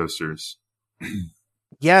roller coasters.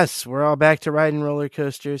 Yes, we're all back to riding roller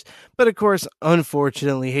coasters. But of course,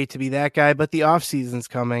 unfortunately, hate to be that guy, but the off season's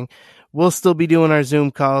coming. We'll still be doing our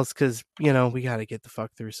Zoom calls because, we got to get the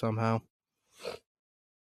fuck through somehow.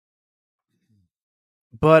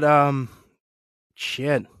 But,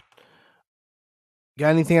 shit. Got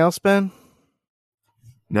anything else, Ben?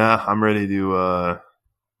 Nah, I'm ready to, I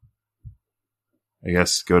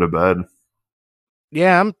guess, go to bed.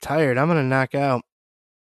 Yeah, I'm tired. I'm going to knock out.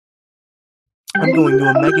 I'm going to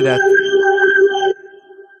a Megadeth.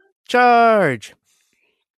 Charge!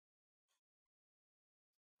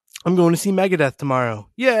 I'm going to see Megadeth tomorrow.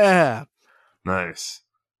 Yeah! Nice.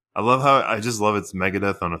 I just love it's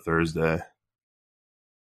Megadeth on a Thursday.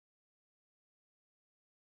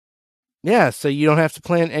 Yeah, so you don't have to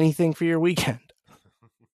plan anything for your weekend.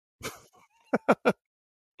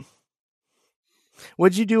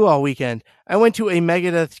 What'd you do all weekend? I went to a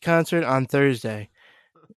Megadeth concert on Thursday.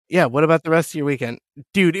 Yeah, what about the rest of your weekend?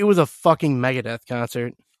 Dude, it was a fucking Megadeth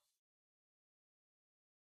concert.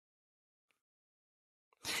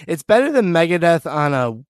 It's better than Megadeth on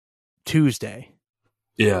a Tuesday.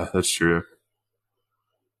 Yeah, that's true.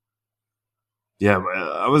 Yeah,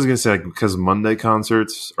 I was going to say, because Monday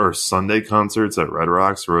concerts or Sunday concerts at Red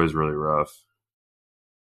Rocks were always really rough.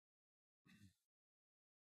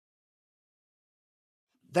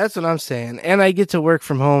 That's what I'm saying. And I get to work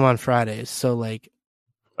from home on Fridays, so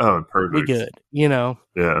oh, perfect. We good, Yeah.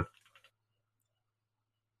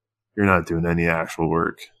 You're not doing any actual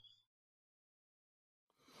work.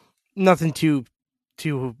 Nothing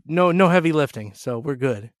no heavy lifting, so we're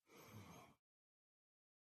good.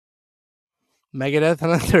 Megadeth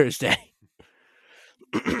on a Thursday.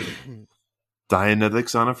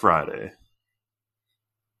 Dianetics on a Friday.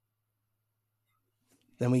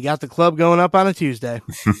 Then we got the club going up on a Tuesday.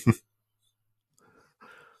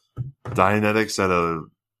 Dianetics at a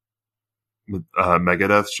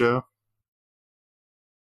Megadeth show?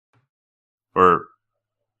 Or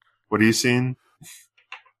what are you seeing?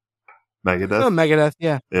 Megadeth? Oh, Megadeth,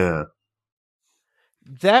 yeah. Yeah.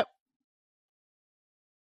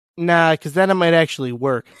 Nah, because then it might actually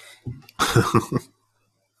work.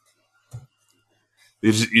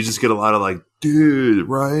 You just get a lot of dude,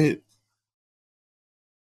 right?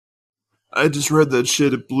 I just read that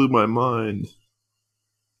shit, it blew my mind.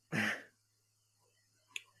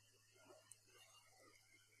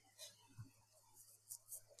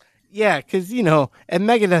 Yeah, because, at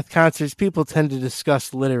Megadeth concerts, people tend to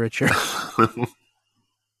discuss literature.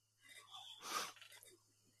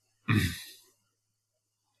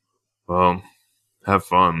 Well, have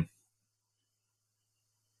fun.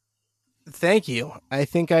 Thank you. I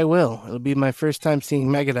think I will. It'll be my first time seeing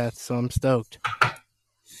Megadeth, so I'm stoked.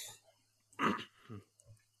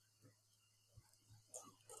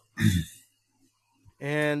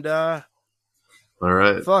 And, all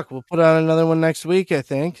right. Fuck, we'll put on another one next week, I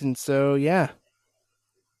think. And so, yeah.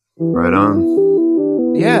 Right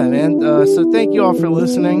on. Yeah, man. So thank you all for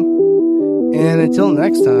listening. And until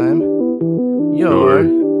next time, your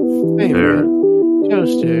favorite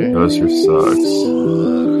coaster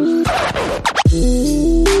sucks.